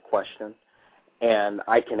to your question, and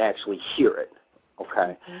I can actually hear it.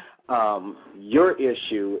 Okay. Your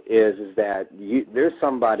issue is that there's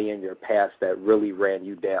somebody in your past that really ran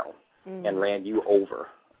you down and ran you over.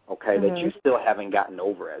 Okay, that you still haven't gotten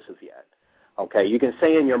over as of yet. Okay, you can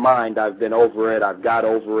say in your mind, I've been over it, I've got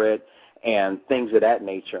over it, and things of that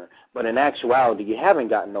nature. But in actuality, you haven't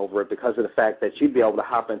gotten over it because of the fact that you'd be able to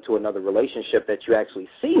hop into another relationship that you actually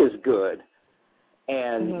see as good,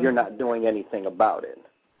 and you're not doing anything about it.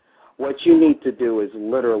 What you need to do is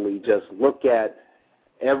literally just look at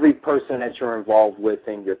every person that you're involved with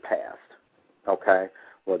in your past, okay,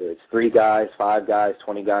 whether it's 3 guys, 5 guys,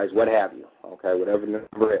 20 guys, what have you, okay, whatever the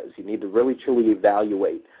number is. You need to really, truly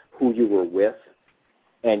evaluate who you were with,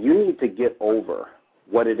 and you need to get over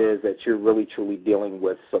what it is that you're really, truly dealing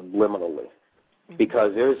with subliminally,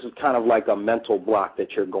 because there's kind of like a mental block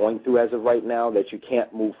that you're going through as of right now that you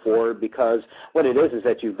can't move forward, because what it is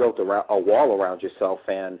that you've built a wall around yourself,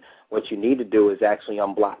 and what you need to do is actually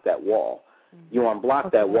unblock that wall. You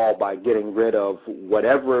unblock that wall by getting rid of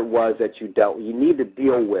whatever it was that you dealt with. You need to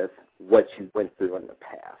deal with what you went through in the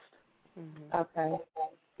past. Okay.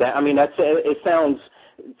 It sounds,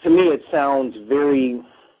 to me, it sounds very,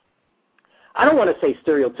 I don't want to say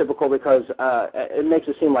stereotypical, because it makes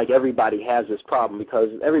it seem like everybody has this problem, because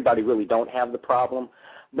everybody really don't have the problem.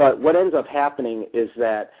 But what ends up happening is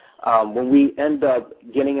that when we end up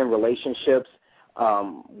getting in relationships,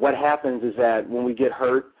 what happens is that when we get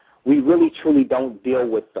hurt, we really truly don't deal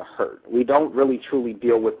with the hurt. We don't really truly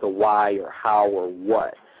deal with the why or how or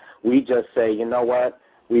what. We just say, you know what,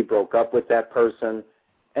 we broke up with that person,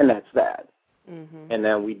 and that's that. And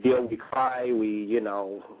then we cry, we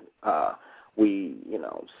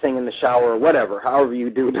sing in the shower or whatever, however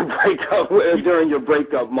you do to break up during your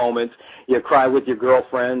breakup moments. You cry with your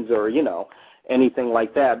girlfriends or, anything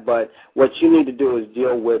like that. But what you need to do is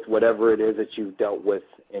deal with whatever it is that you've dealt with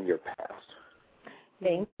in your past.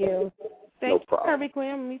 Thank you. Thank you, Kirby Quinn.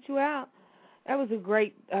 I'm going to meet you out. That was a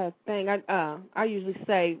great thing. I usually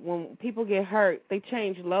say when people get hurt, they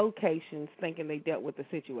change locations thinking they dealt with the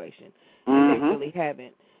situation. And they really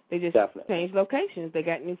haven't. They just changed locations. They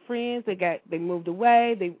got new friends. They moved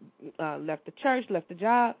away. They left the church, left the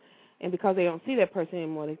job. And because they don't see that person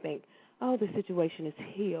anymore, they think, oh, the situation is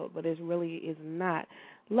healed. But it really is not.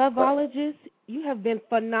 Loveologist, you have been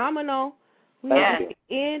phenomenal. We are at the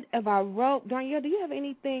end of our rope. Darnell, do you have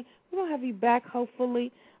anything? We're going to have you back,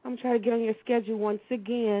 hopefully. I'm trying to get on your schedule once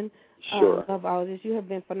again. Sure. Loveologist, you have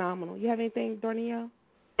been phenomenal. You have anything, Darnell?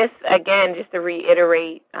 Just to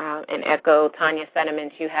reiterate and echo Tanya's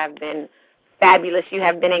sentiments, you have been fabulous. You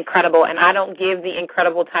have been incredible. And I don't give the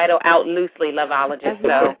incredible title out loosely, Loveologist.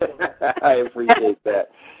 So. I appreciate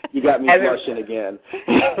that. You got me blushing again.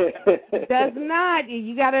 Does not.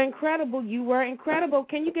 You got an incredible. You were incredible.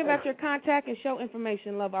 Can you give out your contact and show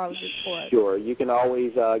information, Loveologist, for us? Sure. You can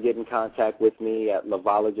always get in contact with me at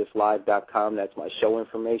loveologistlive.com. That's my show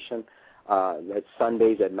information. That's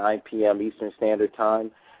Sundays at 9 p.m. Eastern Standard Time.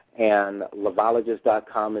 And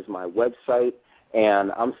loveologist.com is my website.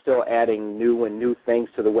 And I'm still adding new things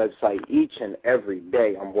to the website each and every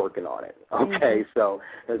day. I'm working on it. Okay, so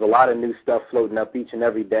there's a lot of new stuff floating up each and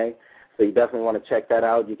every day. So you definitely want to check that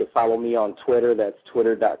out. You can follow me on Twitter. That's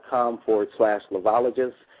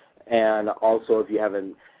twitter.com/Loveologist. And also, if you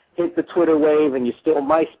haven't hit the Twitter wave and you're still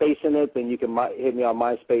MySpacing it, then you can hit me on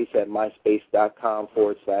MySpace at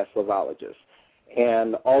myspace.com/Loveologist.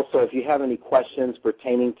 And also, if you have any questions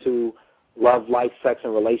pertaining to love, life, sex,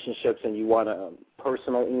 and relationships, and you want a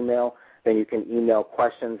personal email, then you can email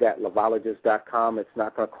questions@lavologist.com. It's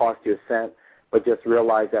not going to cost you a cent, but just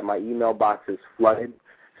realize that my email box is flooded.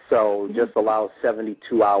 So just allow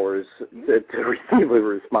 72 hours to receive a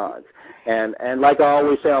response. And like I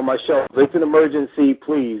always say on my show, if it's an emergency,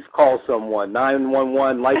 please call someone.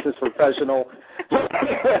 911, licensed professional.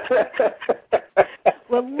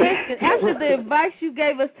 Well, listen, after the advice you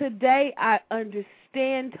gave us today, I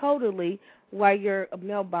understand totally why your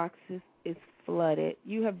mailbox is flooded.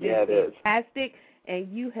 You have been fantastic,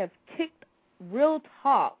 and you have kicked real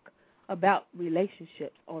talk about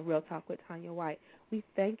relationships on Real Talk with Tanya White. We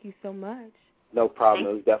thank you so much. No problem.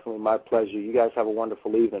 It was definitely my pleasure. You guys have a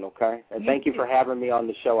wonderful evening, okay? And thank you for having me on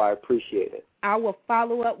the show. I appreciate it. I will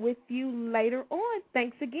follow up with you later on.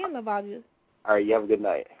 Thanks again, Lavalgia. All right, you have a good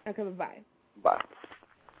night. Okay, bye-bye. Bye.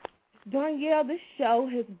 Danielle, this show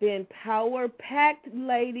has been power-packed,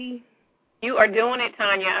 lady. You are doing it,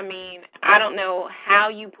 Tanya. I mean, I don't know how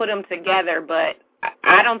you put them together, but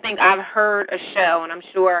I don't think I've heard a show, and I'm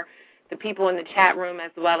sure the people in the chat room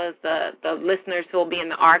as well as the listeners who will be in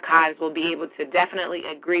the archives will be able to definitely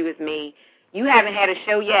agree with me. You haven't had a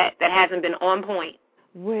show yet that hasn't been on point.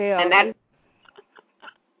 Well, and that's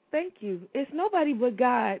thank you. It's nobody but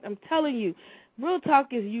God. I'm telling you, Real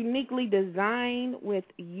Talk is uniquely designed with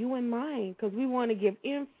you in mind because we want to give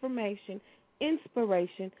information,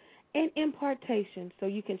 inspiration, and impartation so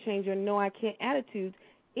you can change your no, I can't attitudes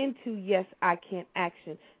into yes, I can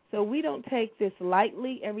action. So we don't take this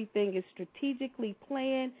lightly. Everything is strategically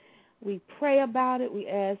planned. We pray about it. We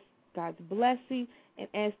ask God's blessing and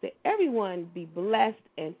ask that everyone be blessed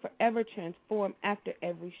and forever transformed after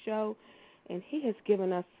every show. And he has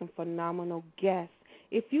given us some phenomenal guests.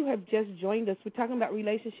 If you have just joined us, we're talking about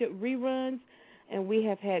relationship reruns, and we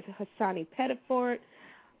have had Hassani Pettiford.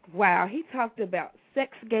 Wow, he talked about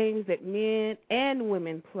sex games that men and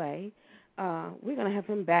women play. We're going to have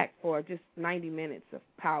him back for just 90 minutes of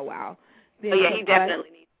powwow. Then he definitely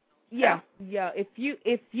needs to. Yeah.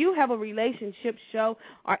 If you have a relationship show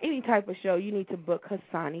or any type of show, you need to book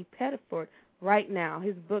Hassani Pettiford right now.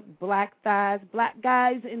 His book, Black Thighs, Black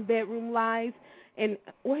Guys in Bedroom Lies. And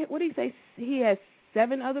what do you say? He has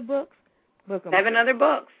 7 other books? Book them. 7 other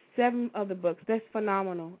books. 7 other books. That's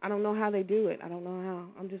phenomenal. I don't know how they do it. I don't know how.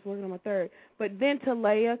 I'm just working on my 3rd. But then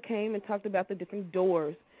Talaya came and talked about the different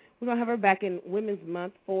doors. We're going to have her back in Women's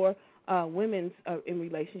Month for women's in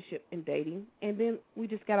relationship and dating. And then we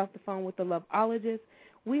just got off the phone with the Loveologist.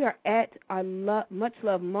 We are at our much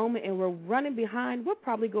love moment, and we're running behind. We'll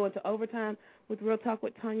probably go into overtime with Real Talk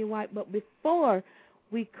with Tanya White. But before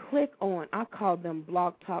we click on, I call them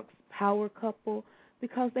Blog Talk's power couple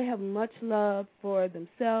because they have much love for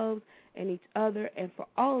themselves and each other and for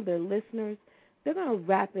all of their listeners. They're going to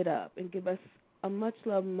wrap it up and give us a much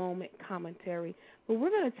love moment commentary. But we're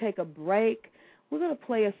going to take a break. We're going to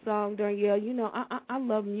play a song, Danielle. You know, I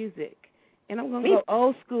love music, and I'm going to go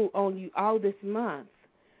old school on you all this month.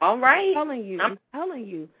 All right. I'm telling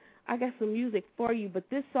you, I got some music for you. But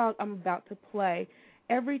this song I'm about to play,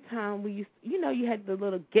 every time we used, you had the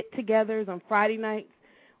little get-togethers on Friday nights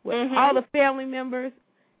with all the family members.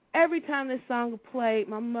 Every time this song would play,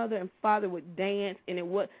 my mother and father would dance, and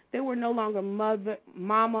they were no longer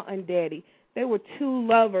mama and daddy. They were 2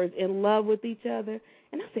 lovers in love with each other.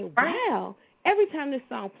 And I said, wow. Every time this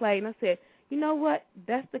song played, and I said, you know what?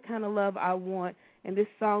 That's the kind of love I want, and this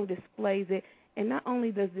song displays it. And not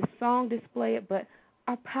only does this song display it, but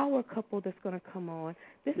our power couple that's going to come on.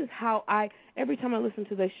 This is how every time I listen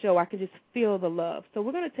to this show, I can just feel the love. So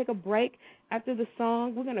we're going to take a break after the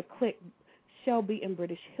song. We're going to click Shelby and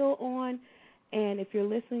British Hill on. And if you're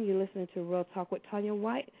listening to Real Talk with Tanya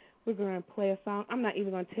White. We're going to play a song. I'm not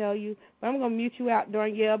even going to tell you, but I'm going to mute you out,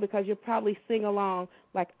 Danielle, because you'll probably sing along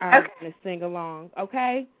like I'm going to sing along,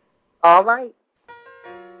 okay? All right.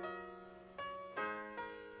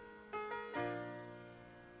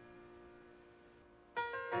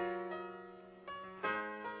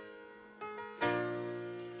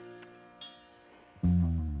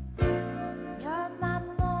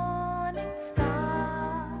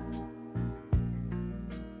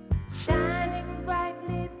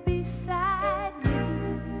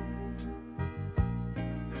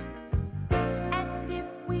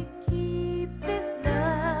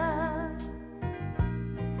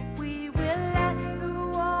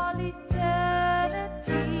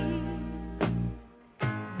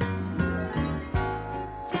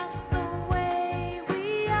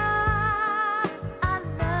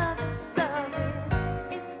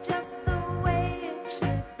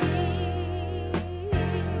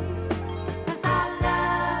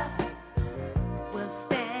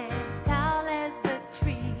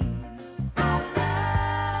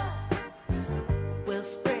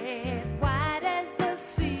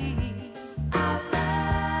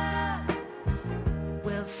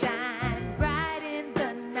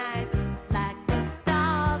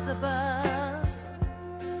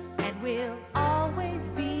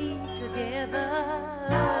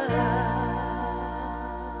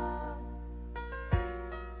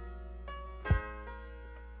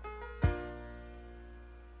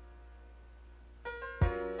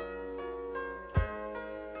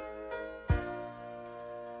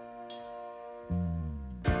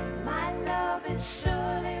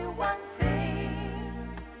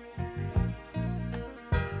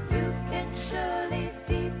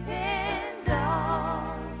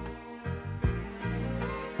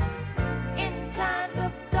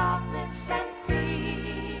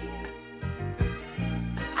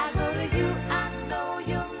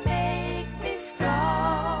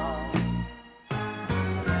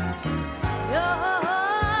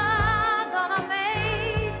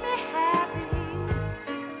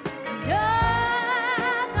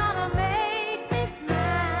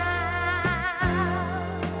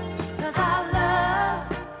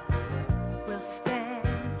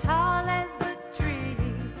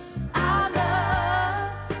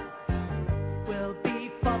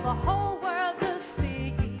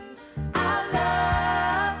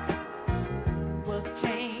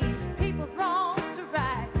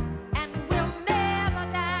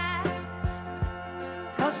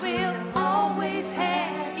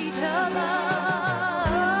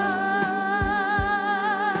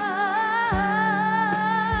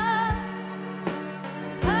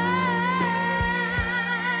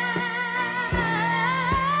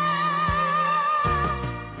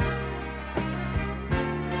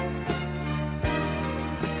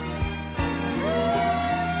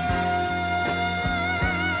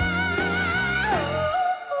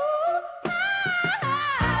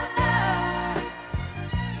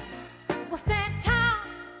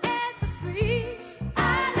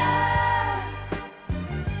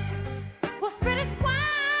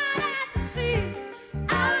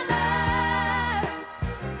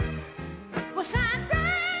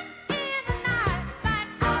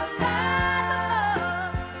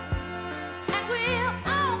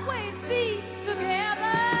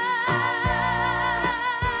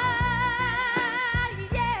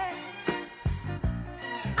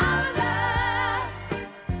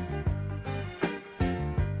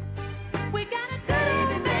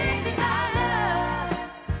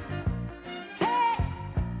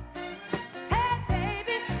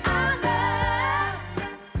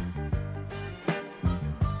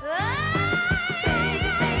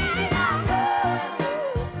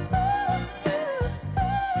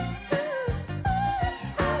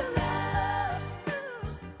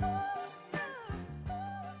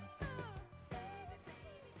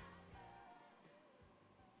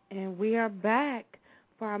 We are back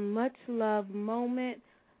for our much-loved moment.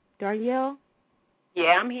 Darnell?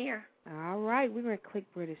 Yeah, I'm here. All right, we're going to click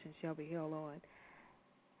British and Shelby Hill on.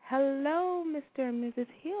 Hello, Mr. and Mrs.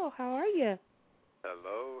 Hill. How are you?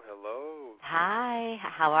 Hello. Hi.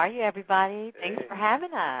 How are you, everybody? Hey. Thanks for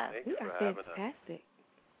having us. We are fantastic.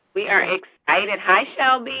 We are excited. Hi,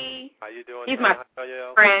 Shelby. How you doing? He's my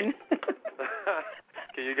friend.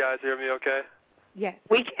 Can you guys hear me okay? Yes.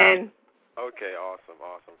 We can. Okay, awesome.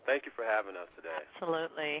 Thank you for having us today.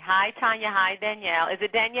 Absolutely. Hi, Tanya. Hi, Danielle. Is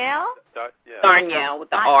it Danielle? Yeah. Darnell with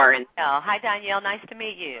the R. Hi, Danielle. Nice to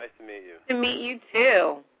meet you. Nice to meet you. To meet you,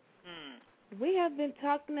 too. We have been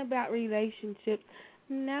talking about relationships.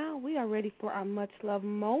 Now we are ready for our much-loved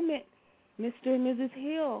moment. Mr. and Mrs.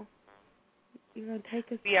 Hill, you're going to take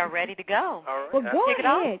us. We are ready to go. All right. Well, go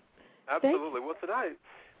ahead. Absolutely. Well, tonight,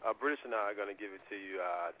 British and I are going to give it to you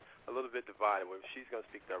a little bit divided. Where she's going to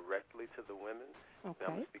speak directly to the women, and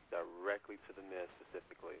I'm going to speak directly to the men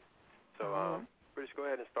specifically. So, British, go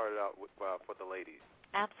ahead and start it out for the ladies.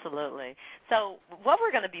 Absolutely. So what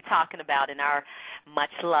we're going to be talking about in our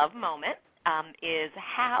much-loved moment is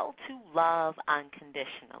how to love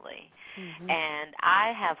unconditionally. And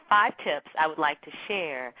I have 5 tips I would like to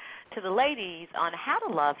share to the ladies on how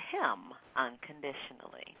to love him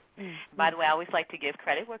unconditionally. By the way, I always like to give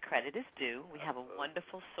credit where credit is due. We have a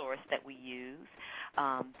wonderful source that we use.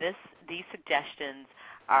 These suggestions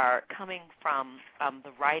are coming from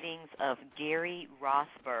the writings of Gary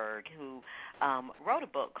Rossberg, who wrote a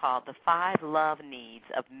book called The 5 Love Needs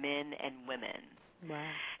of Men and Women. Wow.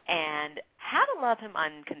 And how to love him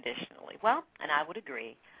unconditionally. Well, and I would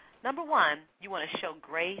agree. Number 1, you want to show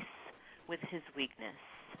grace with his weakness.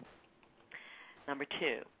 Number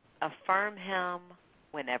 2, affirm him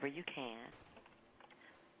whenever you can.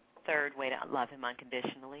 Third way to love him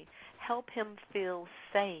unconditionally, help him feel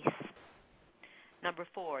safe. Number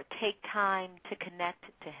 4, take time to connect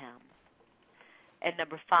to him. And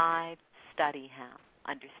number 5, study him,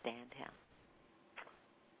 understand him.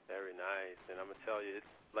 Very nice. And I'm going to tell you,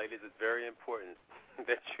 ladies, it's very important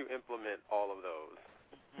that you implement all of those.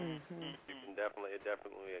 It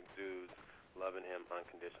definitely exudes loving him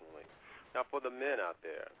unconditionally. Now, for the men out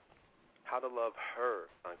there, how to love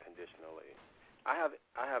her unconditionally. I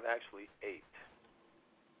have actually 8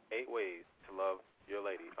 ways to love your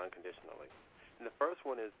lady unconditionally. And the first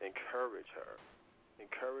one is encourage her.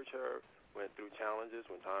 Encourage her when through challenges,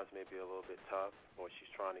 when times may be a little bit tough, or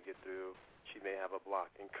she's trying to get through. She may have a block.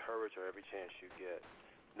 Encourage her every chance you get.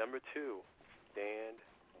 Number 2, stand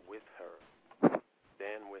with her.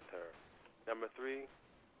 Stand with her. Number 3,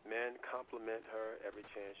 men, compliment her every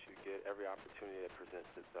chance you get, every opportunity that presents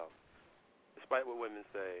itself. Despite what women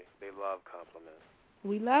say, they love compliments.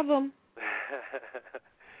 We love them.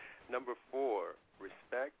 Number 4,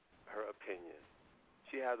 respect her opinion.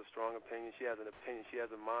 She has a strong opinion. She has an opinion. She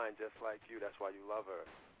has a mind just like you. That's why you love her.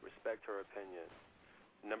 Respect her opinion.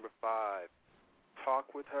 Number 5,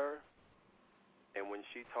 talk with her, and when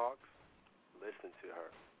she talks, listen to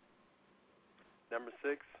her. Number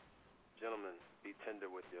 6, gentlemen, be tender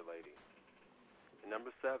with your lady. And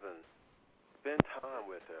number 7, spend time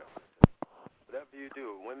with her. Whatever you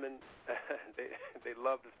do, women, they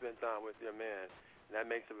love to spend time with your man, and that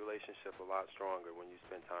makes a relationship a lot stronger when you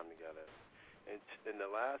spend time together. And the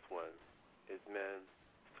last one is men,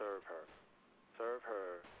 serve her. Serve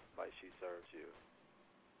her like she serves you.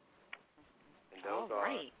 And those are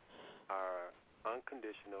our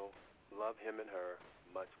unconditional, love him and her,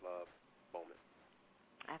 much love moment.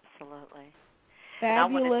 Absolutely. Fabulous. And I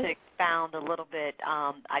wanted to expound a little bit.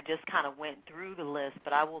 I just kind of went through the list,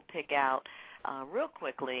 but I will pick out real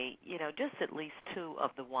quickly, just at least 2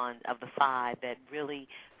 of the 5 that really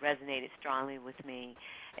resonated strongly with me.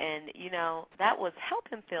 And, that was help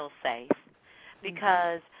him feel safe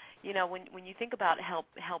because, when you think about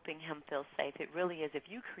helping him feel safe, it really is if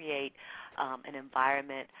you create an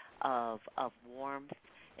environment of warmth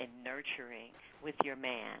and nurturing with your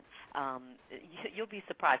man, you'll be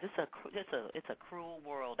surprised. It's a cruel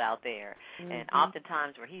world out there, and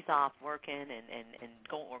oftentimes where he's off working and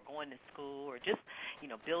going to school or just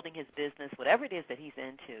building his business, whatever it is that he's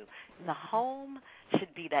into, the home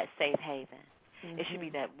should be that safe haven. It should be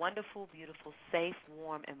that wonderful, beautiful, safe,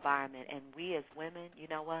 warm environment. And we as women, you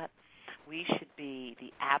know what? We should be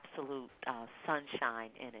the absolute sunshine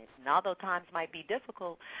in it. And although times might be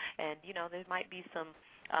difficult and, there might be some,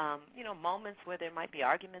 moments where there might be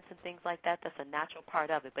arguments and things like that, that's a natural part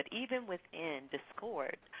of it. But even within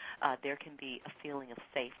discord, there can be a feeling of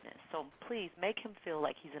safeness. So please make him feel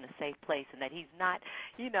like he's in a safe place and that he's not,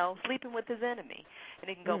 sleeping with his enemy. And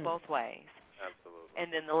it can go both ways. Absolutely.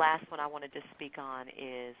 And then the last one I wanted to speak on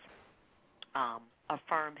is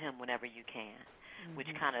affirm him whenever you can, which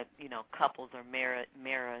kind of, couples or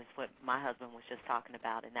mirrors what my husband was just talking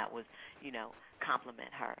about, and that was, compliment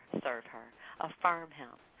her, serve her, affirm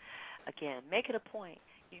him. Again, make it a point.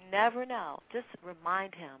 You never know. Just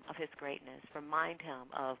remind him of his greatness. Remind him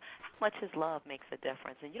of how much his love makes a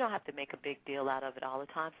difference. And you don't have to make a big deal out of it all the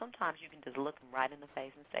time. Sometimes you can just look him right in the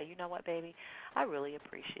face and say, you know what, baby, I really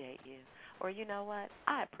appreciate you. Or you know what,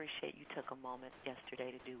 I appreciate you took a moment yesterday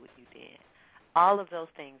to do what you did. All of those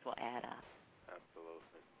things will add up.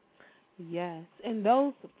 Absolutely. Yes, and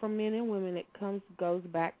those, for men and women, it goes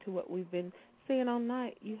back to what we've been saying all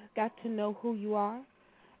night. You got to know who you are.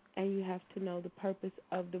 And you have to know the purpose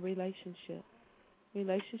of the relationship.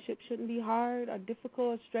 Relationships shouldn't be hard or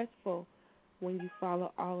difficult or stressful when you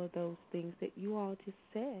follow all of those things that you all just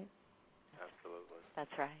said. Absolutely.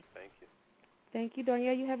 That's right. Thank you. Thank you.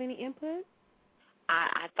 Danielle, you have any input?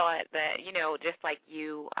 I thought that, just like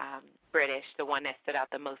you, British, the one that stood out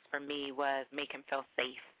the most for me was make him feel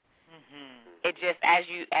safe. It just, as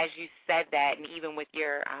you said that, and even with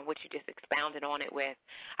your what you just expounded on it with,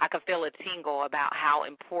 I could feel a tingle about how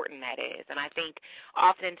important that is. And I think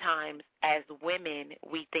oftentimes as women,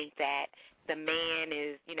 we think that the man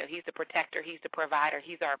is, he's the protector, he's the provider,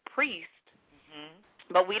 he's our priest,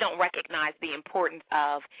 but we don't recognize the importance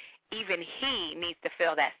of even he needs to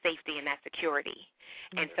feel that safety and that security.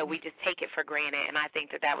 And so we just take it for granted, and I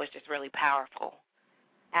think that was just really powerful.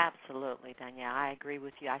 Absolutely, Danielle. I agree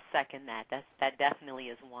with you. I second that. That definitely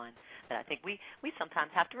is one that I think we sometimes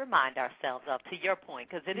have to remind ourselves of, to your point,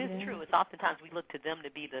 because it is true. It's oftentimes we look to them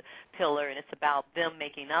to be the pillar, and it's about them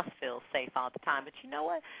making us feel safe all the time. But you know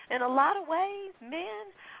what? In a lot of ways,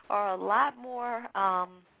 men are a lot more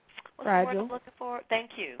what's the word I'm looking for?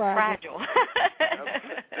 Thank you. Fragile.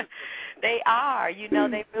 They are. They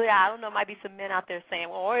really are. I don't know, might be some men out there saying,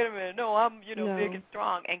 well, wait a minute, no, I'm, big and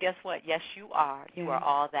strong. And guess what? Yes, you are. You are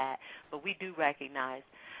all that. But we do recognize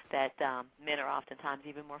that men are oftentimes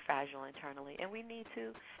even more fragile internally, and we need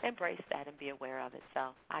to embrace that and be aware of it.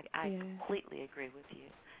 So I completely agree with you.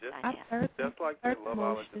 Just like the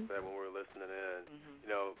Loveologist said when we were listening in,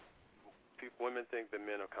 women think that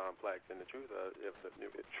men are complex, and the truth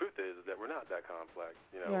is that we're not that complex.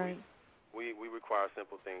 We require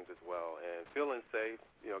simple things as well, and feeling safe,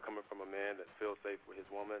 coming from a man that feels safe with his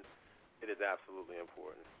woman, it is absolutely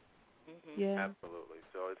important. Absolutely.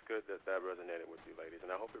 So it's good that resonated with you ladies, and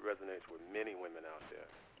I hope it resonates with many women out there.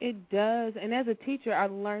 It does, and as a teacher, I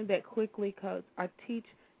learned that quickly because I teach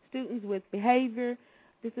students with behavior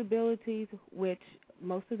disabilities, which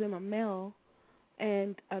most of them are male,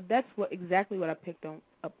 and that's exactly what I picked up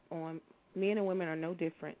on. Men and women are no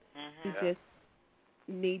different. We just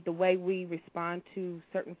need the way we respond to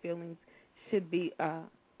certain feelings should be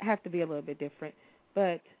have to be a little bit different.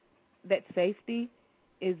 But that safety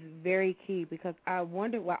is very key, because I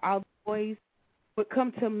wondered why all the boys would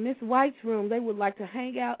come to Miss White's room. They would like to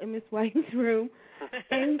hang out in Miss White's room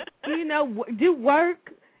and do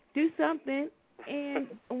work, do something. And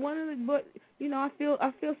one of the boys, I feel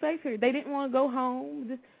safe here. They didn't want to go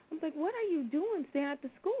home. I'm like, what are you doing staying at the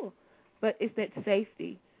school? But it's that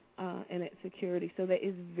safety and that security. So that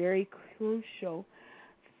is very crucial.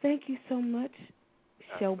 Thank you so much,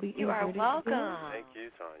 Shelby. You are welcome. Thank you,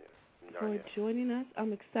 Tanya. For joining us.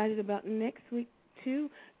 I'm excited about next week,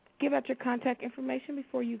 too. Give out your contact information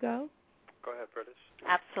before you go. Go ahead, British.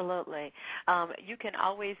 Absolutely. You can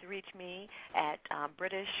always reach me at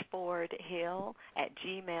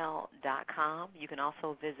BritishFordHill@gmail.com. You can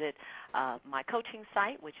also visit my coaching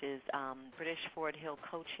site, which is British Ford Hill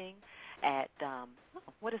Coaching at,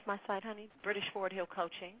 what is my site, honey?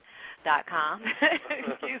 BritishFordHillCoaching.com.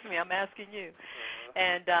 Excuse me, I'm asking you.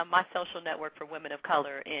 And my social network for women of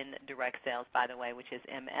color in direct sales, by the way, which is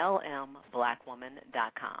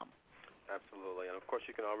MLMBlackWoman.com. Absolutely. And, of course,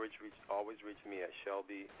 you can always reach me at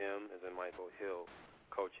Shelby M, as in Michael Hill,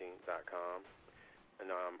 coaching.com. And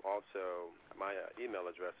also, my email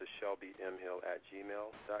address is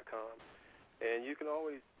shelbymhill@gmail.com. And you can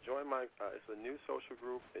always join it's a new social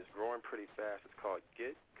group. It's growing pretty fast. It's called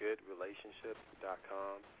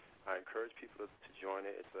GetGoodRelationships.com. I encourage people to join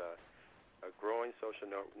it. It's a growing social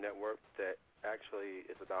network that actually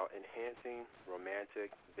is about enhancing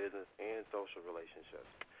romantic, business, and social relationships.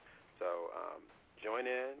 So join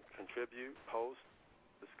in, contribute, post,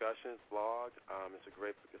 discussions, blog. It's a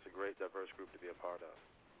great diverse group to be a part of.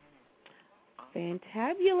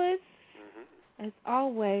 Fantabulous. As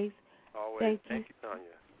always. Always. Thank you, Tanya.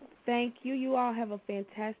 Thank you. You all have a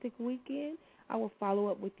fantastic weekend. I will follow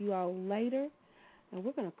up with you all later. And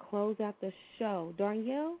we're going to close out the show.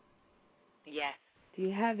 Danielle? Yes. Do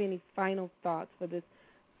you have any final thoughts for this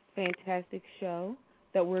fantastic show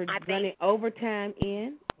that we're running overtime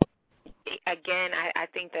in? Again, I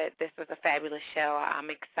think that this was a fabulous show. I'm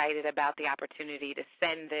excited about the opportunity to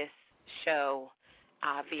send this show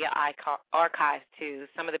via archives to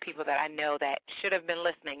some of the people that I know that should have been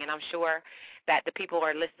listening, and I'm sure that the people who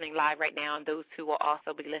are listening live right now and those who will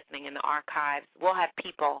also be listening in the archives will have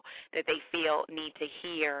people that they feel need to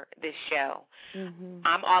hear this show. Mm-hmm.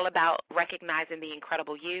 I'm all about recognizing the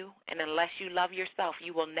incredible you, and unless you love yourself,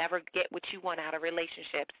 you will never get what you want out of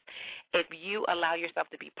relationships. If you allow yourself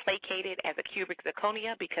to be placated as a cubic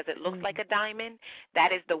zirconia because it looks like a diamond,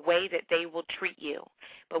 that is the way that they will treat you.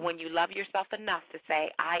 But when you love yourself enough to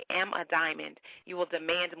say, I am a diamond, you will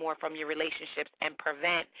demand more from your relationships and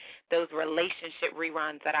prevent those relationship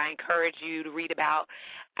reruns that I encourage you to read about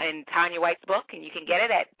in Tanya White's book, and you can get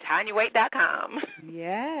it at TanyaWhite.com.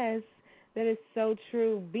 Yes, that is so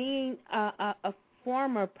true. Being a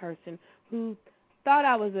former person who thought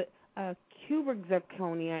I was a cubic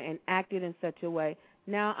zirconia and acted in such a way,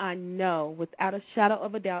 now I know without a shadow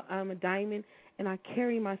of a doubt I'm a diamond, and I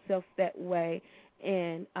carry myself that way.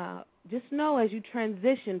 And just know as you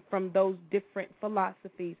transition from those different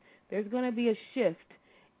philosophies, there's going to be a shift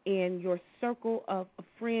in your circle of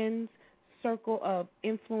friends, circle of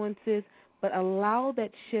influences, but allow that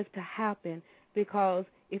shift to happen, because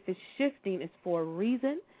if it's shifting, it's for a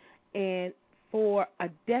reason and for a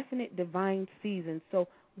definite divine season. So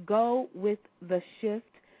go with the shift,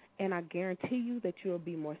 and I guarantee you that you'll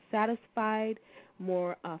be more satisfied,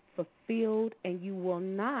 more fulfilled, and you will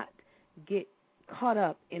not get caught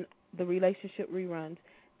up in the relationship reruns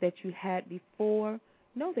that you had before.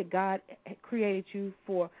 Know that God created you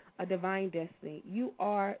for a divine destiny. You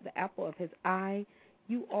are the apple of his eye.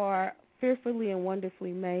 You are fearfully and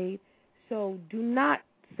wonderfully made. So do not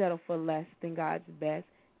settle for less than God's best.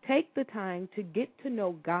 Take the time to get to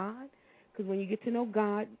know God, because when you get to know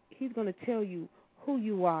God, he's going to tell you who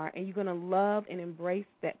you are, and you're going to love and embrace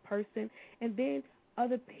that person. And then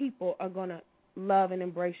other people are going to love and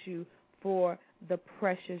embrace you for the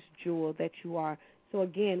precious jewel that you are. So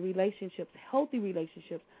again, relationships, healthy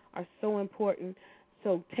relationships are so important.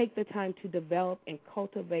 So take the time to develop and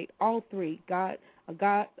cultivate all three, a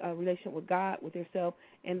relationship with God, with yourself,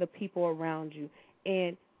 and the people around you.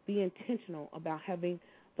 And be intentional about having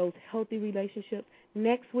those healthy relationships.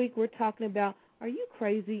 Next week we're talking about, are you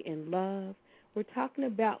crazy in love? We're talking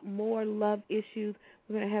about more love issues.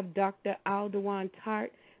 We're going to have Dr. Aldewan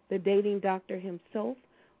Tart, the dating doctor himself,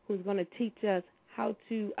 who's going to teach us how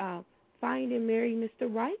to find and marry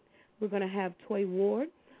Mr. Right. We're going to have Toy Ward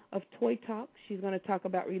of Toy Talk. She's going to talk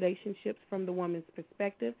about relationships from the woman's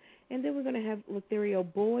perspective. And then we're going to have Lothario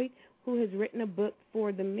Boyd, who has written a book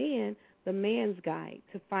for the men, The Man's Guide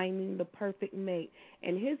to Finding the Perfect Mate.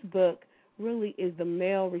 And his book really is the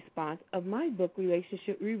male response of my book,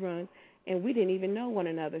 Relationship Reruns, and we didn't even know one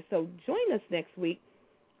another. So join us next week.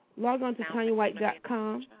 Log on to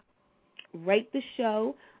TanyaWhite.com. Rate the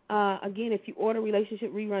show. Again, if you order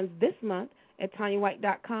Relationship Reruns this month at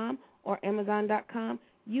TanyaWhite.com or Amazon.com,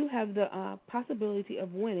 you have the possibility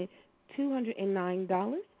of winning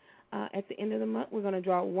 $209. At the end of the month, we're going to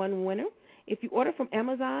draw one winner. If you order from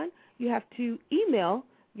Amazon, you have to email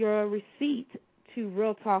your receipt to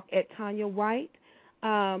Real Talk at Tanya White.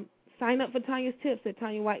 Sign up for Tanya's Tips at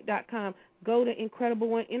TanyaWhite.com. Go to Incredible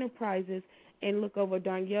One Enterprises and look over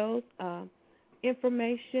Darnell's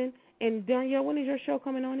information. And Darnell, when is your show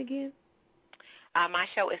coming on again? My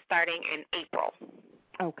show is starting in April.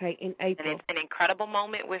 Okay, in April. And it's an incredible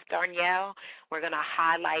moment with Darnell. We're going to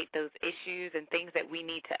highlight those issues and things that we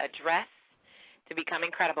need to address to become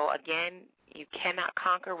incredible. Again, you cannot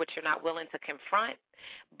conquer what you're not willing to confront.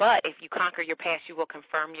 But if you conquer your past, you will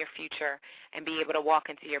confirm your future and be able to walk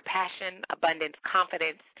into your passion, abundance,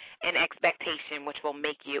 confidence, and expectation, which will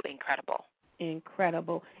make you incredible.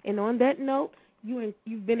 Incredible. And on that note,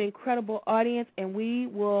 you've been an incredible audience, and we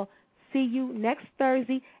will see you next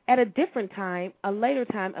Thursday at a different time, a later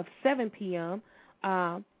time of 7 p.m.,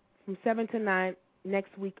 from 7 to 9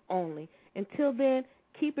 next week only. Until then,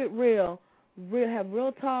 keep it real. Have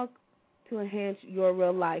real talk to enhance your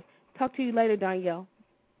real life. Talk to you later, Danielle.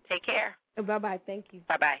 Take care. Bye-bye. Thank you.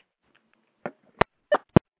 Bye-bye.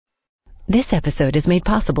 This episode is made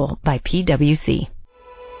possible by PwC.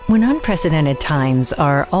 When unprecedented times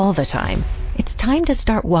are all the time, it's time to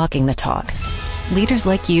start walking the talk. Leaders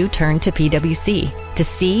like you turn to PwC to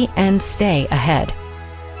see and stay ahead.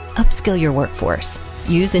 Upskill your workforce,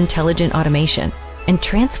 use intelligent automation, and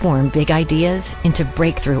transform big ideas into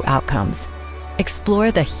breakthrough outcomes.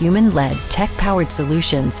 Explore the human-led, tech-powered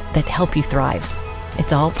solutions that help you thrive.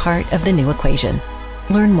 It's all part of The New Equation.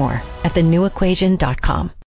 Learn more at thenewequation.com.